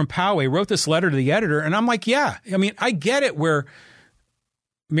from Poway wrote this letter to the editor, and I'm like, yeah, I mean, I get it where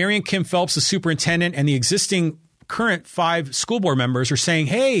Marian Kim-Phelps, the superintendent, and the existing current 5 school board members are saying,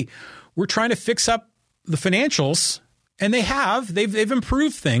 hey, we're trying to fix up the financials. And they have. They've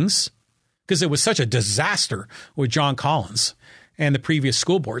improved things because it was such a disaster with John Collins and the previous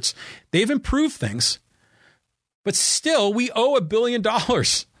school boards. They've improved things. But still, we owe $1 billion.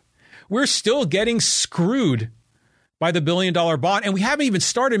 We're still getting screwed by the $1 billion bond. And we haven't even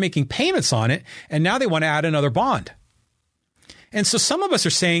started making payments on it. And now they want to add another bond. And so some of us are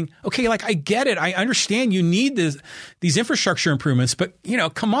saying, okay, like, I get it. I understand you need these infrastructure improvements, but, you know,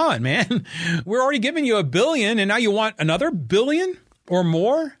 come on, man. We're already giving you $1 billion and now you want another $1 billion or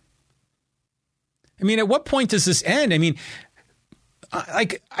more? I mean, at what point does this end? I mean,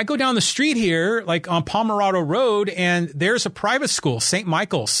 like, I go down the street here, like on Palomar Road, and there's a private school, St.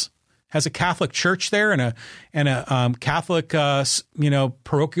 Michael's, has a Catholic church there and a Catholic,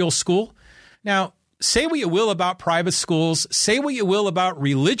 parochial school. Now, say what you will about private schools, say what you will about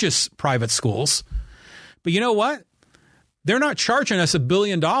religious private schools, but you know what? They're not charging us $1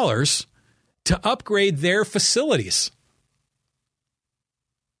 billion to upgrade their facilities.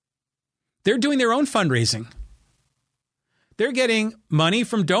 They're doing their own fundraising. They're getting money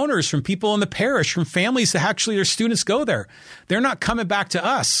from donors, from people in the parish, from families that actually their students go there. They're not coming back to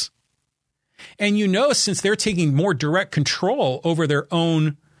us. And you know, since they're taking more direct control over their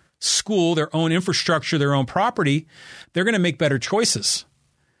own school, their own infrastructure, their own property, they're going to make better choices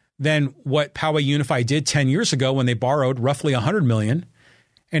than what Poway Unified did 10 years ago when they borrowed roughly $100 million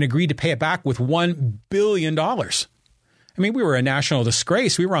and agreed to pay it back with $1 billion. I mean, we were a national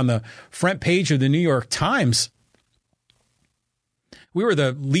disgrace. We were on the front page of the New York Times. We were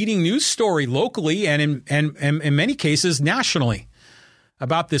the leading news story locally and in many cases nationally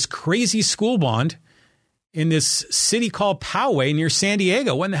about this crazy school bond in this city called Poway near San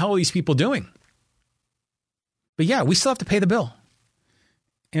Diego. What in the hell are these people doing? But yeah, we still have to pay the bill.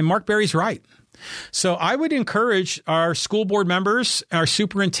 And Mark Berry's right. So I would encourage our school board members, our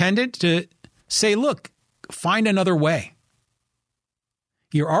superintendent to say, look, find another way.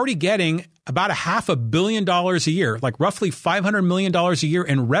 You're already getting about $500 million a year, like roughly $500 million a year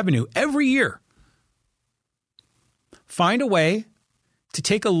in revenue every year. Find a way to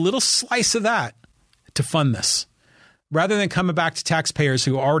take a little slice of that to fund this, rather than coming back to taxpayers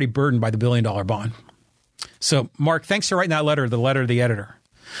who are already burdened by the $1 billion bond. So, Mark, thanks for writing that letter to the editor.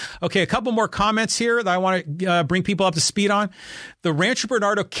 Okay, a couple more comments here that I want to bring people up to speed on. The Rancho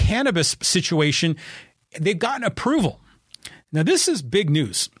Bernardo cannabis situation, they've gotten approval. Now, this is big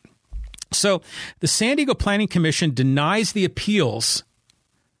news. So, the San Diego Planning Commission denies the appeals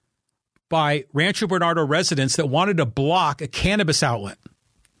by Rancho Bernardo residents that wanted to block a cannabis outlet.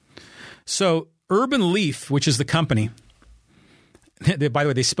 So, Urbn Leaf, which is the company, by the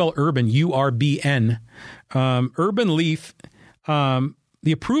way, they spell Urbn, U-R-B-N. Urbn Leaf,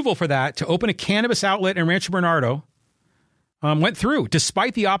 the approval for that to open a cannabis outlet in Rancho Bernardo went through,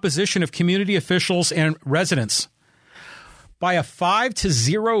 despite the opposition of community officials and residents. By a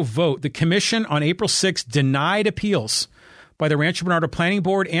 5-0 vote, the commission on April 6 denied appeals by the Rancho Bernardo Planning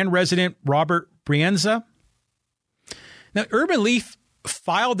Board and resident Robert Brienza. Now, Urbn Leaf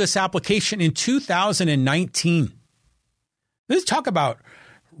filed this application in 2019. Let's talk about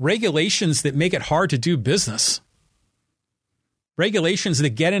regulations that make it hard to do business. Regulations that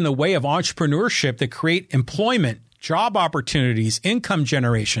get in the way of entrepreneurship, that create employment, job opportunities, income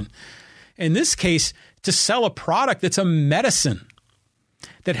generation. In this case, to sell a product that's a medicine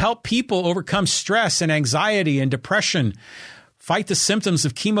that help people overcome stress and anxiety and depression, fight the symptoms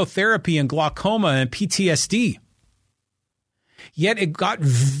of chemotherapy and glaucoma and PTSD. Yet it got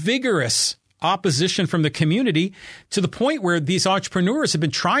vigorous opposition from the community to the point where these entrepreneurs have been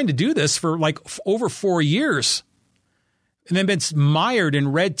trying to do this for like over 4 years and then been mired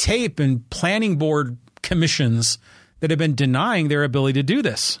in red tape and planning board commissions that have been denying their ability to do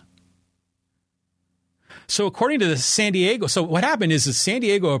this. So according to the San Diego, so what happened is that San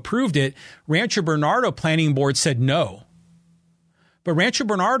Diego approved it. Rancho Bernardo Planning Board said no. But Rancho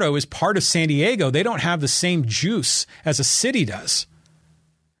Bernardo is part of San Diego. They don't have the same juice as a city does.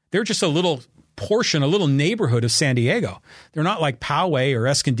 They're just a little portion, a little neighborhood of San Diego. They're not like Poway or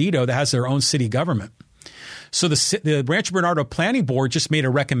Escondido that has their own city government. So the Rancho Bernardo Planning Board just made a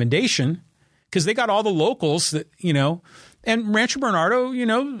recommendation because they got all the locals that, and Rancho Bernardo,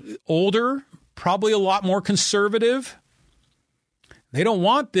 older, probably a lot more conservative. They don't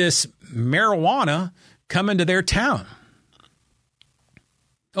want this marijuana coming to their town.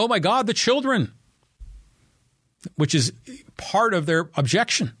 Oh my God, the children, which is part of their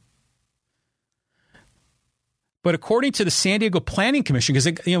objection. But according to the San Diego Planning Commission, because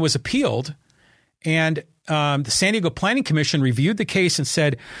it was appealed, and the San Diego Planning Commission reviewed the case and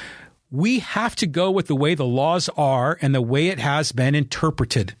said, we have to go with the way the laws are and the way it has been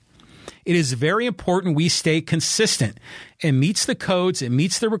interpreted. It is very important we stay consistent. It meets the codes. It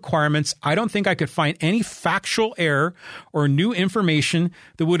meets the requirements. I don't think I could find any factual error or new information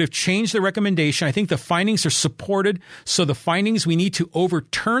that would have changed the recommendation. I think the findings are supported. So the findings, we need to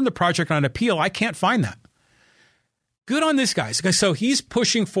overturn the project on appeal. I can't find that. Good on this guy. So he's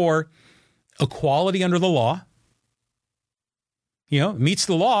pushing for equality under the law. Meets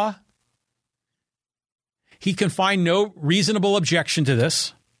the law. He can find no reasonable objection to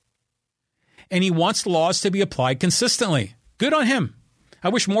this. And he wants laws to be applied consistently. Good on him. I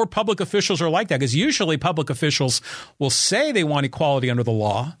wish more public officials are like that, because usually public officials will say they want equality under the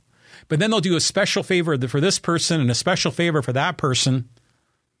law, but then they'll do a special favor for this person and a special favor for that person.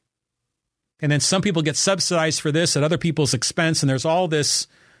 And then some people get subsidized for this at other people's expense, and there's all this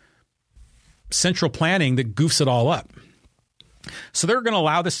central planning that goofs it all up. So they're going to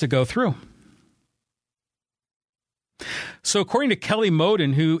allow this to go through. So according to Kelly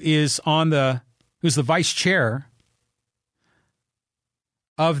Moden, who's the vice chair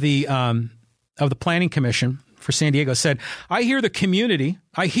of the Planning Commission for San Diego, said, I hear the community,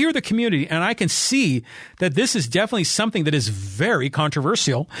 and I can see that this is definitely something that is very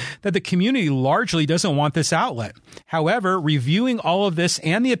controversial, that the community largely doesn't want this outlet. However, reviewing all of this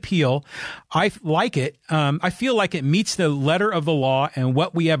and the appeal, I like it. I feel like it meets the letter of the law and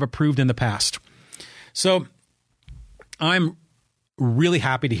what we have approved in the past. So I'm really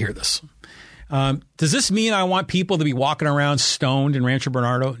happy to hear this. Does this mean I want people to be walking around stoned in Rancho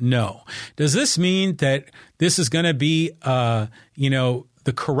Bernardo? No. Does this mean that this is going to be, the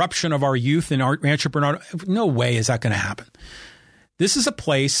corruption of our youth in Rancho Bernardo? No way is that going to happen. This is a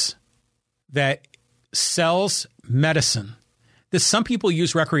place that sells medicine that some people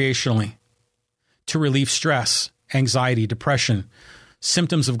use recreationally to relieve stress, anxiety, depression,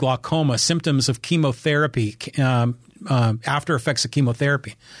 symptoms of glaucoma, symptoms of chemotherapy, after effects of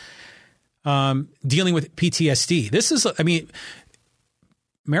chemotherapy, dealing with PTSD.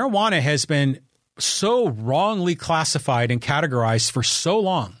 Marijuana has been so wrongly classified and categorized for so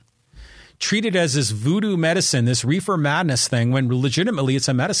long, treated as this voodoo medicine, this reefer madness thing, when legitimately it's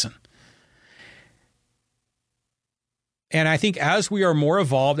a medicine. And I think as we are more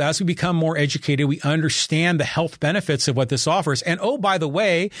evolved, as we become more educated, we understand the health benefits of what this offers. And oh, by the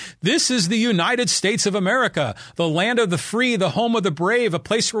way, this is the United States of America, the land of the free, the home of the brave, a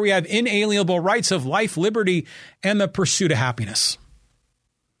place where we have inalienable rights of life, liberty, and the pursuit of happiness.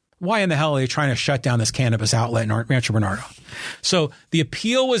 Why in the hell are they trying to shut down this cannabis outlet in Rancho Bernardo? So the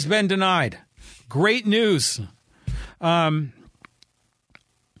appeal has been denied. Great news.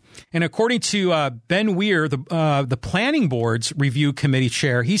 And according to Ben Weir, the planning board's review committee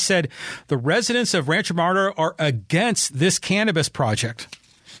chair, he said the residents of Rancho Bernardo are against this cannabis project.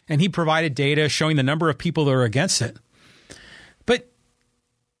 And he provided data showing the number of people that are against it. But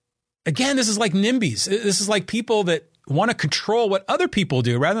again, this is like NIMBYs. This is like people that want to control what other people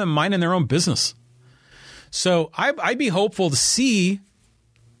do rather than minding their own business. So I'd be hopeful to see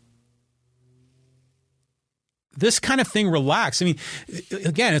this kind of thing relax. I mean,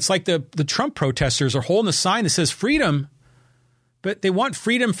 again, it's like the Trump protesters are holding a sign that says freedom, but they want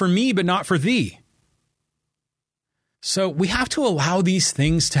freedom for me, but not for thee. So we have to allow these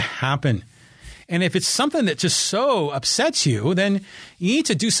things to happen. And if it's something that just so upsets you, then you need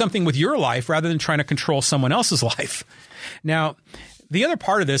to do something with your life rather than trying to control someone else's life. Now, the other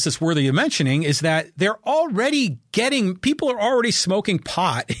part of this that's worthy of mentioning is that people are already smoking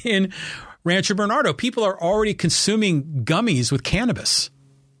pot in Rancho Bernardo. People are already consuming gummies with cannabis.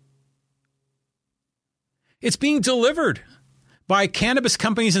 It's being delivered by cannabis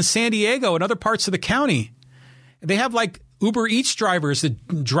companies in San Diego and other parts of the county. They have like Uber Eats drivers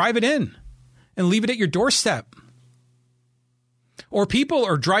that drive it in and leave it at your doorstep. Or people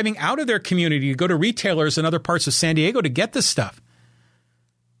are driving out of their community to go to retailers in other parts of San Diego to get this stuff.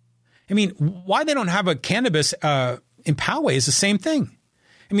 I mean, why they don't have a cannabis in Poway is the same thing.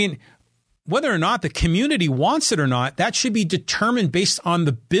 I mean, whether or not the community wants it or not, that should be determined based on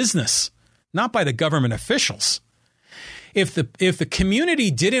the business, not by the government officials. If the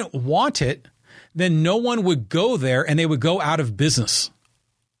community didn't want it, then no one would go there and they would go out of business.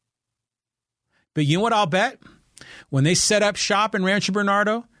 But you know what I'll bet? When they set up shop in Rancho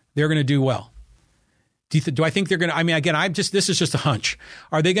Bernardo, they're going to do well. Do I think they're going to, I mean, again, this is just a hunch.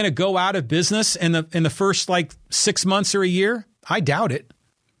 Are they going to go out of business in the first like 6 months or a year? I doubt it.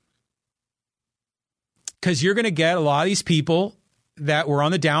 Because you're going to get a lot of these people that were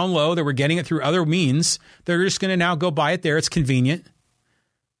on the down low, that were getting it through other means. They're just going to now go buy it there. It's convenient.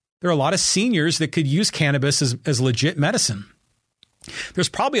 There are a lot of seniors that could use cannabis as legit medicine. There's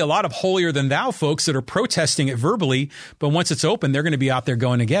probably a lot of holier than thou folks that are protesting it verbally, but once it's open, they're going to be out there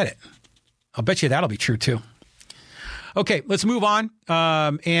going to get it. I'll bet you that'll be true too. Okay, let's move on.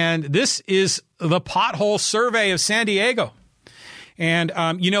 And this is the pothole survey of San Diego. And,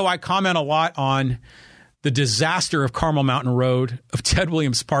 I comment a lot on the disaster of Carmel Mountain Road, of Ted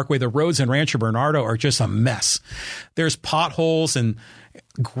Williams Parkway. The roads in Rancho Bernardo are just a mess. There's potholes and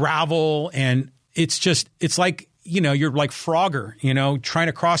gravel, and it's like, you're like Frogger, trying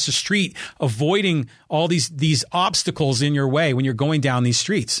to cross the street, avoiding all these obstacles in your way when you're going down these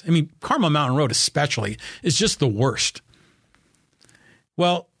streets. I mean, Carmel Mountain Road especially is just the worst.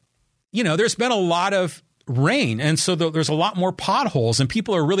 Well, there's been a lot of rain, and so there's a lot more potholes, and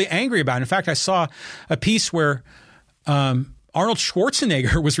people are really angry about it. In fact, I saw a piece where Arnold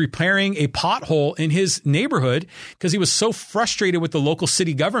Schwarzenegger was repairing a pothole in his neighborhood because he was so frustrated with the local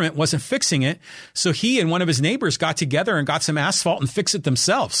city government wasn't fixing it. So he and one of his neighbors got together and got some asphalt and fixed it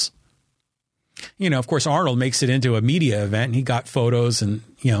themselves. Of course, Arnold makes it into a media event, and he got photos, and,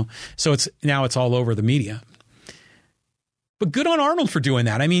 so it's all over the media. But good on Arnold for doing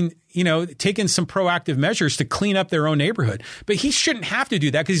that. I mean, taking some proactive measures to clean up their own neighborhood. But he shouldn't have to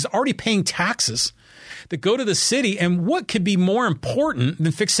do that because he's already paying taxes that go to the city. And what could be more important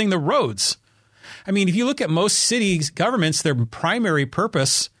than fixing the roads? I mean, if you look at most cities, governments, their primary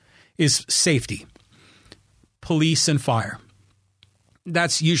purpose is safety, police and fire.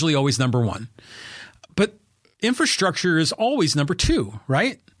 That's usually always number one. But infrastructure is always number two,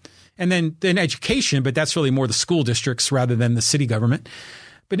 right? And then education, but that's really more the school districts rather than the city government.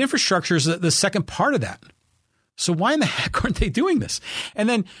 But infrastructure is the second part of that. So why in the heck aren't they doing this? And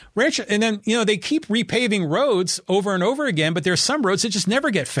then they keep repaving roads over and over again, but there are some roads that just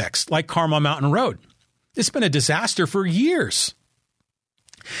never get fixed, like Carmel Mountain Road. It's been a disaster for years.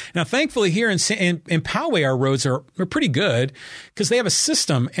 Now, thankfully, here in Poway, our roads are pretty good because they have a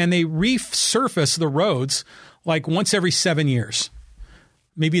system and they resurface the roads like once every 7 years.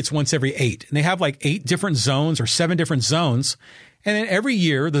 Maybe it's once every 8. And they have like 8 different zones or 7 different zones. And then every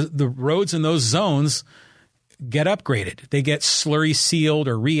year, the roads in those zones get upgraded. They get slurry sealed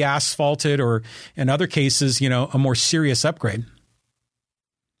or re-asphalted, or in other cases, a more serious upgrade.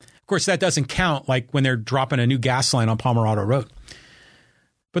 Of course, that doesn't count like when they're dropping a new gas line on Palomar Road.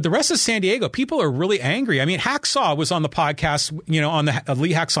 But the rest of San Diego, people are really angry. I mean, Hacksaw was on the podcast, on the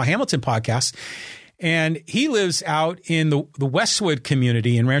Lee Hacksaw Hamilton podcast, and he lives out in the Westwood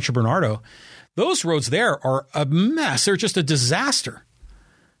community in Rancho Bernardo. Those roads there are a mess. They're just a disaster.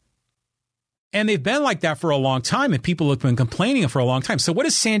 And they've been like that for a long time, and people have been complaining for a long time. So what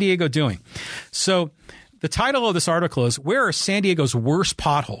is San Diego doing? So the title of this article is, Where are San Diego's Worst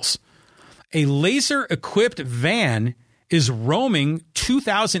Potholes? A laser-equipped van is roaming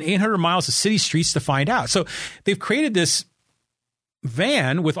 2,800 miles of city streets to find out. So they've created this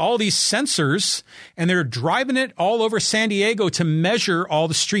van with all these sensors, and they're driving it all over San Diego to measure all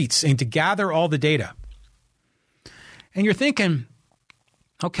the streets and to gather all the data. And you're thinking,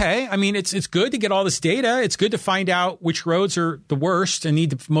 Okay. I mean, it's good to get all this data. It's good to find out which roads are the worst and need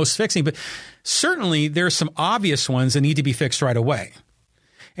the most fixing. But certainly there are some obvious ones that need to be fixed right away.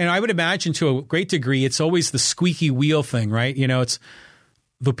 And I would imagine to a great degree, it's always the squeaky wheel thing, right? You know, it's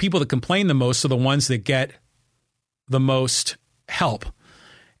the people that complain the most are the ones that get the most help.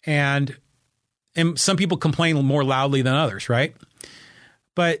 And some people complain more loudly than others, right?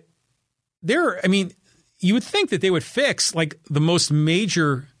 But you would think that they would fix like the most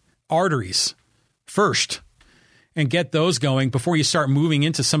major arteries first and get those going before you start moving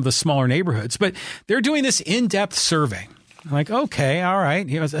into some of the smaller neighborhoods. But they're doing this in-depth survey. I'm like, okay, all right,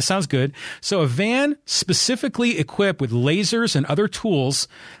 that sounds good. So a van specifically equipped with lasers and other tools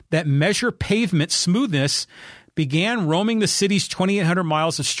that measure pavement smoothness began roaming the city's 2,800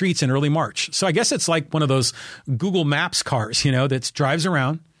 miles of streets in early March. So I guess it's like one of those Google Maps cars, that drives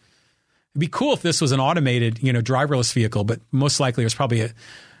around. It'd be cool if this was an automated, driverless vehicle, but most likely there's probably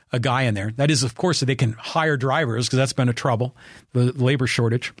a guy in there. That is, of course, that they can hire drivers because that's been a trouble, the labor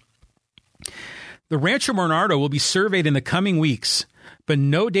shortage. The Rancho Bernardo will be surveyed in the coming weeks, but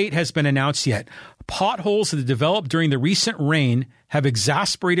no date has been announced yet. Potholes that developed during the recent rain have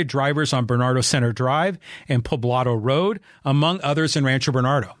exasperated drivers on Bernardo Center Drive and Poblado Road, among others in Rancho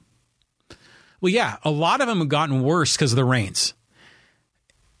Bernardo. Well, yeah, a lot of them have gotten worse because of the rains.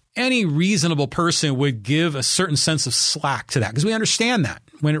 Any reasonable person would give a certain sense of slack to that because we understand that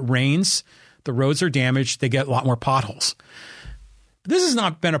when it rains, the roads are damaged, they get a lot more potholes. But this has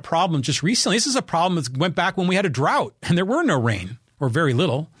not been a problem just recently. This is a problem that went back when we had a drought and there were no rain or very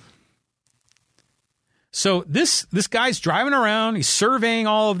little. So this guy's driving around, he's surveying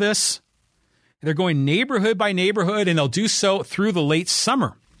all of this. They're going neighborhood by neighborhood and they'll do so through the late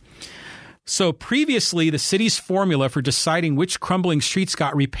summer. So previously, the city's formula for deciding which crumbling streets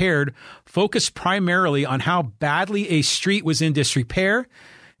got repaired focused primarily on how badly a street was in disrepair,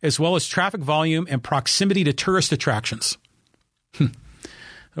 as well as traffic volume and proximity to tourist attractions.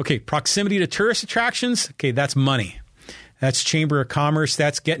 Okay, proximity to tourist attractions, okay, that's money. That's Chamber of Commerce.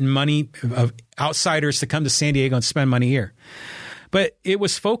 That's getting money of outsiders to come to San Diego and spend money here. But it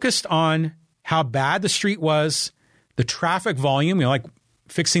was focused on how bad the street was, the traffic volume, like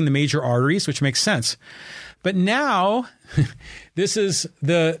fixing the major arteries, which makes sense. But now this is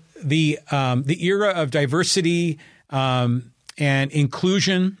the era of diversity and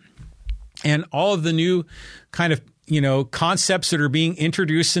inclusion and all of the new kind of concepts that are being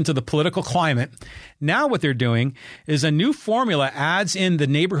introduced into the political climate. Now what they're doing is a new formula adds in the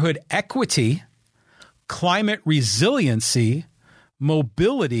neighborhood equity, climate resiliency,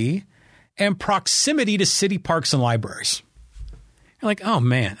 mobility, and proximity to city parks and libraries. You're like, oh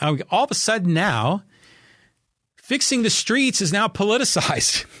man, all of a sudden now, fixing the streets is now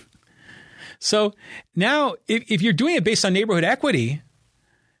politicized. So now if you're doing it based on neighborhood equity,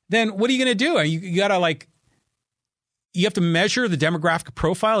 then what are you going to do? You got to you have to measure the demographic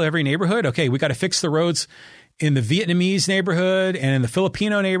profile of every neighborhood. Okay, we got to fix the roads in the Vietnamese neighborhood and in the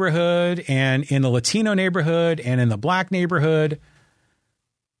Filipino neighborhood and in the Latino neighborhood and in the Black neighborhood.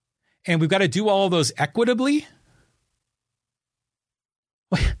 And we've got to do all of those equitably.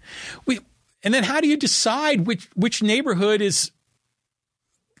 And then how do you decide which neighborhood is,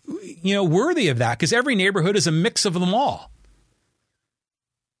 worthy of that? Because every neighborhood is a mix of them all.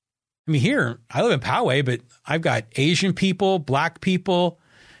 I mean, here, I live in Poway, but I've got Asian people, Black people,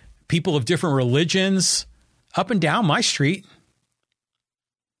 people of different religions up and down my street.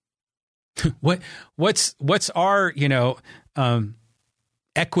 What's our,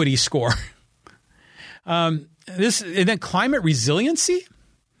 equity score? And then climate resiliency?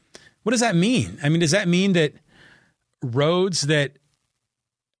 What does that mean? I mean, does that mean that roads that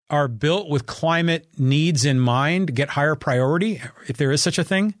are built with climate needs in mind get higher priority, if there is such a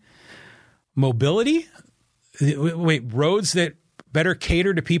thing? Mobility? Wait, roads that better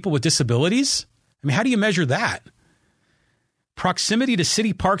cater to people with disabilities? I mean, how do you measure that? Proximity to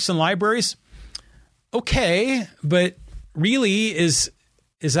city parks and libraries? Okay, but really, is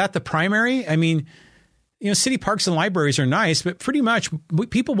that the primary? I mean, city parks and libraries are nice, but pretty much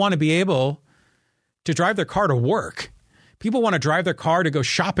people want to be able to drive their car to work. People want to drive their car to go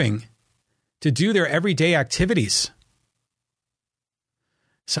shopping, to do their everyday activities.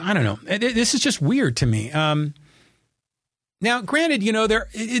 So I don't know. This is just weird to me. Now, granted, there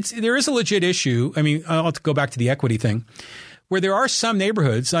is a legit issue. I mean, I'll have to go back to the equity thing, where there are some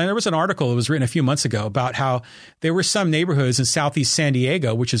neighborhoods. There was an article that was written a few months ago about how there were some neighborhoods in Southeast San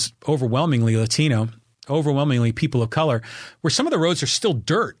Diego, which is overwhelmingly Latino, overwhelmingly people of color, where some of the roads are still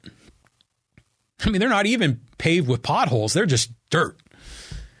dirt. I mean, they're not even paved with potholes. They're just dirt,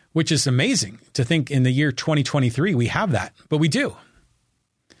 which is amazing to think in the year 2023 we have that, but we do.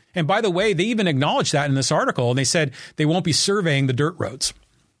 And by the way, they even acknowledged that in this article, and they said they won't be surveying the dirt roads.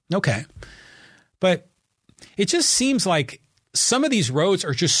 Okay. But it just seems like some of these roads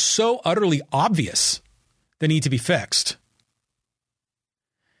are just so utterly obvious they need to be fixed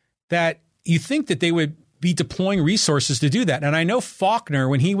that you think that they would be deploying resources to do that. And I know Faulkner,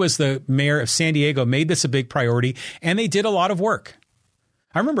 when he was the mayor of San Diego, made this a big priority, and they did a lot of work.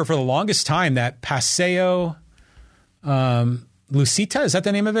 I remember for the longest time that Paseo Lucita, is that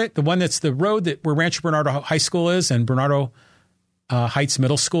the name of it? The one that's the road that where Rancho Bernardo High School is and Bernardo Heights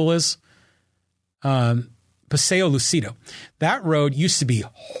Middle School is. Paseo Lucido. That road used to be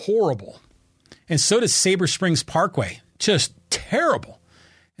horrible. And so does Sabre Springs Parkway. Just terrible.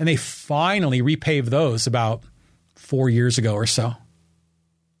 And they finally repaved those about 4 years ago or so.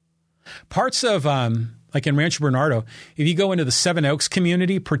 Parts of, like in Rancho Bernardo, if you go into the Seven Oaks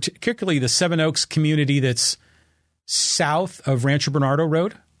community, particularly the Seven Oaks community that's south of Rancho Bernardo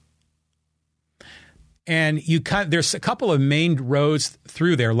Road, and there's a couple of main roads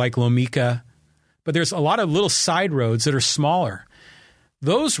through there, like Lomica, but there's a lot of little side roads that are smaller.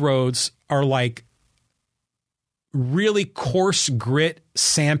 Those roads are like really coarse grit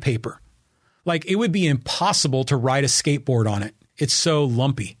sandpaper. Like it would be impossible to ride a skateboard on it. It's so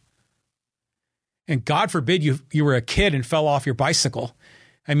lumpy. And God forbid you were a kid and fell off your bicycle.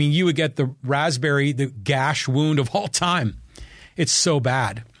 I mean, you would get the gash wound of all time. It's so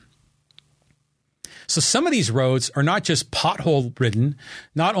bad. So some of these roads are not just pothole ridden,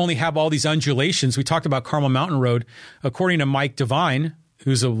 not only have all these undulations. We talked about Carmel Mountain Road. According to Mike Devine,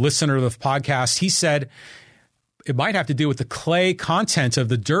 who's a listener of the podcast, he said it might have to do with the clay content of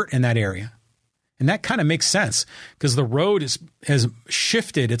the dirt in that area. And that kind of makes sense because the road has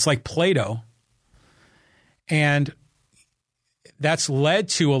shifted. It's like Play-Doh. And that's led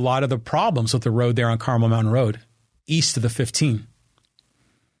to a lot of the problems with the road there on Carmel Mountain Road, east of the 15.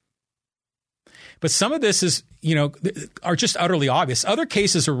 But some of this is, are just utterly obvious. Other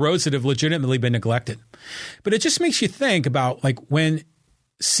cases are roads that have legitimately been neglected. But it just makes you think about like when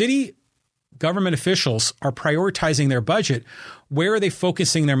city government officials are prioritizing their budget, where are they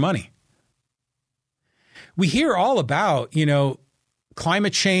focusing their money? We hear all about,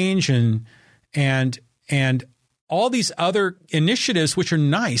 climate change and all these other initiatives, which are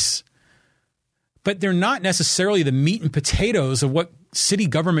nice, but they're not necessarily the meat and potatoes of what city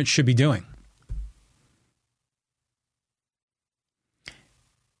government should be doing.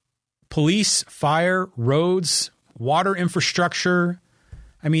 Police, fire, roads, water infrastructure.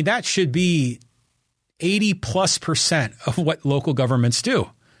 I mean, that should be 80+% of what local governments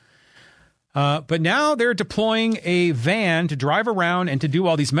do. But now they're deploying a van to drive around and to do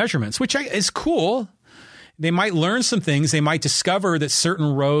all these measurements, which is cool. They might learn some things. They might discover that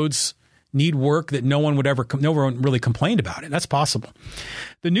certain roads need work that no one really complained about it. That's possible.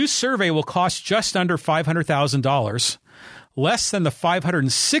 The new survey will cost just under $500,000, less than the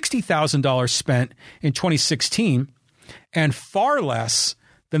 $560,000 spent in 2016, and far less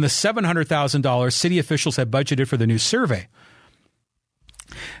than the $700,000 city officials had budgeted for the new survey.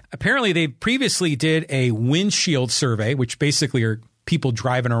 Apparently, they previously did a windshield survey, which basically are people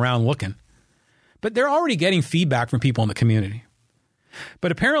driving around looking. But they're already getting feedback from people in the community.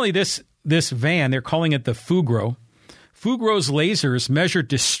 But apparently this van, they're calling it the Fugro. Fugro's lasers measure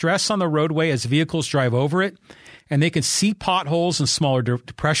distress on the roadway as vehicles drive over it, and they can see potholes and smaller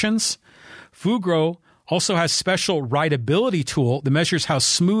depressions. Fugro also has special rideability tool that measures how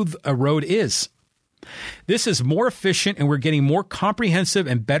smooth a road is. This is more efficient, and we're getting more comprehensive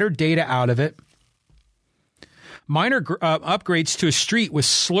and better data out of it. Minor upgrades to a street with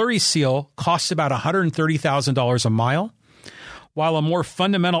slurry seal cost about $130,000 a mile, while a more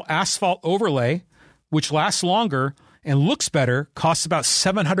fundamental asphalt overlay, which lasts longer and looks better, costs about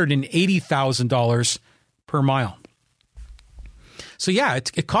 $780,000 per mile. So yeah,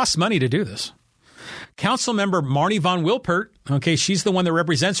 it costs money to do this. Council member Marnie Von Wilpert, okay, she's the one that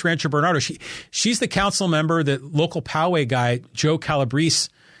represents Rancho Bernardo. She's the council member that local Poway guy, Joe Calabrese,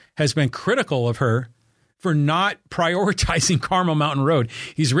 has been critical of her for not prioritizing Carmel Mountain Road.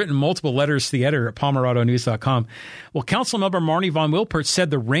 He's written multiple letters to the editor at PalomAutoNews.com. Well, council member Marnie Von Wilpert said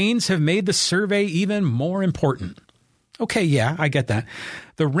the rains have made the survey even more important. Okay, yeah, I get that.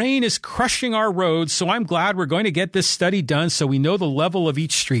 The rain is crushing our roads, so I'm glad we're going to get this study done so we know the level of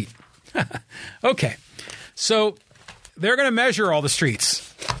each street. Okay, so they're going to measure all the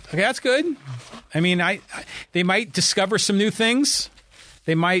streets. Okay, that's good. I mean, they might discover some new things.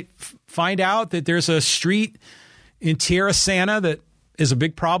 They might find out that there's a street in Tierra Santa that is a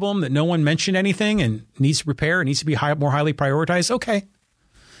big problem, that no one mentioned anything and needs repair, and needs to be more highly prioritized. Okay.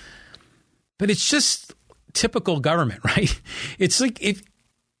 But it's just typical government, right? It's like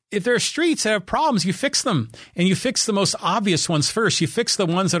if there are streets that have problems, you fix them, and you fix the most obvious ones first. You fix the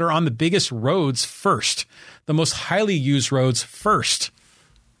ones that are on the biggest roads first, the most highly used roads first.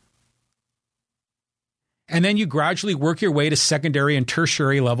 And then you gradually work your way to secondary and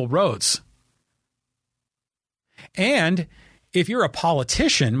tertiary level roads. And if you're a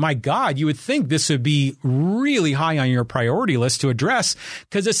politician, my God, you would think this would be really high on your priority list to address,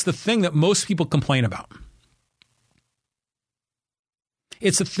 because it's the thing that most people complain about.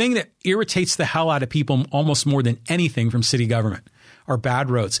 It's the thing that irritates the hell out of people almost more than anything from city government, are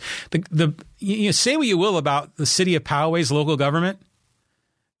bad roads. You say what you will about the city of Poway's local government.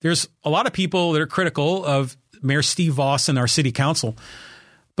 There's a lot of people that are critical of Mayor Steve Voss and our city council,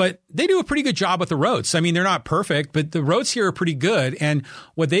 but they do a pretty good job with the roads. I mean, they're not perfect, but the roads here are pretty good. And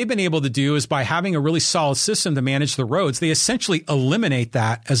what they've been able to do is, by having a really solid system to manage the roads, they essentially eliminate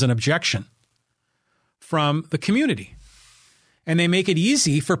that as an objection from the community. And they make it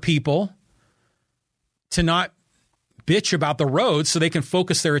easy for people to not bitch about the roads so they can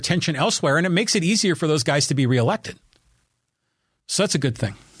focus their attention elsewhere. And it makes it easier for those guys to be reelected. So that's a good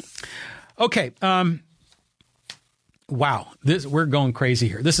thing. Okay. Wow. We're going crazy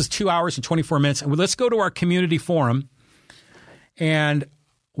here. This is 2 hours and 24 minutes. And let's go to our community forum, and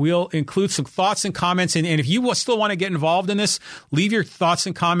we'll include some thoughts and comments. And if you still want to get involved in this, leave your thoughts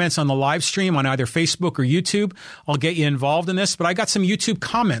and comments on the live stream on either Facebook or YouTube. I'll get you involved in this. But I got some YouTube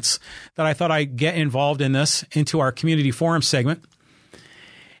comments that I thought I'd get involved in this into our community forum segment.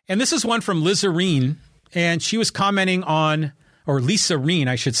 And this is one from Liz Areen, and she was commenting on, or Lisa Reen,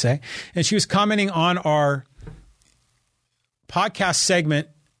 I should say, and she was commenting on our podcast segment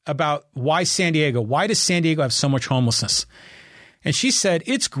about why San Diego. Why does San Diego have so much homelessness? And she said,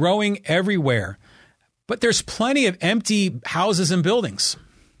 it's growing everywhere, but there's plenty of empty houses and buildings.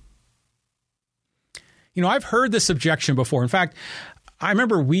 You know, I've heard this objection before. In fact, I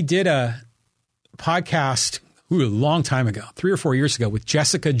remember we did a podcast a long time ago, 3 or 4 years ago, with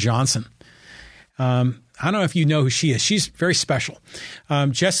Jessica Johnson. I don't know if you know who she is. She's very special.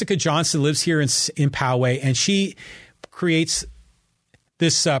 Jessica Johnson lives here in Poway, and she creates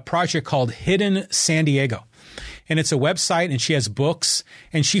this project called Hidden San Diego. And it's a website, and she has books,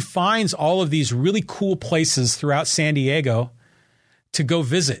 and she finds all of these really cool places throughout San Diego to go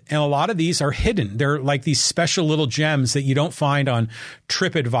visit. And a lot of these are hidden. They're like these special little gems that you don't find on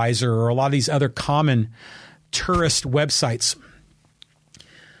TripAdvisor or a lot of these other common tourist websites.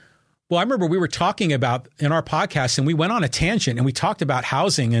 Well, I remember we were talking about in our podcast, and we went on a tangent, and we talked about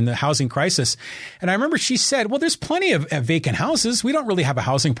housing and the housing crisis. And I remember she said, well, there's plenty of vacant houses. We don't really have a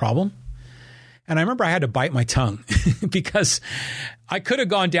housing problem. And I remember I had to bite my tongue because I could have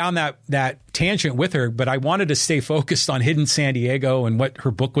gone down that tangent with her, but I wanted to stay focused on Hidden San Diego and what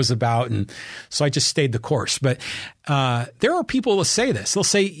her book was about. And so I just stayed the course. But there are people who say this. They'll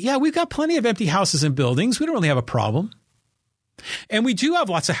say, yeah, we've got plenty of empty houses and buildings. We don't really have a problem. And we do have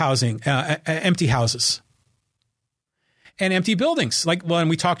lots of housing, empty houses and empty buildings. And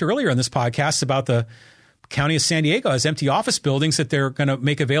we talked earlier on this podcast about the County of San Diego has empty office buildings that they're going to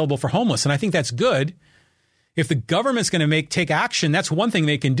make available for homeless. And I think that's good. If the government's going to take action, that's one thing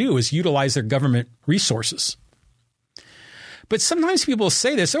they can do, is utilize their government resources. But sometimes people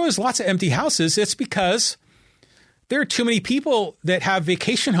say this, there's lots of empty houses. It's because there are too many people that have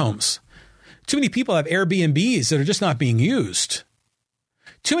vacation homes. Too many people have Airbnbs that are just not being used.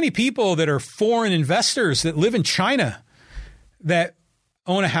 Too many people that are foreign investors that live in China that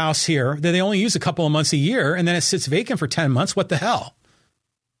own a house here that they only use a couple of months a year, and then it sits vacant for 10 months. What the hell?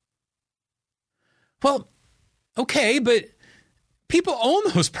 Well, okay, but people own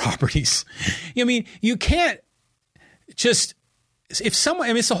those properties. I mean, you can't just, it's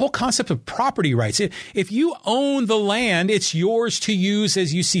the whole concept of property rights. If you own the land, it's yours to use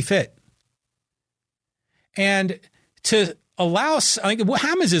as you see fit. And to allow, what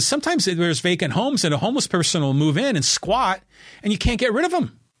happens is sometimes there's vacant homes and a homeless person will move in and squat and you can't get rid of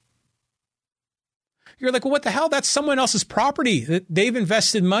them. You're like, well, what the hell? That's someone else's property that they've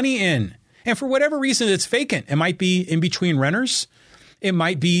invested money in. And for whatever reason, it's vacant. It might be in between renters. It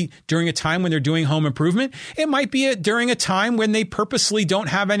might be during a time when they're doing home improvement. It might be during a time when they purposely don't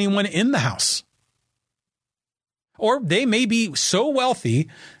have anyone in the house. Or they may be so wealthy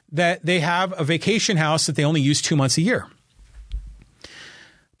that they have a vacation house that they only use 2 months a year.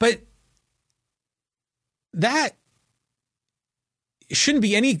 But that shouldn't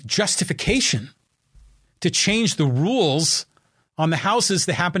be any justification to change the rules on the houses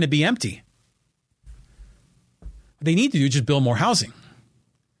that happen to be empty. What they need to do is just build more housing.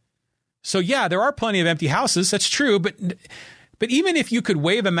 So yeah, there are plenty of empty houses. That's true. But even if you could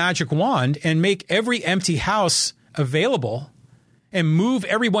wave a magic wand and make every empty house available and move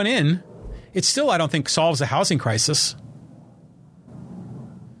everyone in, it still, I don't think, solves the housing crisis.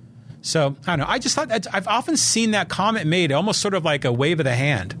 So, I don't know. I just thought I've often seen that comment made almost sort of like a wave of the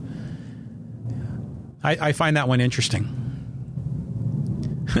hand. I find that one interesting.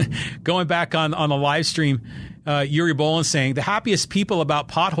 Going back on the live stream, Yuri Bolin saying the happiest people about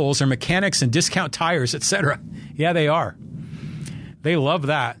potholes are mechanics and discount tires, etc. Yeah, they are. They love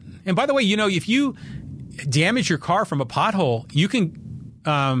that. And by the way, if you damage your car from a pothole, you can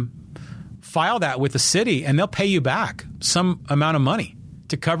file that with the city and they'll pay you back some amount of money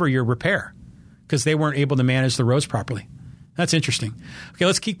to cover your repair because they weren't able to manage the roads properly. That's interesting. Okay,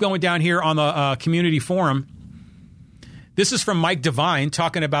 let's keep going down here on the community forum. This is from Mike Devine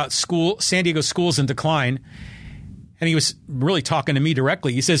talking about San Diego schools in decline. And he was really talking to me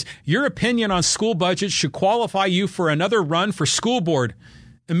directly. He says, your opinion on school budgets should qualify you for another run for school board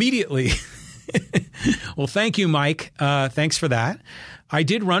immediately. Well, thank you, Mike. Thanks for that. I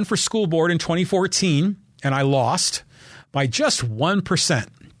did run for school board in 2014, and I lost by just 1%.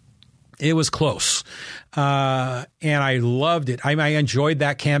 It was close. And I loved it. I enjoyed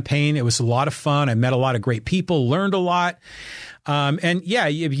that campaign. It was a lot of fun. I met a lot of great people, learned a lot. And yeah,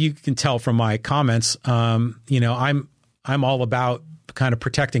 you can tell from my comments, I'm all about kind of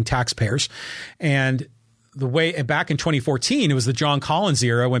protecting taxpayers. And the way back in 2014, it was the John Collins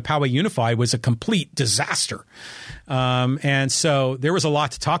era when Poway Unified was a complete disaster. And so there was a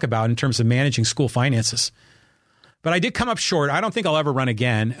lot to talk about in terms of managing school finances. But I did come up short. I don't think I'll ever run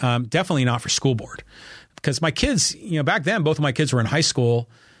again. Definitely not for school board. Because my kids, back then, both of my kids were in high school.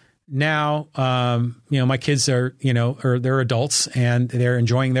 Now, my kids are, they're adults and they're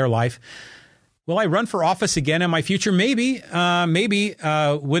enjoying their life. Will I run for office again in my future? Maybe.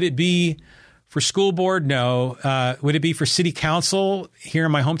 Would it be for school board? No. Would it be for city council here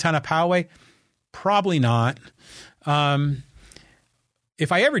in my hometown of Poway? Probably not.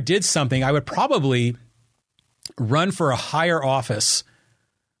 If I ever did something, I would probably run for a higher office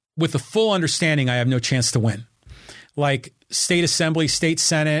with the full understanding I have no chance to win, like state assembly, state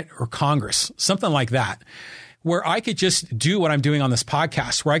senate, or Congress, something like that, where I could just do what I'm doing on this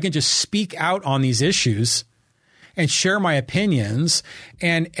podcast, where I can just speak out on these issues and share my opinions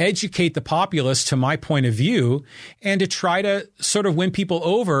and educate the populace to my point of view and to try to sort of win people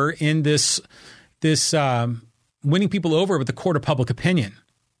over in this winning people over with the court of public opinion.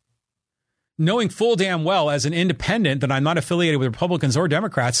 Knowing full damn well as an independent that I'm not affiliated with Republicans or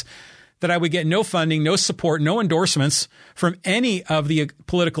Democrats, that I would get no funding, no support, no endorsements from any of the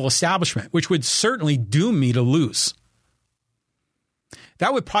political establishment, which would certainly doom me to lose.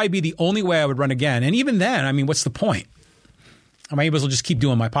 That would probably be the only way I would run again. And even then, what's the point? I might as well just keep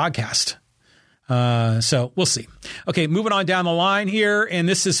doing my podcast. So we'll see. Okay, moving on down the line here. And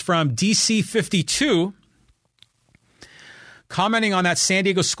this is from DC 52. Commenting on that San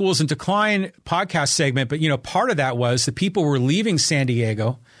Diego Schools in Decline podcast segment. But, part of that was that people were leaving San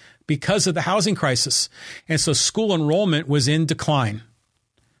Diego because of the housing crisis. And so school enrollment was in decline.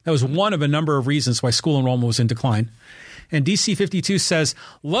 That was one of a number of reasons why school enrollment was in decline. And DC 52 says,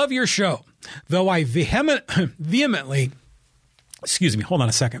 love your show, though I vehemently, excuse me, hold on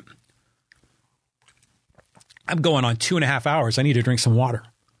a second. I'm going on 2.5 hours. I need to drink some water.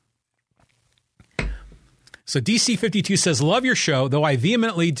 So DC 52 says, love your show, though I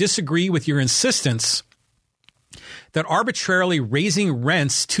vehemently disagree with your insistence that arbitrarily raising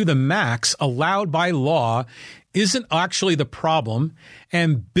rents to the max allowed by law isn't actually the problem,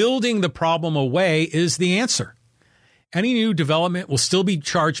 and building the problem away is the answer. Any new development will still be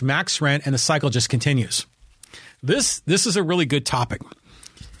charged max rent, and the cycle just continues. This is a really good topic.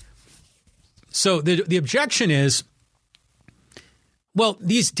 So the objection is, well,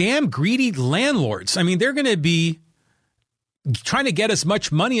 these damn greedy landlords, they're going to be trying to get as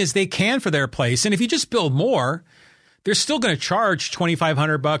much money as they can for their place. And if you just build more, they're still going to charge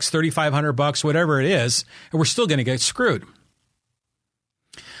 $2,500, $3,500, whatever it is, and we're still going to get screwed.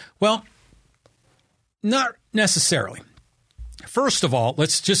 Well, not necessarily. First of all,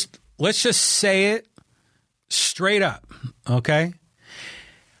 let's just say it straight up, okay?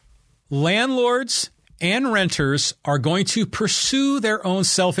 Landlords and renters are going to pursue their own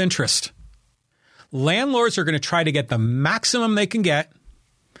self-interest. Landlords are going to try to get the maximum they can get,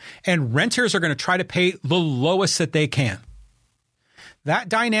 and renters are going to try to pay the lowest that they can. That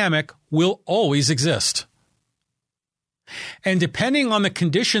dynamic will always exist. And depending on the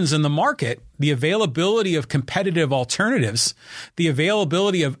conditions in the market, the availability of competitive alternatives, the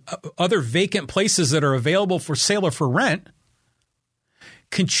availability of other vacant places that are available for sale or for rent,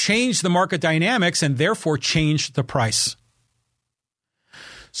 can change the market dynamics and therefore change the price.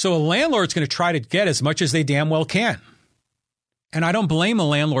 So a landlord's going to try to get as much as they damn well can. And I don't blame the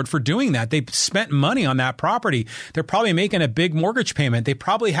landlord for doing that. They spent money on that property. They're probably making a big mortgage payment. They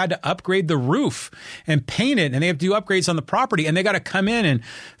probably had to upgrade the roof and paint it, and they have to do upgrades on the property, and they got to come in and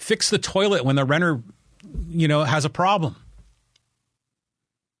fix the toilet when the renter, has a problem.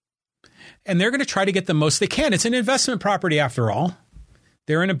 And they're going to try to get the most they can. It's an investment property after all.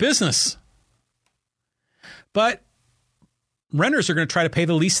 They're in a business. But renters are going to try to pay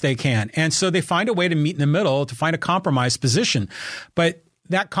the least they can. And so they find a way to meet in the middle, to find a compromise position. But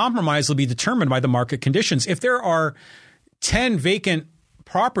that compromise will be determined by the market conditions. If there are 10 vacant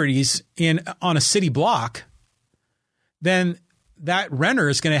properties on a city block, then that renter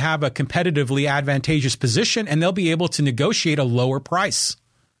is going to have a competitively advantageous position, and they'll be able to negotiate a lower price.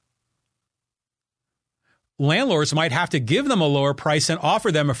 Landlords might have to give them a lower price and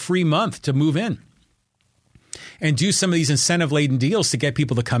offer them a free month to move in and do some of these incentive-laden deals to get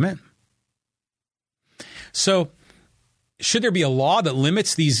people to come in. So should there be a law that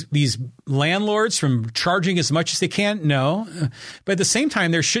limits these landlords from charging as much as they can? No. But at the same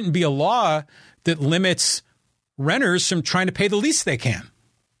time, there shouldn't be a law that limits renters from trying to pay the least they can.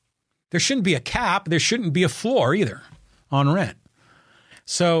 There shouldn't be a cap. There shouldn't be a floor either on rent.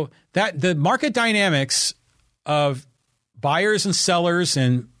 So that the market dynamics of buyers and sellers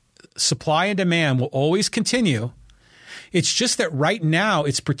and supply and demand will always continue. It's just that right now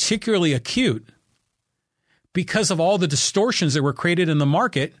it's particularly acute because of all the distortions that were created in the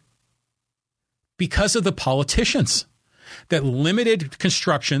market because of the politicians that limited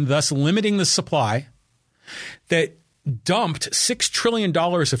construction, thus limiting the supply, that dumped $6 trillion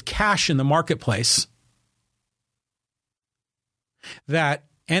of cash in the marketplace, that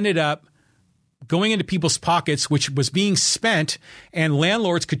ended up going into people's pockets, which was being spent, and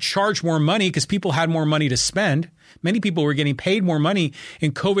landlords could charge more money because people had more money to spend. Many people were getting paid more money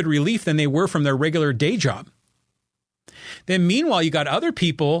in COVID relief than they were from their regular day job. Then meanwhile, you got other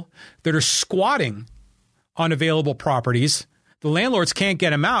people that are squatting on available properties. The landlords can't get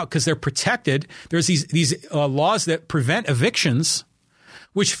them out because they're protected. There's these laws that prevent evictions,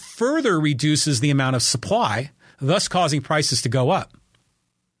 which further reduces the amount of supply, thus causing prices to go up.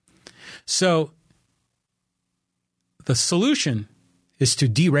 So the solution is to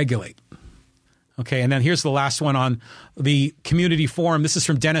deregulate. Okay, and then here's the last one on the community forum. This is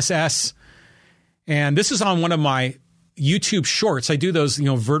from Dennis S. And this is on one of my YouTube shorts. I do those,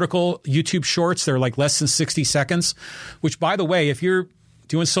 vertical YouTube shorts. They're like less than 60 seconds, which, by the way, if you're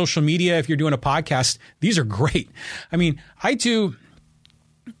doing social media, if you're doing a podcast, these are great. I mean, I do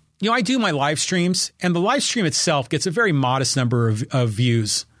my live streams, and the live stream itself gets a very modest number of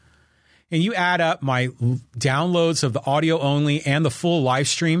views. And you add up my downloads of the audio only and the full live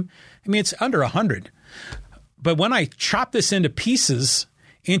stream, I mean, it's under 100. But when I chop this into pieces,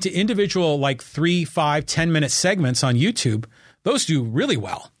 into individual 3, 5, 10-minute segments on YouTube, those do really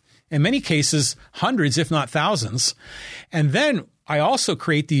well. In many cases, hundreds, if not thousands. And then I also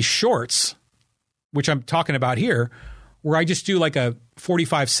create these shorts, which I'm talking about here, where I just do like a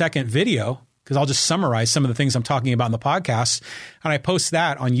 45-second video, because I'll just summarize some of the things I'm talking about in the podcast. And I post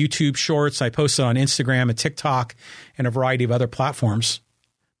that on YouTube Shorts. I post it on Instagram and TikTok and a variety of other platforms.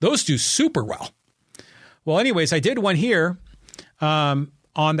 Those do super well. Well, anyways, I did one here on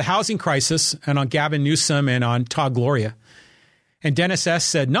the housing crisis and on Gavin Newsom and on Todd Gloria. And Dennis S.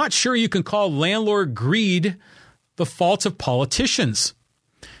 said, not sure you can call landlord greed the fault of politicians.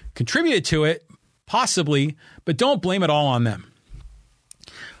 Contributed to it, possibly, but don't blame it all on them.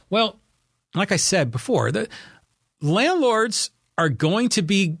 Well, like I said before, the landlords are going to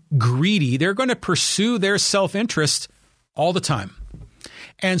be greedy. They're going to pursue their self-interest all the time.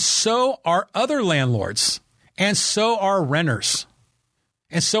 And so are other landlords. And so are renters.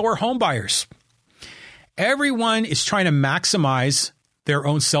 And so are home buyers. Everyone is trying to maximize their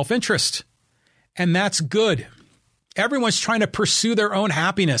own self-interest. And that's good. Everyone's trying to pursue their own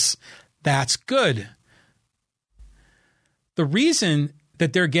happiness. That's good. The reason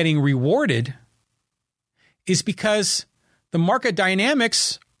that they're getting rewarded is because the market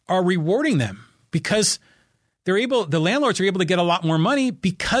dynamics are rewarding them, because the landlords are able to get a lot more money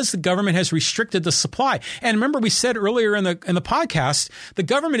because the government has restricted the supply. And remember, we said earlier in the podcast, the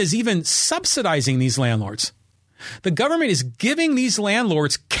government is even subsidizing these landlords. The government is giving these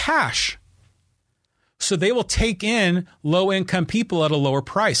landlords cash so they will take in low-income people at a lower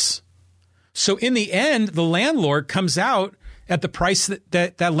price. So in the end, the landlord comes out at the price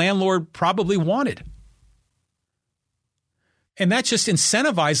that landlord probably wanted. And that just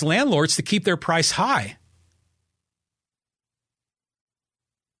incentivized landlords to keep their price high.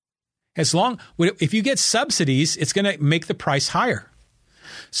 If you get subsidies, it's going to make the price higher.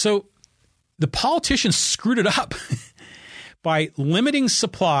 So the politicians screwed it up by limiting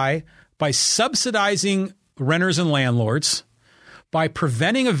supply, by subsidizing renters and landlords, by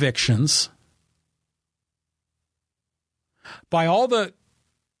preventing evictions, by all the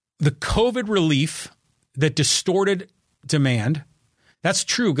COVID relief that distorted demand. That's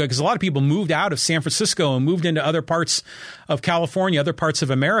true because a lot of people moved out of San Francisco and moved into other parts of California, other parts of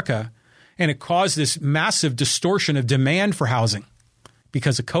America, and it caused this massive distortion of demand for housing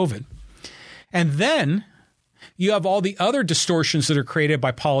because of COVID. And then you have all the other distortions that are created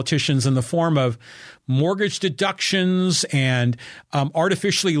by politicians in the form of mortgage deductions and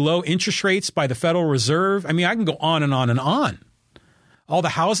artificially low interest rates by the Federal Reserve. I mean, I can go on and on and on. All the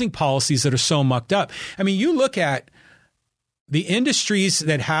housing policies that are so mucked up. I mean, you look at the industries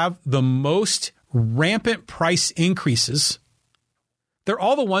that have the most rampant price increases, they're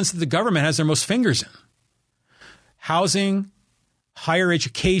all the ones that the government has their most fingers in. Housing, higher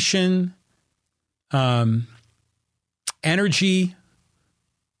education, energy,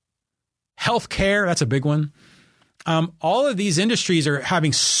 healthcare, that's a big one. All of these industries are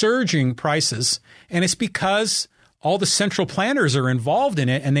having surging prices, and it's because all the central planners are involved in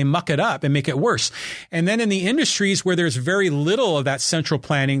it and they muck it up and make it worse. And then in the industries where there's very little of that central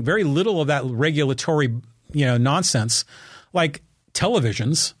planning, very little of that regulatory, nonsense, like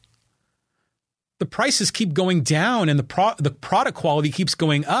televisions, the prices keep going down and the product quality keeps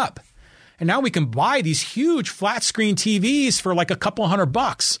going up. And now we can buy these huge flat screen TVs for like a couple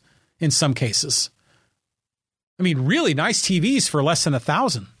 $100 in some cases. I mean, really nice TVs for less than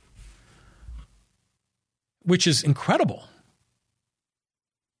 $1,000. Which is incredible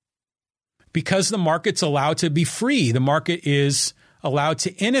because the market's allowed to be free. The market is allowed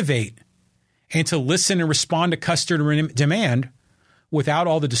to innovate and to listen and respond to customer demand without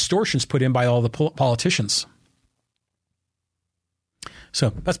all the distortions put in by all the politicians.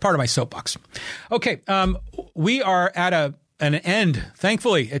 So that's part of my soapbox. Okay, we are at an end,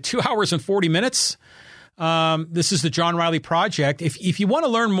 thankfully, at 2 hours and 40 minutes. This is the John Riley Project. If you want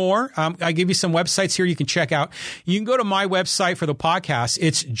to learn more, I give you some websites here you can check out. You can go to my website for the podcast.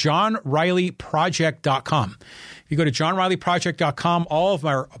 It's johnrileyproject.com. If you go to johnrileyproject.com, all of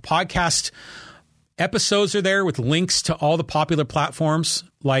our podcast episodes are there with links to all the popular platforms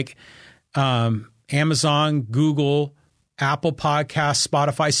like Amazon, Google, Apple Podcasts,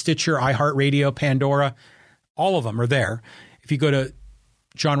 Spotify, Stitcher, iHeartRadio, Pandora. All of them are there. If you go to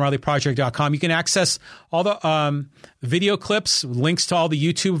johnrileyproject.com. You can access all the video clips, links to all the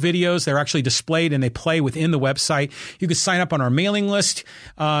YouTube videos. They're actually displayed and they play within the website. You can sign up on our mailing list.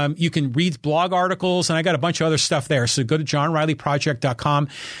 You can read blog articles, and I got a bunch of other stuff there. So go to johnrileyproject.com.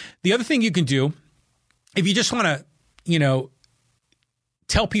 The other thing you can do, if you just want to,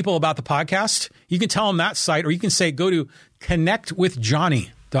 tell people about the podcast, you can tell them that site, or you can say, go to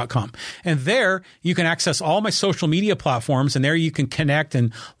connectwithjohnny.com. And there you can access all my social media platforms, and there you can connect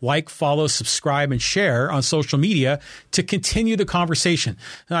and like, follow, subscribe, and share on social media to continue the conversation.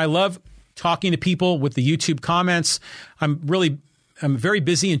 And I love talking to people with the YouTube comments. I'm very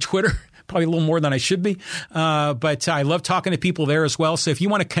busy in Twitter, probably a little more than I should be. But I love talking to people there as well. So if you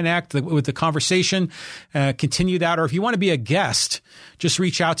want to connect with the conversation, continue that. Or if you want to be a guest, just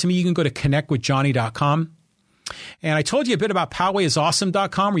reach out to me. You can go to connectwithjohnny.com. And I told you a bit about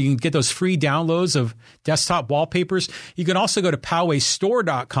PowayIsAwesome.com, where you can get those free downloads of desktop wallpapers. You can also go to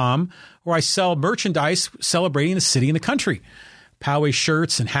PowayStore.com, where I sell merchandise celebrating the city and the country. Poway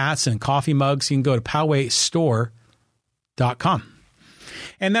shirts and hats and coffee mugs. You can go to PowayStore.com.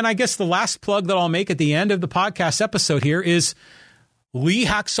 And then I guess the last plug that I'll make at the end of the podcast episode here is Lee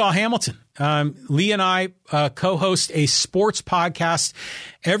Hacksaw Hamilton. Lee and I co-host a sports podcast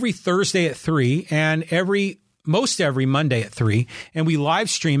every Thursday at 3 and most every Monday at 3. And we live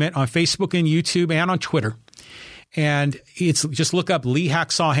stream it on Facebook and YouTube and on Twitter. And it's just look up Lee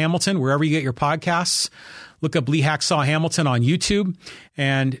Hacksaw Hamilton wherever you get your podcasts. Look up Lee Hacksaw Hamilton on YouTube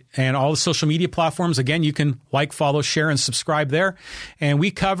and all the social media platforms. Again, you can like, follow, share, and subscribe there. And we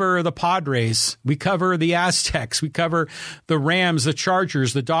cover the Padres. We cover the Aztecs. We cover the Rams, the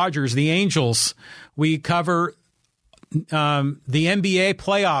Chargers, the Dodgers, the Angels. We cover the NBA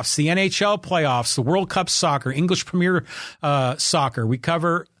playoffs, the NHL playoffs, the World Cup soccer, English Premier soccer. We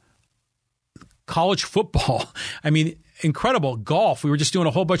cover college football. I mean, incredible. Golf. We were just doing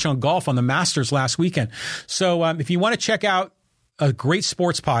a whole bunch on golf on the Masters last weekend. So if you want to check out a great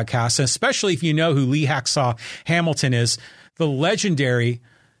sports podcast, especially if you know who Lee Hacksaw Hamilton is, the legendary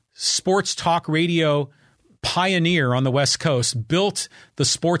sports talk radio pioneer on the West Coast, built the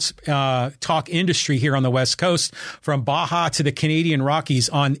sports talk industry here on the West Coast from Baja to the Canadian Rockies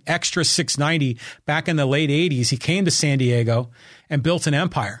on Extra 690 back in the late 80s. He came to San Diego and built an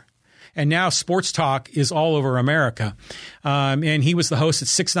empire. and now sports talk is all over America. And he was the host at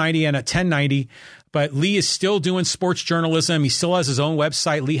 690 and at 1090. But Lee is still doing sports journalism. He still has his own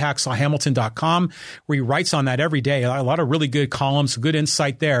website, leehacksawhamilton.com, where he writes on that every day. A lot of really good columns, good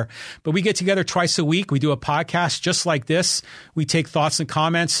insight there. But we get together twice a week. We do a podcast just like this. We take thoughts and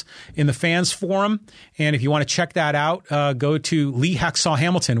comments in the fans forum. And if you want to check that out, go to Lee Hacksaw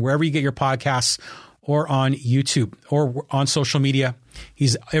Hamilton, wherever you get your podcasts, or on YouTube or on social media.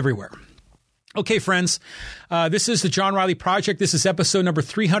 He's everywhere. Okay, friends, this is the John Riley Project. This is episode number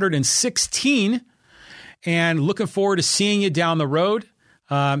 316. And looking forward to seeing you down the road.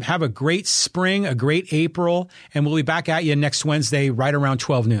 Have a great spring, a great April, and we'll be back at you next Wednesday right around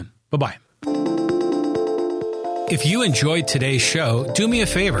 12 noon. Bye-bye. If you enjoyed today's show, do me a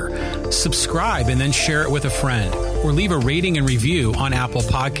favor. Subscribe and then share it with a friend, or leave a rating and review on Apple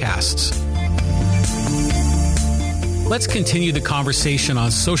Podcasts. Let's continue the conversation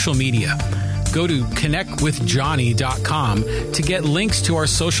on social media. Go to connectwithjohnny.com to get links to our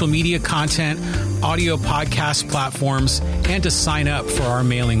social media content, audio podcast platforms, and to sign up for our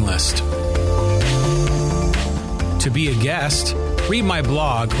mailing list. To be a guest, read my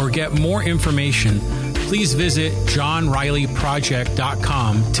blog, or get more information, please visit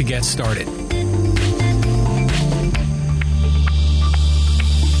johnrileyproject.com to get started.